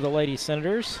for the Lady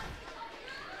Senators.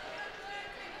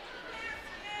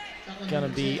 Going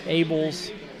to be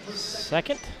Abel's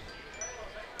second.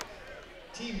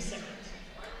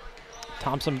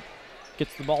 Thompson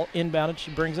gets the ball inbounded.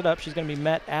 She brings it up. She's going to be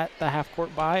met at the half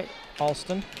court by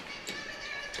Alston.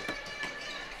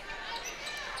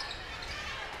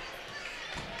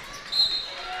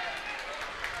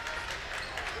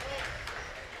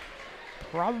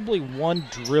 Probably one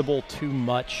dribble too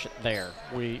much there.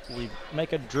 We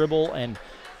make a dribble and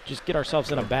just get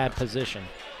ourselves in a bad position.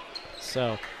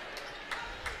 So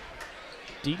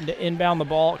Deaton to inbound the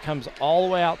ball. It comes all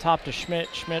the way out top to Schmidt.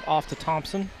 Schmidt off to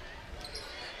Thompson.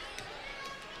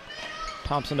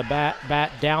 Thompson to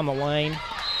Batt down the lane.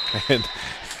 And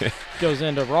goes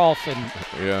into Rolfe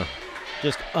and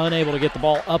just unable to get the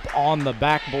ball up on the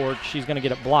backboard. She's going to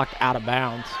get it blocked out of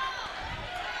bounds.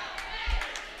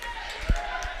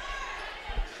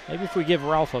 Maybe if we give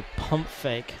Rolfe a pump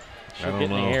fake, she'll get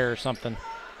in the air or something.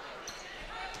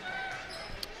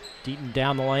 Deaton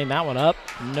down the lane, that one up,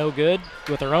 no good.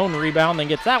 With her own rebound, then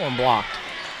gets that one blocked.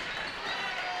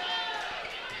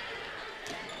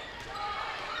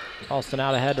 Alston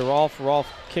out ahead to Rolfe. Rolfe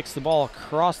kicks the ball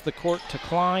across the court to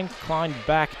Klein. Klein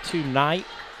back to Knight.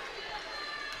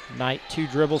 Knight 2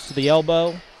 dribbles to the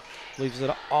elbow. Leaves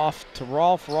it off to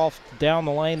Rolfe. Rolfe down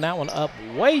the lane, that one up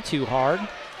way too hard.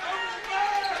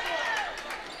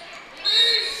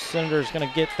 Senator's going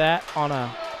to get that on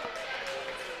a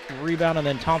rebound, and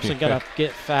then Thompson going to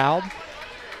get fouled.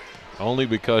 Only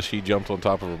because she jumped on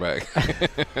top of her back.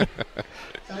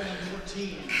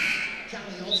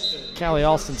 Callie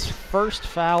Alston's first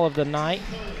foul of the night.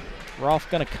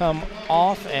 Rolfe going to come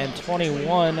off, and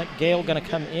 21. Gale going to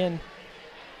come in.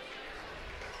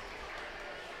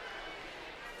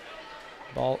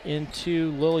 Ball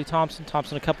into Lily Thompson.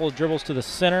 Thompson a couple of dribbles to the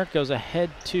center. Goes ahead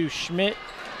to Schmidt.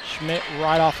 Schmidt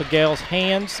right off of Gale's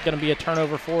hands. Going to be a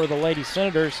turnover for the Lady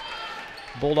Senators.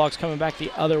 Bulldogs coming back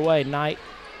the other way. Knight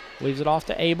leaves it off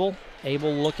to Abel.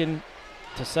 Abel looking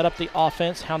to set up the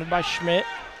offense, hounded by Schmidt.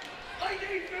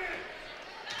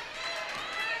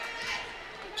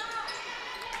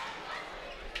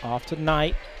 Off to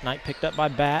Knight. Knight picked up by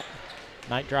Batt.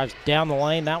 Knight drives down the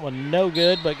lane. That one no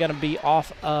good, but going to be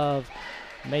off of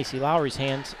Macy Lowry's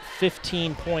hands.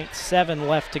 15.7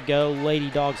 left to go.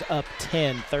 Lady Dogs up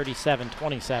 10,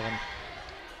 37-27.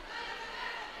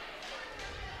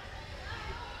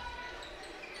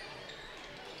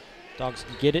 Dogs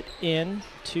get it in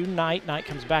to Knight. Knight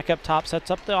comes back up top,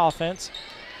 sets up the offense.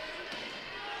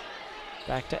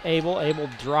 Back to Abel. Abel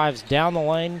drives down the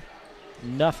lane.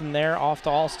 Nothing there, off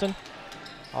to Alston.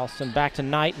 Alston back to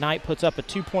Knight. Knight puts up a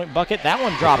 2-point bucket. That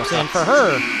one drops in for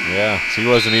her. Yeah, she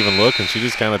wasn't even looking. She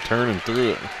just kind of turned and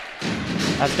threw it.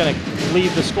 That's going to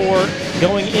leave the score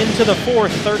going into the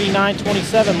fourth,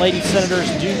 39-27. Lady Senators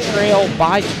do trail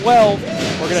by 12.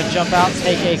 We're going to jump out,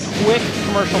 take a quick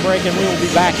commercial break, and we will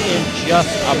be back in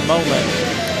just a moment.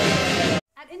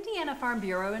 Indiana Farm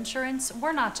Bureau Insurance,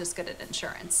 we're not just good at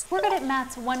insurance. We're good at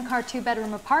Matt's 1-car,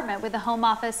 2-bedroom apartment with a home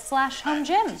office/home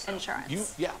gym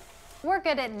insurance. We're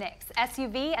good at Nick's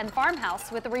SUV and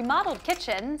farmhouse with a remodeled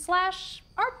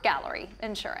kitchen/art gallery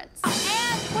insurance.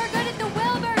 And we're good at the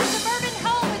Wilbur suburban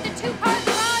home with the 2-car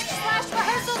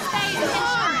garage/rehearsal space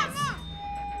insurance.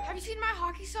 Have you seen my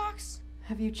hockey socks?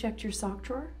 Have you checked your sock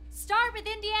drawer? Start with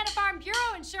Indiana Farm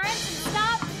Bureau Insurance and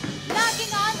stop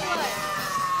knocking on wood.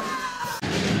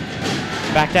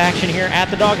 Back to action here at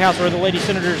the Doghouse, where the Lady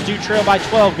Senators do trail by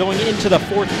 12 going into the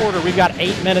fourth quarter. We've got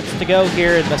 8 minutes to go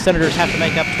here, and the Senators have to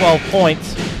make up 12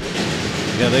 points.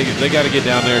 Yeah, they got to get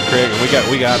down there, Craig, and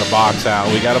we got to box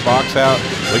out. We got to box out.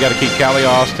 We got to keep Callie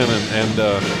Austin and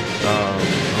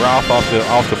Ralph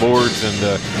off the boards. And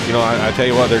you know, I tell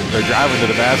you what, they're driving to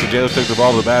the basket. Jayla took the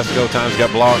ball to the basket. Go times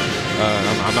got blocked.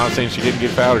 I'm not saying she didn't get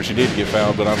fouled or she did get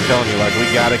fouled, but I'm telling you, like,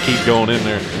 we got to keep going in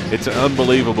there. It's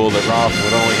unbelievable that Ralph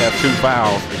would only have 2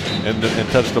 fouls and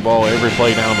touch the ball every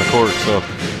play down the court. So,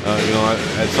 you know,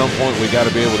 at some point we got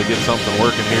to be able to get something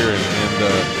working here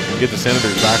and get the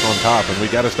Senators back on top. And we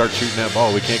got to start shooting that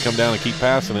ball. We can't come down and keep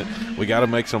passing it. We got to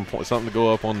make something to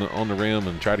go up on the rim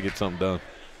and try to get something done.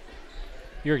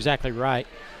 You're exactly right.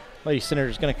 Lady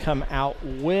Senators going to come out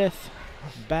with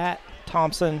Batt,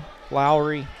 Thompson,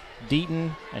 Lowry,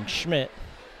 Deaton, and Schmidt.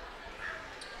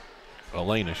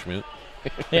 Elena Schmidt.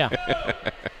 Yeah.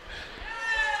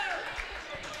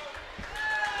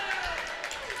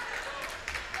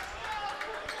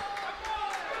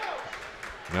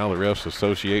 Now the refs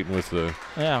associating with the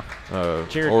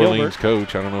Jared Orleans Gilbert.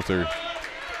 coach. I don't know if they're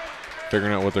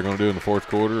figuring out what they're going to do in the fourth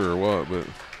quarter or what, but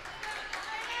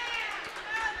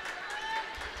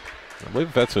I believe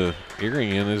if that's a earring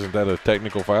in, isn't that a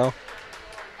technical foul?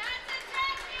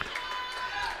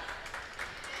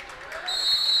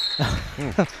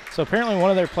 So apparently one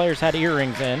of their players had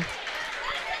earrings in.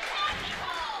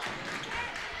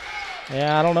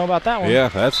 Yeah, I don't know about that one. Yeah,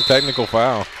 that's a technical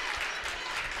foul.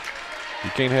 You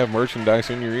can't have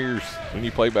merchandise in your ears when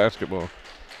you play basketball.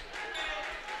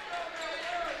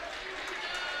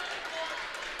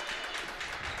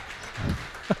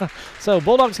 So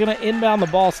Bulldogs going to inbound the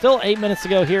ball. Still 8 minutes to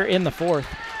go here in the fourth.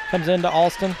 Comes into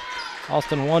Alston.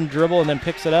 Alston one dribble and then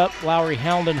picks it up. Lowry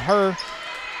hounding her.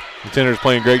 The Senators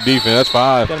playing great defense. That's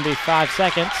 5. Going to be 5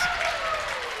 seconds.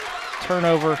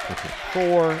 Turnover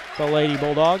for the Lady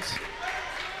Bulldogs.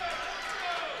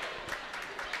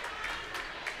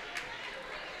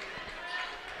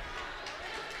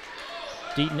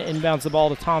 Deaton inbounds the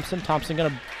ball to Thompson. Thompson going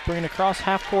to bring it across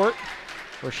half court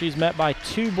where she's met by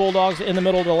 2 Bulldogs in the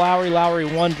middle to Lowry. Lowry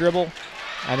one dribble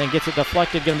and then gets it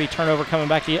deflected. Going to be turnover coming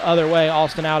back the other way.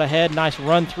 Alston out ahead. Nice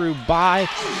run through by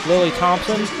Lily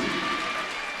Thompson.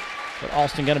 But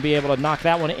Alston going to be able to knock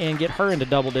that one in, get her into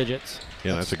double digits.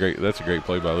 Yeah, that's a great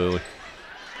play by Lily.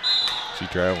 She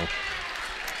traveled.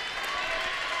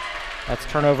 That's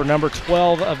turnover number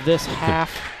 12 of this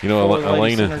half. You know,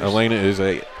 Elena is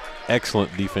a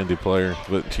excellent defensive player,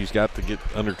 but she's got to get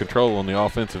under control on the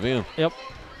offensive end. Yep.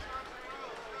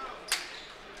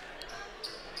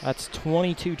 That's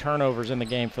 22 turnovers in the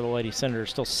game for the Lady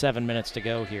Senators. Still 7 minutes to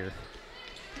go here.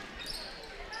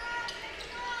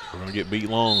 We're going to get beat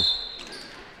long.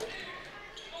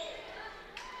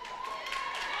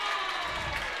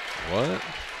 What?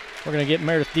 We're going to get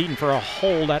Meredith Deaton for a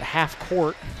hold at half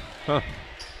court. Huh.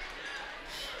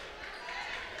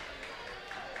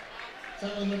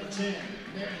 Foul number 10,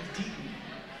 Meredith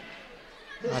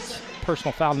Deaton. That's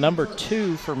personal foul number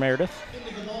 2 for Meredith.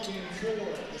 Into the ball game for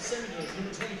the Senators,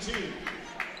 number 22,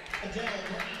 Adele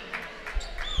Brown.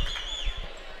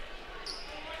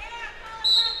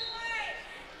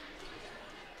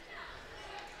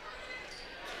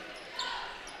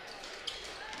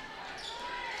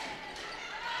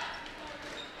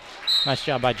 Nice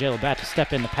job by Jayla Batt to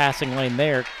step in the passing lane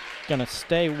there. Going to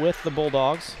stay with the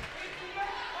Bulldogs.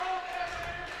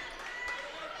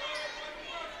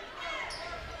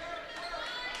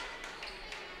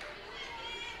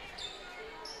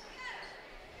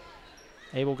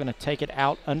 Abel going to take it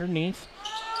out underneath.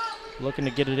 Looking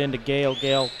to get it into Gale.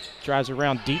 Gale drives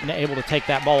around. Deaton able to take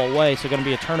that ball away. So going to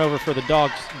be a turnover for the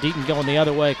Dogs. Deaton going the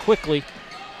other way quickly.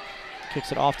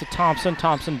 Kicks it off to Thompson.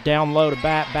 Thompson down low to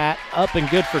Batt. Batt up and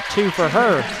good for 2 for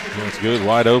her. That's good.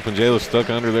 Wide open. Jayla's stuck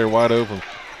under there wide open.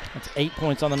 That's 8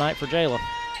 points on the night for Jayla.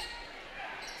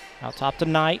 Out top to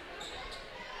Knight.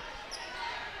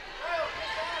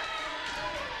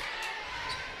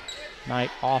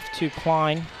 Knight off to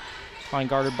Klein. Klein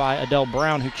guarded by Adele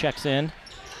Brown, who checks in.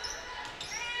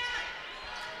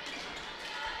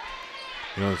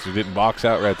 You know, she didn't box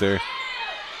out right there.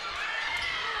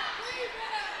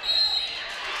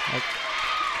 Like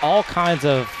all kinds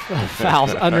of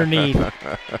fouls underneath.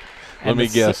 Let me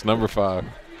guess, number 5.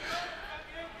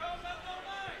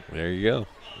 There you go.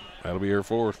 That'll be her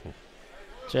 4th.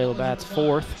 Jayla Batt's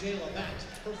 4th.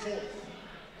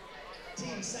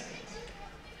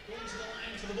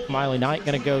 Miley Knight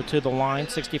going to go to the line,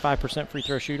 65% free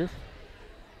throw shooter.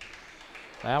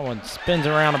 That one spins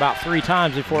around about 3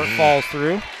 times before it falls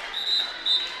through.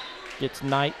 Gets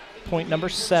Knight point number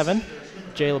 7.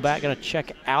 Jayla Batt going to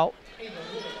check out.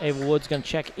 Ava Woods going to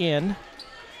check in.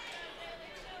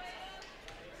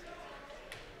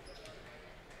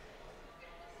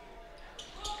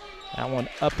 That one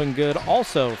up and good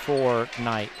also for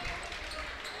Knight.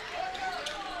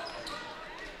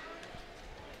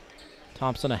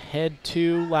 Thompson ahead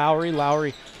to Lowry.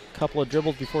 Lowry, a couple of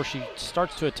dribbles before she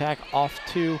starts to attack, off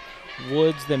to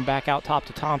Woods, then back out top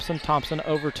to Thompson. Thompson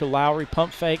over to Lowry,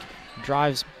 pump fake,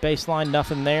 drives baseline,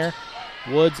 nothing there.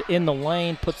 Woods in the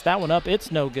lane, puts that one up.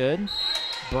 It's no good.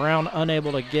 Brown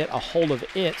unable to get a hold of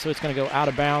it, so it's going to go out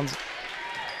of bounds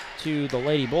to the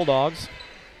Lady Bulldogs.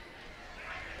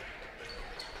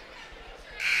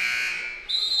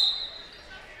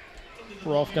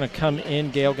 Rolfe going to come in,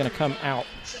 Gale going to come out.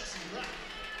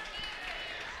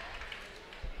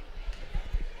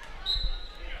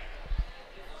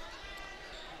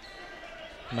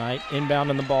 Knight inbound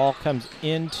on the ball, comes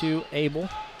into Abel.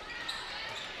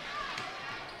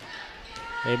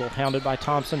 Abel hounded by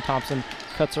Thompson. Thompson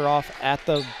cuts her off at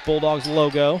the Bulldogs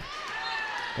logo.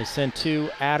 They send 2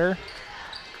 at her.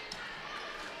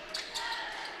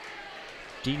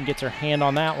 Deaton gets her hand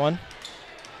on that one.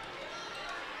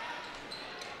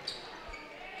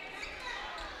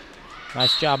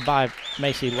 Nice job by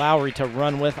Macy Lowry to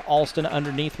run with Alston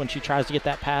underneath when she tries to get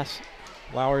that pass.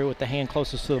 Lowry with the hand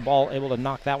closest to the ball, able to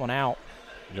knock that one out.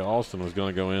 Yeah, Alston was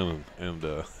going to go in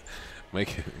and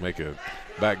make a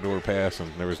backdoor pass,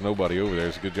 and there was nobody over there.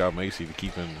 It's a good job, Macy, to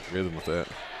keep in rhythm with that.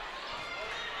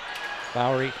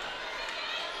 Lowry.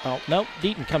 Oh, nope.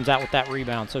 Deaton comes out with that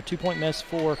rebound. So 2-point miss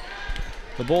for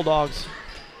the Bulldogs.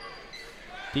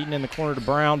 Deaton in the corner to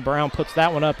Brown. Brown puts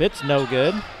that one up. It's no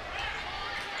good.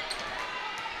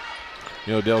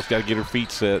 You know, Dell's got to get her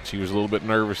feet set. She was a little bit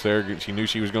nervous there. She knew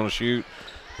she was going to shoot.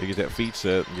 They get that feet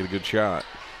set and get a good shot.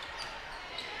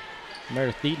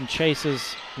 Meredith Deaton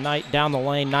chases Knight down the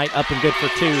lane. Knight up and good for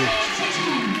 2.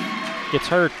 Gets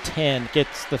her 10.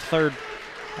 Gets the third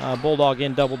Bulldog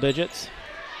in double digits.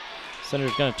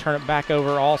 Senators going to turn it back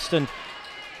over. Alston.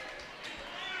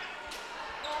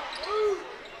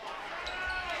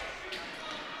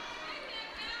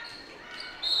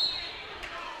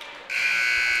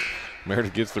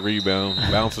 Meredith gets the rebound,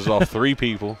 bounces off 3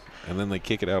 people, and then they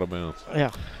kick it out of bounds.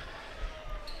 Yeah.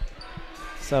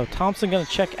 So Thompson going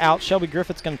to check out. Shelby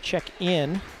Griffith's going to check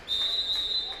in.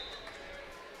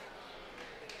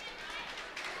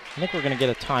 I think we're going to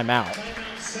get a timeout.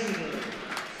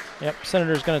 Yep,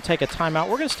 Senators going to take a timeout.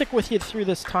 We're going to stick with you through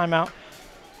this timeout.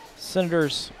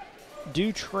 Senators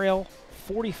do trail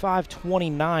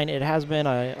 45-29. It has been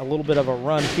a little bit of a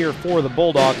run here for the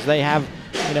Bulldogs. They have,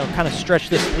 kind of stretched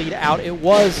this lead out. It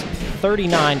was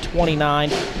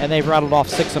 39-29, and they've rattled off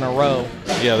 6 in a row.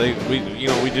 Yeah,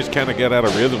 we just kind of got out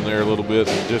of rhythm there a little bit,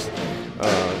 and just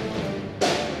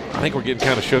I think we're getting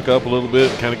kind of shook up a little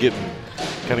bit, kind of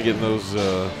getting those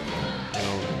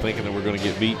thinking that we're going to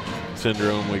get beat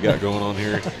syndrome we got going on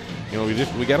here.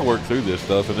 We got to work through this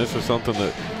stuff, and this is something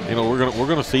that we're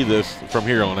gonna see this from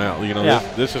here on out.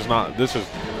 This is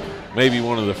maybe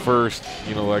one of the first.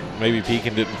 Like maybe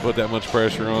Pekin didn't put that much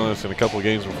pressure on us in a couple of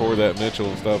games before that, Mitchell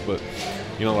and stuff. But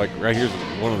like right here's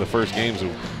one of the first games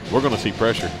that we're gonna see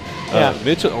pressure. Yeah.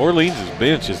 Orleans'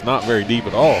 bench is not very deep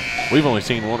at all. We've only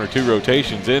seen 1 or 2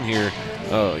 rotations in here.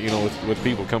 With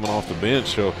people coming off the bench.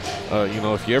 So,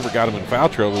 if you ever got them in foul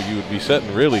trouble, you would be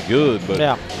setting really good. But,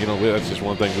 that's just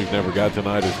one thing we've never got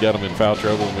tonight is got them in foul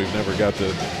trouble, and we've never got the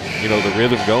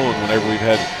rhythm going whenever we've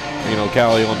had,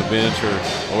 Callie on the bench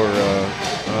or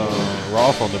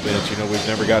Rolfe on the bench. We've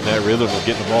never gotten that rhythm of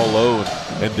getting the ball low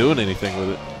and doing anything with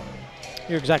it.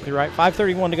 You're exactly right.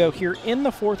 5:31 to go here in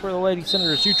the fourth where the Lady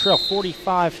Senators do trail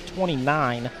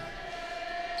 45-29.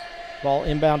 Ball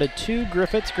inbounded to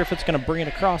Griffiths. Griffiths going to bring it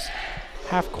across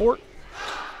half court.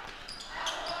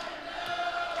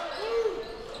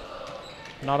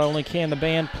 Not only can the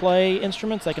band play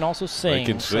instruments, they can also sing. They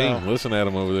can sing. Listen at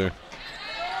them over there.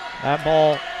 That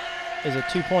ball is a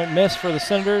 2-point miss for the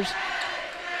Senators.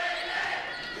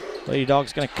 Lady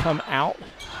Dogs going to come out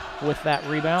with that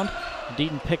rebound.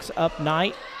 Deaton picks up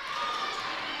Knight.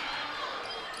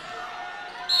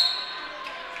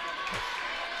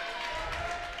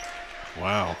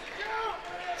 Wow.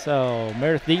 So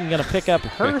Meredith Deaton going to pick up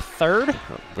her third.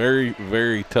 Very,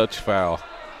 very touch foul.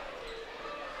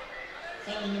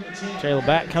 Jayla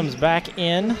Batt comes back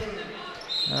in.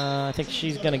 I think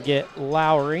she's going to get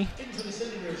Lowry.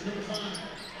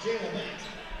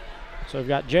 So we've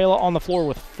got Jayla on the floor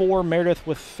with 4, Meredith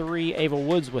with 3, Ava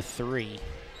Woods with 3.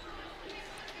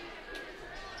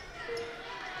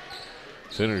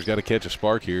 Senators got to catch a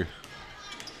spark here.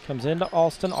 Comes into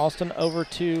Alston. Alston over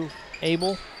to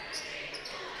Abel.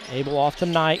 Abel off to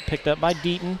Knight, picked up by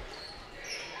Deaton.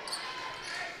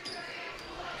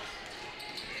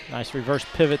 Nice reverse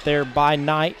pivot there by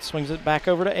Knight. Swings it back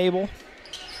over to Abel.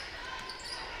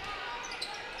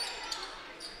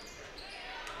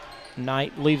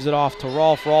 Knight leaves it off to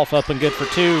Rolfe. Rolfe up and good for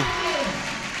 2.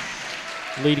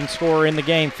 Leading scorer in the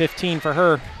game, 15 for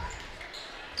her.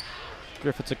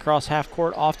 Griffiths across half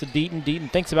court, off to Deaton.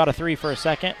 Deaton thinks about a 3 for a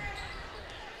second.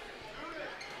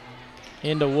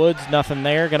 Into Woods, nothing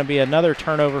there. Going to be another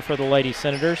turnover for the Lady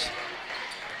Senators.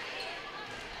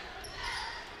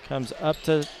 Comes up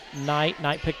to Knight.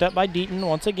 Knight picked up by Deaton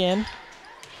once again.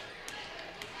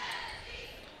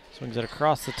 Swings it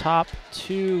across the top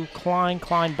to Klein.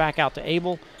 Klein back out to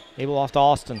Abel. Abel off to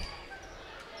Alston.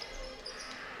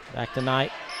 Back to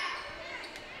Knight.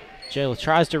 Jayla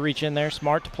tries to reach in there.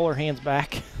 Smart to pull her hands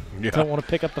back. Yeah. Don't want to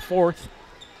pick up the 4th.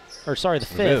 Or sorry, the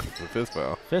fifth. The fifth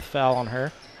foul. Fifth foul on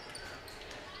her.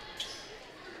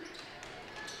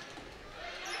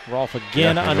 Rolfe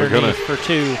again underneath for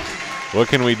 2. What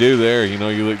can we do there? You know,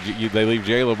 they leave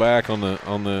Jayla back on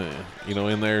the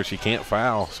in there. She can't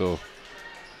foul, so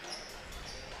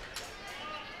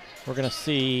we're gonna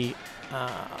see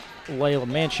Layla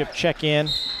Manship check in.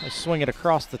 They swing it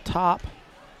across the top.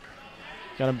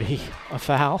 Gonna be a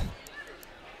foul.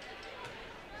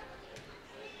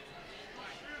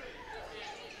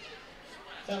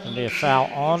 Gonna be a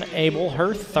foul on Abel,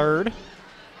 her third.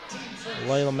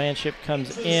 Layla Manship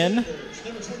comes in.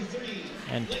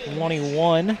 And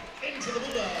 21.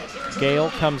 Gale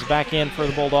comes back in for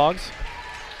the Bulldogs.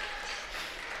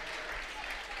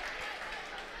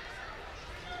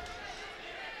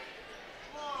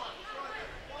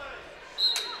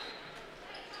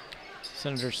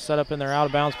 Senators set up in their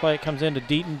out-of-bounds play. It comes into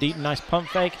Deaton. Deaton, nice pump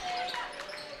fake.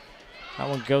 That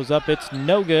one goes up. It's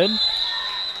no good.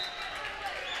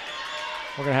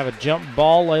 We're going to have a jump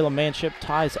ball. Layla Manship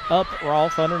ties up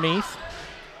Rolfe underneath.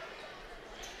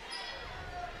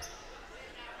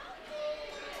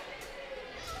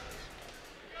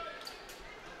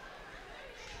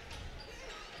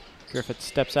 Griffith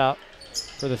steps out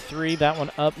for the 3. That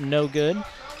one up, no good.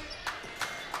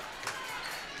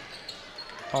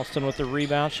 Alston with the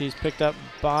rebound. She's picked up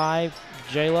by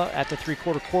Jayla at the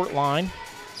 3/4 court line.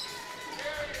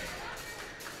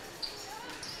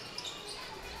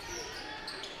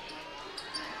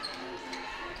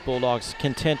 Bulldogs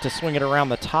content to swing it around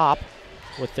the top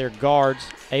with their guards.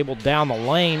 Abel down the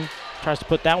lane, tries to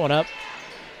put that one up.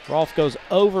 Rolfe goes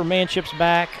over Manship's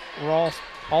back.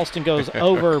 Alston goes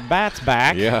over Bat's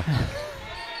back. Yeah.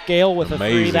 Gale with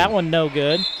Amazing. a 3. That one no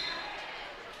good.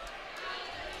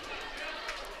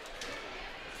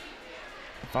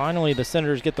 Finally, the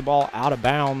Senators get the ball out of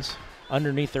bounds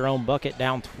underneath their own bucket,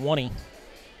 down 20.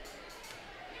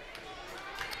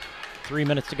 3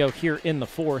 minutes to go here in the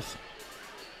 4th.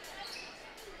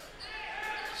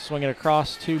 Swing it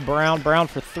across to Brown. Brown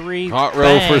for 3. Hot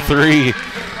roll for 3.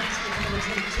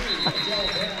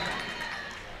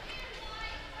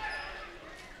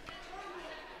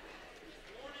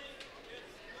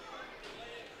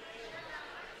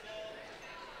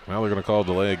 Now they're going to call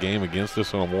delay a game against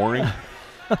us on a warning.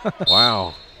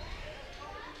 Wow.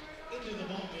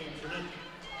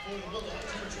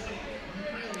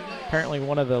 Apparently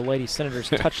one of the Lady Senators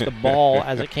touched the ball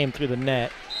as it came through the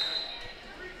net.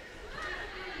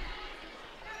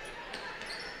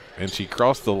 And she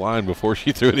crossed the line before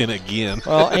she threw it in again.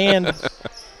 Well, and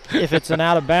if it's an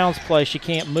out-of-bounds play, she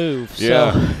can't move.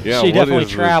 Yeah, so yeah. She definitely what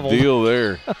is traveled. The deal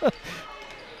there?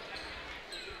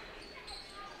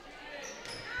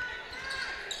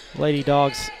 Lady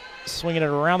Dogs swinging it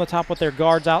around the top with their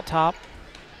guards out top.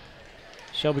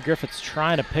 Shelby Griffith's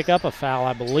trying to pick up a foul,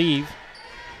 I believe.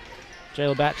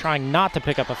 Jayla Bat trying not to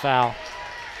pick up a foul.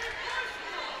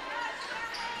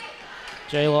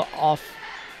 Jayla off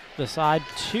the side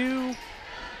to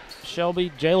Shelby.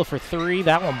 Jayla for 3.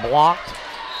 That one blocked.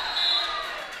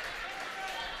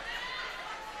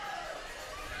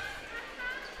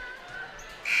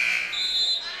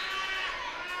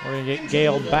 We're going to get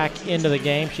Gale back into the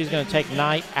game. She's going to take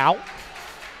Knight out.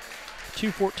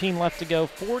 2:14 left to go,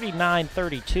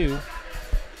 49-32.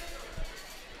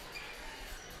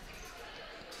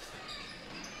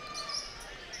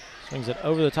 Swings it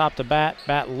over the top to Bat.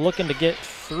 Bat looking to get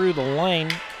through the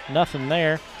lane. Nothing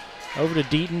there. Over to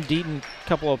Deaton. Deaton, a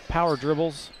couple of power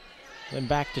dribbles. Then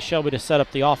back to Shelby to set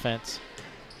up the offense.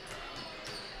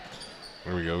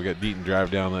 There we go. We got Deaton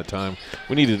drive down that time.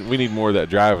 We need more of that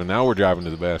driving. Now we're driving to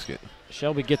the basket.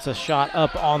 Shelby gets a shot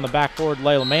up on the backboard.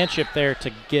 Layla Manship there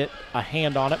to get a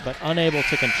hand on it, but unable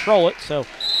to control it. So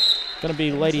going to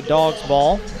be Lady Dogs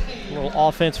ball. A little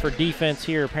offense for defense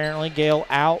here apparently. Gale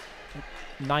out.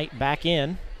 Knight back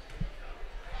in.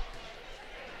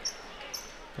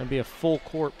 Going to be a full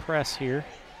court press here.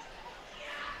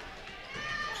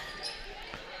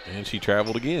 And she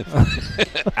traveled again.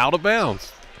 Out of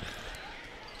bounds.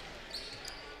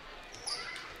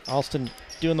 Alston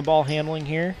doing the ball handling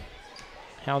here.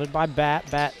 Hounded by Bat.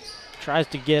 Bat tries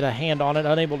to get a hand on it,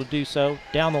 unable to do so.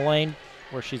 Down the lane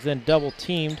where she's then double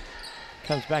teamed.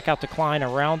 Comes back out to Klein,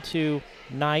 around to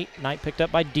Knight. Knight picked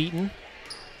up by Deaton.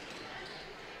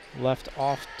 Left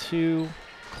off to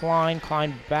Klein.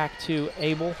 Klein back to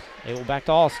Abel. Abel back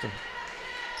to Alston.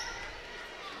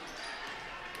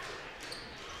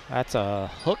 That's a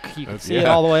hook. You can see it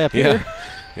all the way up here.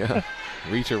 Yeah,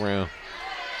 reach around.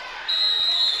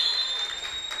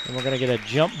 And we're going to get a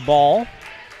jump ball.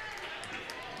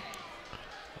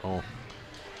 Oh.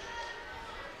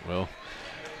 Well,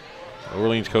 The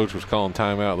Orleans coach was calling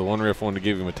timeout. The one ref wanted to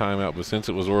give him a timeout, but since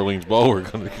it was Orleans ball, we're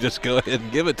going to just go ahead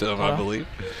and give it to him, I believe.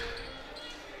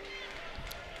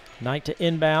 Knight to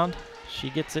inbound. She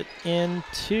gets it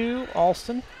into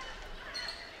Alston.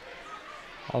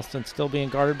 Alston still being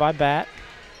guarded by Bat.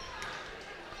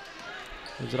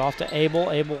 Moves it off to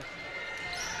Abel. Abel.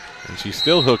 And she's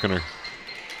still hooking her.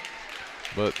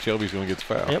 But Shelby's going to get the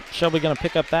foul. Yep, Shelby going to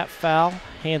pick up that foul.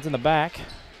 Hands in the back.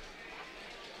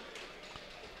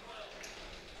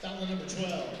 Foul number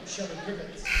 12, Shelby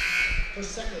Griffiths. For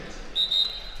second.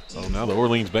 Oh, now the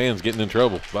Orleans band's getting in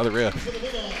trouble by the ref. For the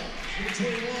Bulldogs, number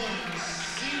 21,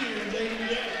 senior David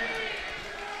Young.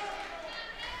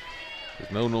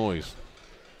 There's no noise.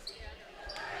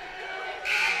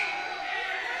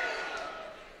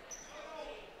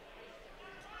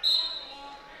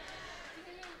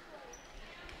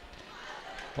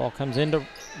 Ball comes into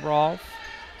Rolfe.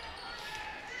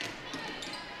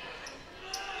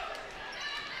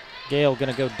 Gale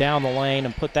going to go down the lane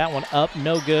and put that one up.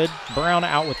 No good. Brown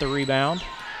out with the rebound.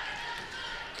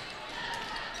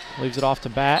 Leaves it off to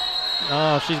Bat.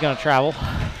 Oh, she's going to travel.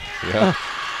 Yeah.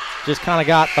 Just kind of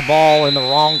got the ball in the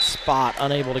wrong spot,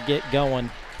 unable to get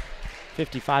going.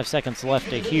 55 seconds left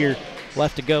to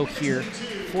go here.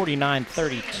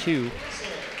 49-32.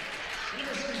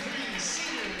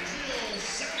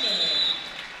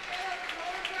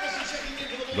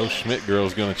 Those Schmidt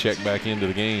girls going to check back into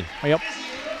the game. Yep.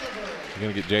 They're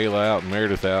going to get Jayla out and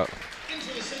Meredith out.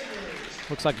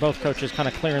 Looks like both coaches kind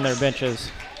of clearing their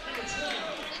benches.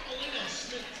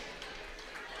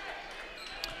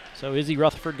 So Izzy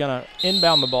Rutherford going to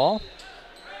inbound the ball.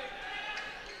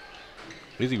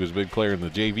 Izzy was a big player in the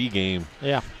JV game.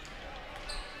 Yeah.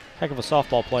 Heck of a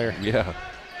softball player. Yeah.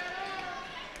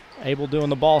 Abel doing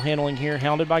the ball handling here,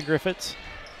 hounded by Griffiths.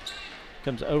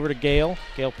 Comes over to Gale.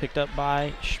 Gale picked up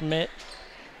by Schmidt.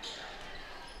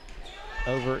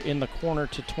 Over in the corner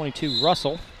to 22,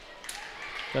 Russell.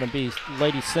 Going to be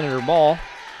Lady Senator ball.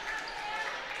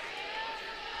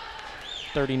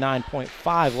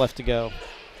 39.5 left to go.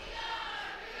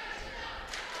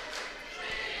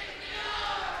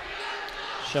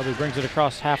 Shelby brings it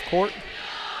across half court.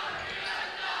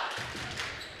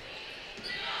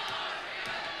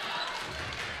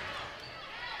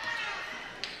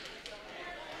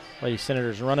 Lady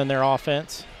Senators running their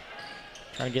offense.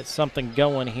 Trying to get something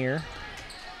going here.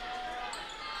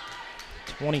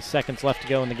 20 seconds left to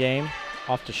go in the game.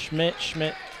 Off to Schmidt.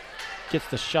 Schmidt gets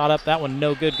the shot up. That one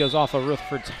no good. Goes off of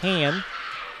Rutherford's hand.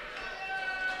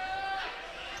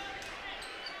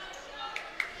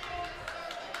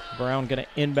 Brown going to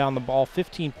inbound the ball.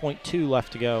 15.2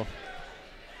 left to go.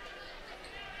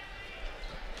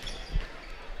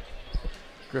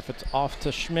 Griffiths off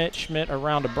to Schmidt. Schmidt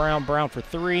around to Brown. Brown for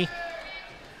three.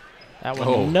 That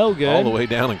one no good. All the way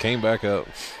down and came back up.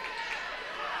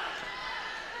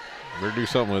 Better do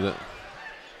something with it.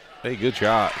 Hey, good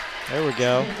shot. There we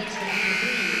go.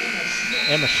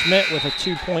 Emma Schmidt with a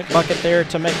 2-point bucket there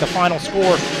to make the final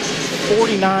score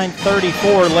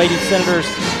 49-34. Lady Senators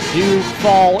do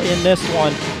fall in this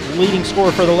one. Leading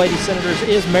scorer for the Lady Senators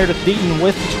is Meredith Deaton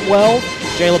with 12.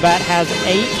 Jayla Bat has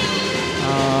 8.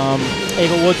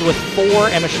 Ava Woods with 4.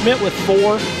 Emma Schmidt with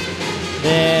 4.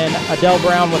 Then Adele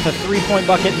Brown with a 3-point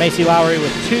bucket. Macy Lowry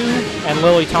with 2. And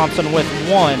Lily Thompson with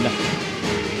 1.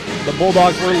 The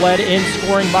Bulldogs were led in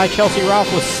scoring by Chelsea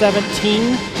Ralph with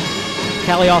 17.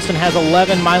 Callie Austin has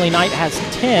 11. Miley Knight has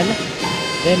 10.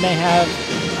 Then they have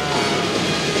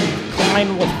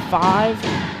Klein with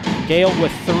 5. Gale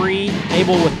with 3.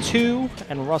 Abel with 2.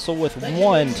 And Russell with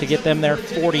 1 to get them their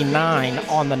 49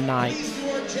 on the night.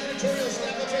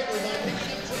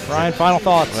 Brian, final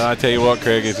thoughts? Well, I tell you what,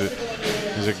 Craig, it's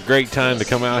a great time to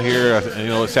come out here. You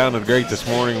know, it sounded great this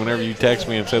morning whenever you texted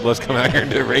me and said, let's come out here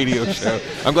and do a radio show.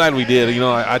 I'm glad we did. You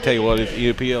know, I tell you what, it's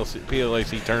a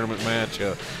PLAC tournament match.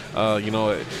 You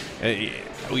know,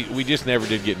 we just never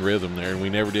did get in rhythm there, and we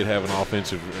never did have an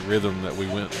offensive rhythm that we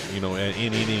went, you know,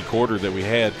 in any quarter that we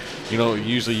had. You know,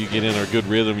 usually you get in a good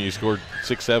rhythm, you scored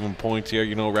 6-7 points here,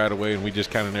 you know, right away, and we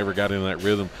just kind of never got in that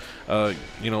rhythm.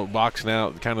 You know, boxing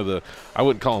out kind of I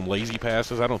wouldn't call them lazy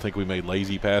passes. I don't think we made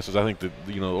lazy passes. I think that,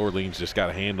 you know, Orleans just got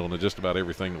a handle on just about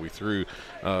everything that we threw.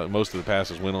 Most of the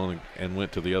passes went on and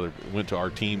went to our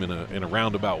team in a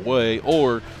roundabout way,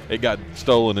 or it got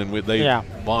stolen and they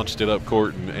launched it up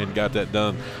court and got that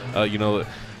done. You know,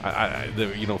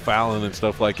 you know, fouling and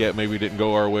stuff like that maybe didn't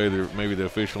go our way. Maybe the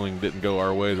officialing didn't go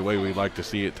our way the way we'd like to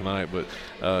see it tonight. But,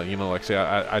 you know, like I say,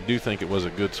 I do think it was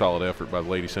a good, solid effort by the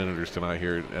Lady Senators tonight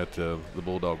here at the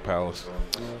Bulldog Palace.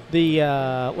 The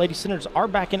Lady Senators are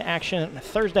back in action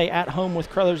Thursday at home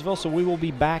with Crothersville, so we will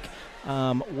be back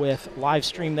with live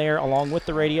stream there along with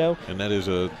the radio. And that is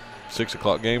a 6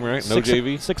 o'clock game, right? No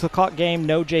JV? 6 o'clock game,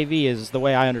 no JV is the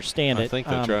way I understand it. I think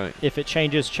that's right. If it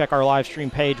changes, check our live stream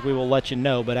page. We will let you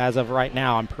know. But as of right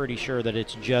now, I'm pretty sure that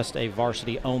it's just a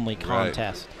varsity-only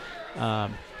contest. Right.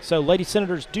 So Lady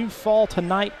Senators do fall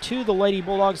tonight to the Lady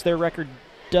Bulldogs. Their record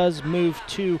does move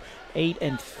to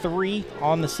 8-3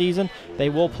 on the season. They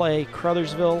will play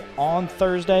Crothersville on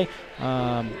Thursday.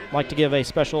 Like to give a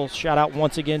special shout out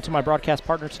once again to my broadcast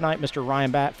partner tonight, Mr.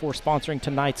 Ryan Batt, for sponsoring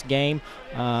tonight's game.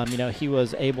 He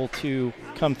was able to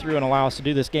come through and allow us to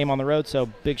do this game on the road, so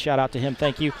big shout out to him.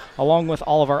 Thank you, along with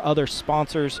all of our other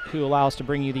sponsors who allow us to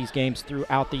bring you these games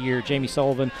throughout the year. Jamie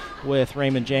Sullivan with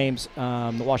Raymond James,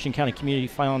 the Washington County Community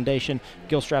Foundation,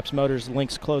 Gilstraps Motors,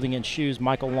 Lynx Clothing and Shoes,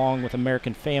 Michael Long with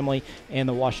American Family, and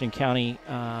the Washington County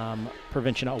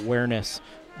Prevention Awareness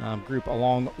group,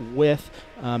 along with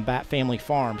Bat Family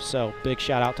Farms. So big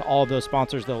shout out to all of those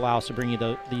sponsors that allow us to bring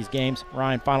you these games.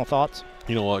 Ryan, final thoughts?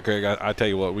 You know what, Craig? I tell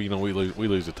you what, we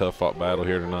lose a tough fought battle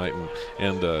here tonight,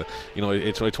 and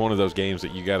it's one of those games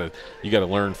that you gotta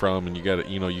learn from, and you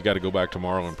gotta go back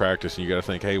tomorrow and practice, and you gotta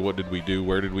think, hey, what did we do?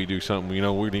 Where did we do something?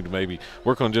 We need to maybe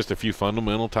work on just a few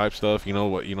fundamental type stuff.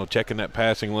 Checking that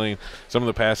passing lane. Some of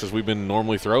the passes we've been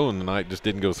normally throwing tonight just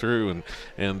didn't go through,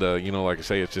 and like I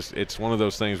say, it's one of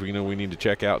those things we need to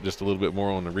check out just a little bit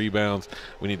more on the rebounds.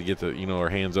 We need to get our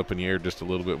hands up in the air just a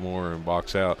little bit more and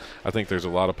box out. I think there's a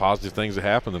lot of positive things that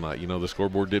happened tonight. The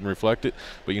scoreboard didn't reflect it,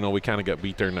 but we kind of got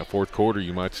beat there in that fourth quarter,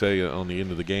 you might say, on the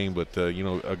end of the game. But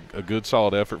a good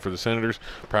solid effort for the Senators.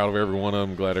 Proud of every one of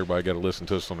them. Glad everybody got to listen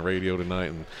to us on the radio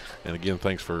tonight, and again,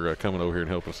 thanks for coming over here and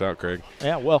helping us out, Craig.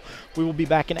 Yeah, well, we will be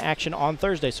back in action on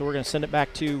Thursday, so we're going to send it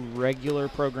back to regular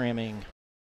programming.